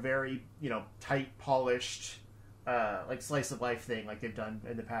it's like a very, tight, polished, like slice of life thing, like they've done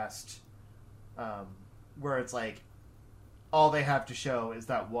in the past, where it's like all they have to show is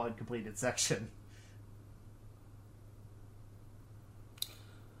that one completed section.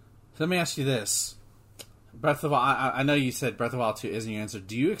 So let me ask you this: Breath of Wild. I know you said Breath of Wild 2 isn't your answer.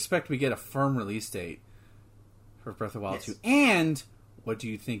 Do you expect we get a firm release date for Breath of Wild Yes. 2? And what do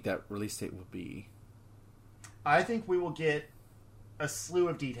you think that release date will be? I think we will get a slew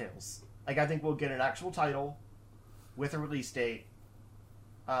of details. Like, I think we'll get an actual title with a release date,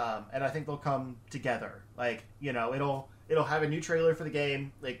 and I think they'll come together. Like, it'll have a new trailer for the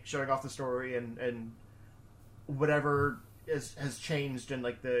game, like showing off the story and whatever has changed in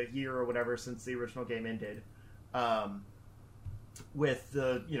like the year or whatever since the original game ended. With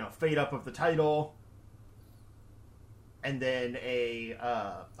the fade up of the title, and then a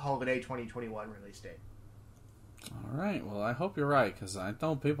holiday 2021 release date. All right. Well, I hope you're right, because I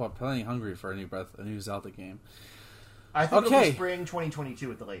know people are plenty hungry for a new Zelda game. I think it'll be spring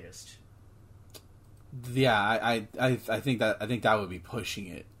 2022 at the latest. Yeah, I think that would be pushing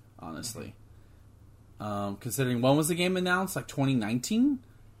it, honestly. Considering when was the game announced? Like 2019,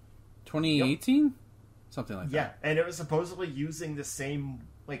 2018, yep. Something like that. Yeah, and it was supposedly using the same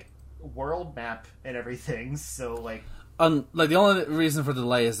like world map and everything. So like the only reason for the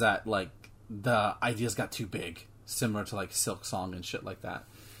delay is that like the ideas got too big. Similar to like Silk Song and shit like that.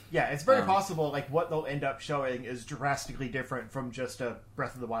 Yeah, it's very possible like what they'll end up showing is drastically different from just a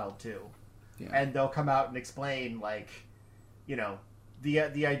Breath of the Wild 2. Yeah. And they'll come out and explain like,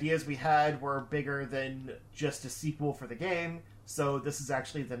 the ideas we had were bigger than just a sequel for the game, so this is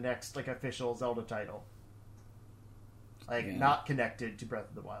actually the next like official Zelda title. Like not connected to Breath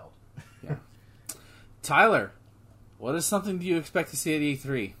of the Wild. Yeah. Tyler, what is something do you expect to see at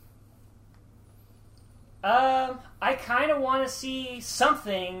E3? I kind of want to see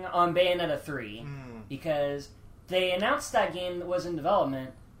something on Bayonetta 3 because they announced that game that was in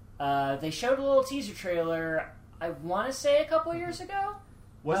development. They showed a little teaser trailer, I want to say a couple years ago.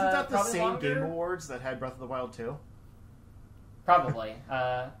 Wasn't that the same longer? Game Awards that had Breath of the Wild 2? Probably.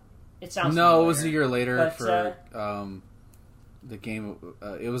 It sounds No, familiar. It was a year later But, for the game.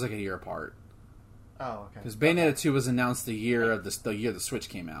 It was like a year apart. Oh, okay. Because Bayonetta 2 was announced the year of the year the Switch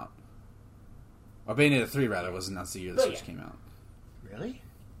came out. Or Bayonetta 3, rather, was announced the year the Switch came out. Really?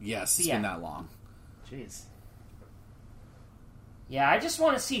 Yes, it's been that long. Jeez. Yeah, I just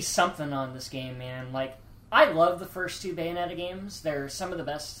want to see something on this game, man. Like, I love the first two Bayonetta games. They're some of the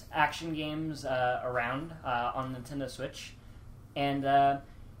best action games around on Nintendo Switch. And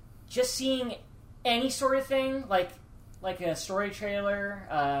just seeing any sort of thing, like a story trailer,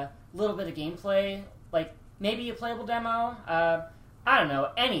 a little bit of gameplay, like maybe a playable demo, I don't know,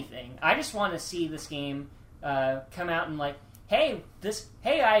 anything. I just want to see this game come out and like, hey,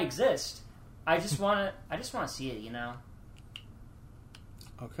 I exist. I just want to see it,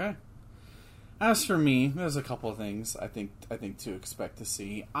 Okay. As for me, there's a couple of things I think to expect to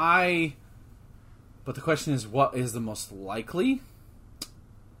see. But the question is, what is the most likely?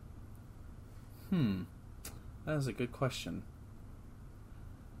 That is a good question.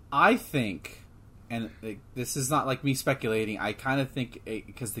 I think, and this is not like me speculating, I kind of think,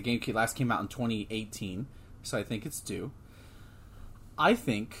 because the game last came out in 2018, so I think it's due. I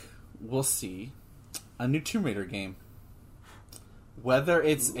think we'll see a new Tomb Raider game. Whether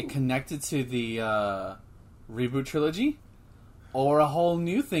it's connected to the reboot trilogy or a whole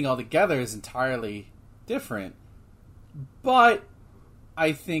new thing altogether is entirely different. But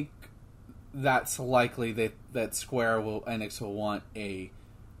I think that's likely that Square Enix will want a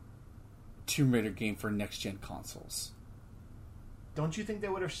Tomb Raider game for next-gen consoles. Don't you think they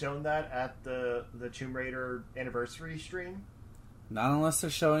would have shown that at the Tomb Raider anniversary stream? Not unless they're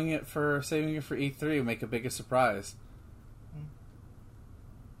showing it for saving it for E3 and make a bigger surprise.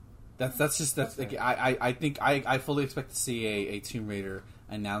 That's just like, I think I fully expect to see a Tomb Raider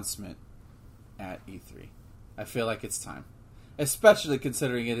announcement at E3. I feel like it's time, especially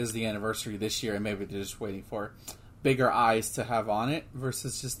considering it is the anniversary this year, and maybe they're just waiting for bigger eyes to have on it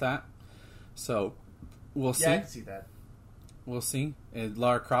versus just that. So we'll see. Yeah, I can see that. We'll see. And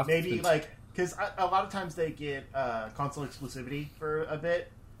Lara Croft, Maybe because a lot of times they get console exclusivity for a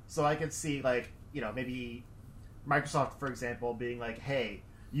bit, so I could see maybe Microsoft, for example, being like, "Hey,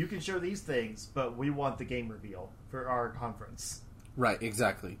 you can show these things, but we want the game reveal for our conference." Right,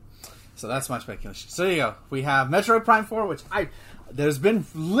 exactly. So that's my speculation. So there you go. We have Metroid Prime 4, which there's been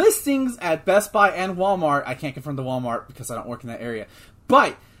listings at Best Buy and Walmart. I can't confirm the Walmart because I don't work in that area.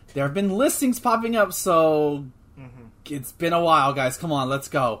 But there have been listings popping up, so it's been a while, guys. Come on, let's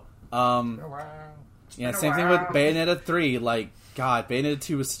go. Yeah, same thing with Bayonetta 3. God, Bayonetta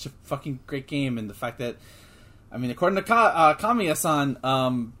 2 was such a fucking great game, and the fact that, according to Kamiya-san,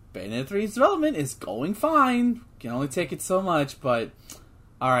 Bayonetta 3's development is going fine. Can only take it so much, but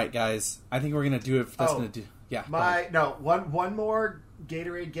alright, guys. I think we're going to do it. That's going to do... Yeah. One more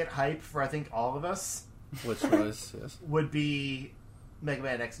Gatorade get hype for, I think, all of us. Which was, yes. Would be Mega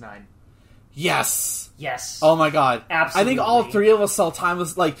Man X9. Yes! Yes. Oh my god. Absolutely. I think all three of us saw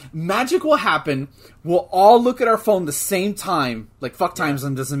timeless... magic will happen. We'll all look at our phone the same time. Fuck time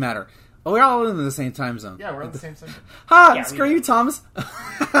zone, doesn't matter. Oh, we're all in the same time zone. Yeah, we're in the same zone. Screw you, Thomas.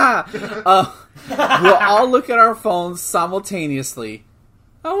 We'll all look at our phones simultaneously.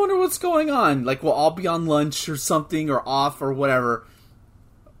 I wonder what's going on. We'll all be on lunch or something, or off, or whatever.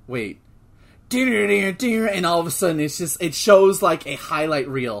 Wait. And all of a sudden, it shows, a highlight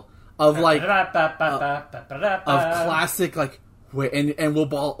reel of, of classic, and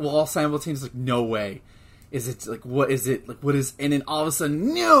we'll all simultaneously, no way. Is it, what is it? What is... And then all of a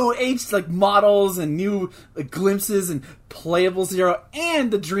sudden, new models and new glimpses and playable Zero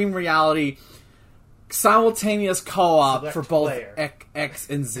and the Dream Reality simultaneous co-op Select for both player. X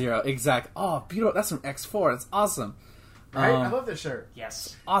and Zero. Exact. Oh, beautiful. That's from X4. That's awesome. Right? I love this shirt.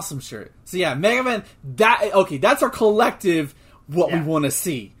 Yes. Awesome shirt. So yeah, Mega Man, that's our collective what we want to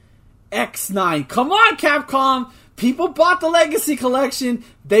see. X9. Come on, Capcom! People bought the Legacy Collection.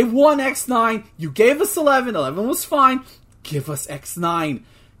 They won X9. You gave us 11. 11 was fine. Give us X9.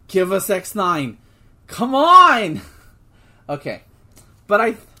 Give us X9. Come on! Okay.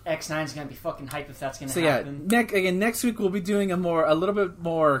 But X9's gonna be fucking hype if that's gonna happen. Yeah, next week we'll be doing a little bit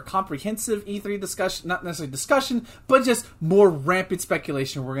more comprehensive E3 discussion. Not necessarily discussion, but just more rampant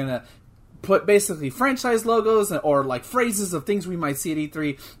speculation. We're gonna put basically franchise logos or phrases of things we might see at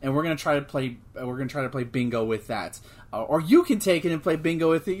E3, and we're gonna try to play bingo with that, or you can take it and play bingo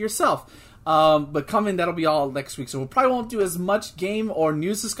with it yourself. But that'll be all next week, so we probably won't do as much game or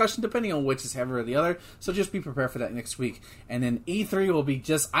news discussion depending on which is heavier or the other. So just be prepared for that next week, and then E3 will be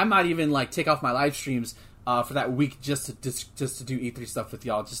I might even take off my live streams for that week just to do E3 stuff with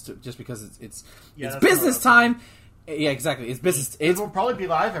y'all, just because it's business time. Yeah, exactly. It's business. We'll probably be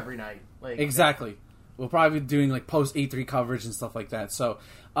live every night. Exactly. We'll probably be doing post E3 coverage and stuff like that. So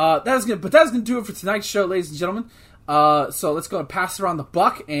that's gonna do it for tonight's show, ladies and gentlemen. So let's go and pass around the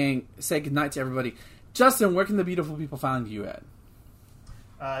buck and say goodnight to everybody. Justin, where can the beautiful people find you at?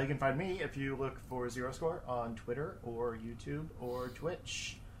 You can find me if you look for Zero Score on Twitter or YouTube or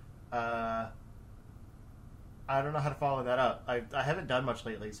Twitch. I don't know how to follow that up. I haven't done much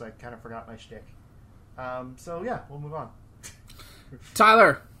lately, so I kind of forgot my shtick. So yeah, we'll move on.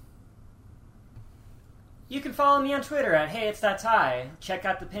 Tyler. You can follow me on Twitter at HeyIt'sThatTy. Check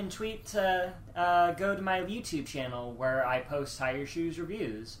out the pinned tweet to go to my YouTube channel where I post Tire Shoes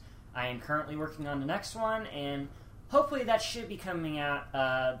reviews. I am currently working on the next one, and hopefully that should be coming out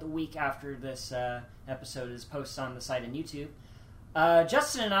the week after this episode is posted on the site and YouTube.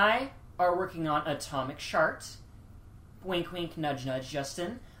 Justin and I are working on Atomic Shart. Wink, wink, nudge, nudge,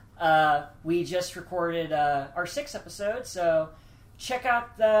 Justin. We just recorded our 6th episode, so check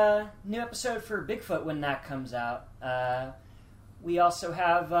out the new episode for Bigfoot when that comes out. We also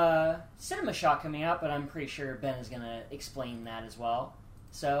have Cinema Shot coming out, but I'm pretty sure Ben is going to explain that as well.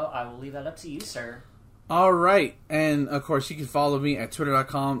 So I will leave that up to you, sir. All right. And, of course, you can follow me at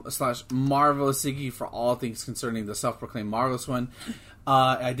twitter.com/MarvelousIggy for all things concerning the self-proclaimed Marvelous One.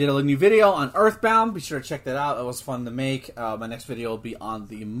 I did a new video on Earthbound. Be sure to check that out. It was fun to make. My next video will be on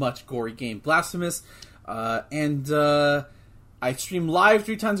the much gory game Blasphemous. I stream live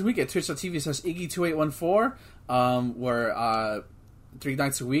 3 times a week at twitch.tv/Iggy2814, where 3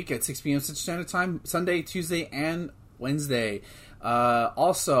 nights a week at 6 p.m. Central Standard Time, Sunday, Tuesday, and Wednesday.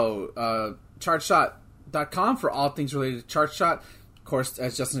 Also, ChartShot.com for all things related to ChartShot. Of course,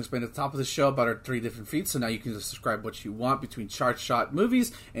 as Justin explained at the top of the show, about our 3 different feeds, so now you can just subscribe what you want between ChartShot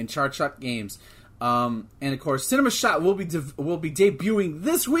Movies and ChartShot Games. And of course, Cinema Shot will be debuting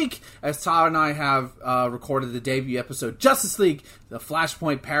this week, as Todd and I have recorded the debut episode, Justice League, the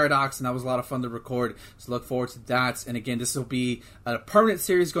Flashpoint Paradox, and that was a lot of fun to record. So look forward to that. And again, this will be a permanent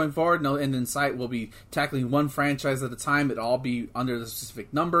series going forward. No end in sight. We'll be tackling one franchise at a time. It'll all be under the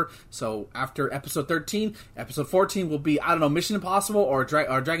specific number. So after episode 13, episode 14 will be, I don't know, Mission Impossible or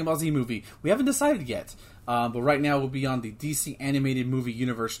Dragon Ball Z movie. We haven't decided yet. But right now we'll be on the DC animated movie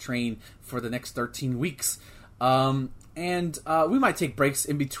universe train for the next 13 weeks. And we might take breaks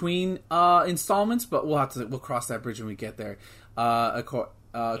in between installments, but we'll cross that bridge when we get there. Of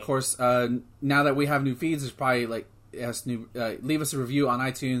course, now that we have new feeds, there's probably leave us a review on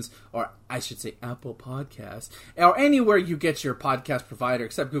iTunes, or I should say Apple Podcasts, or anywhere you get your podcast provider,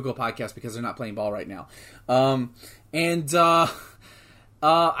 except Google Podcasts because they're not playing ball right now.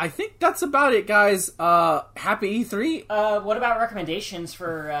 I think that's about it, guys. Happy E3. What about recommendations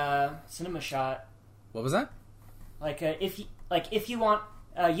for Cinema Shot? What was that? If you want,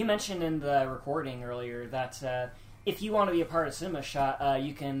 you mentioned in the recording earlier that if you want to be a part of Cinema Shot,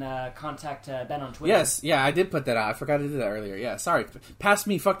 you can contact Ben on Twitter. Yes, yeah, I did put that out. I forgot to do that earlier. Yeah, sorry.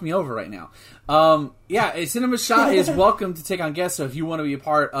 Fucked me over right now. Cinema Shot is welcome to take on guests, so if you want to be a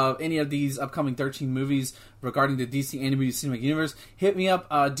part of any of these upcoming 13 movies regarding the DC Animated Cinematic Universe, hit me up,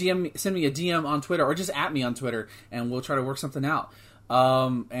 send me a DM on Twitter, or just at me on Twitter, and we'll try to work something out.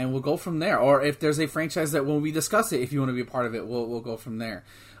 And we'll go from there. Or if there's a franchise that when we discuss it, if you want to be a part of it, we'll go from there.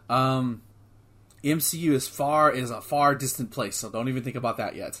 MCU is a far distant place, so don't even think about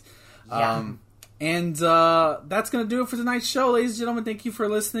that yet. Yeah. That's going to do it for tonight's show, ladies and gentlemen. Thank you for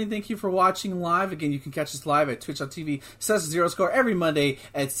listening. Thank you for watching live. Again, you can catch us live at twitch.tv/ZeroScore every Monday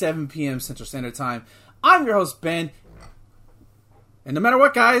at 7 p.m. Central Standard Time. I'm your host, Ben. And no matter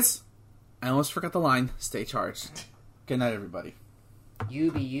what, guys, I almost forgot the line. Stay charged. Good night, everybody.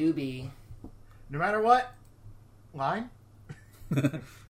 You be. No matter what, line?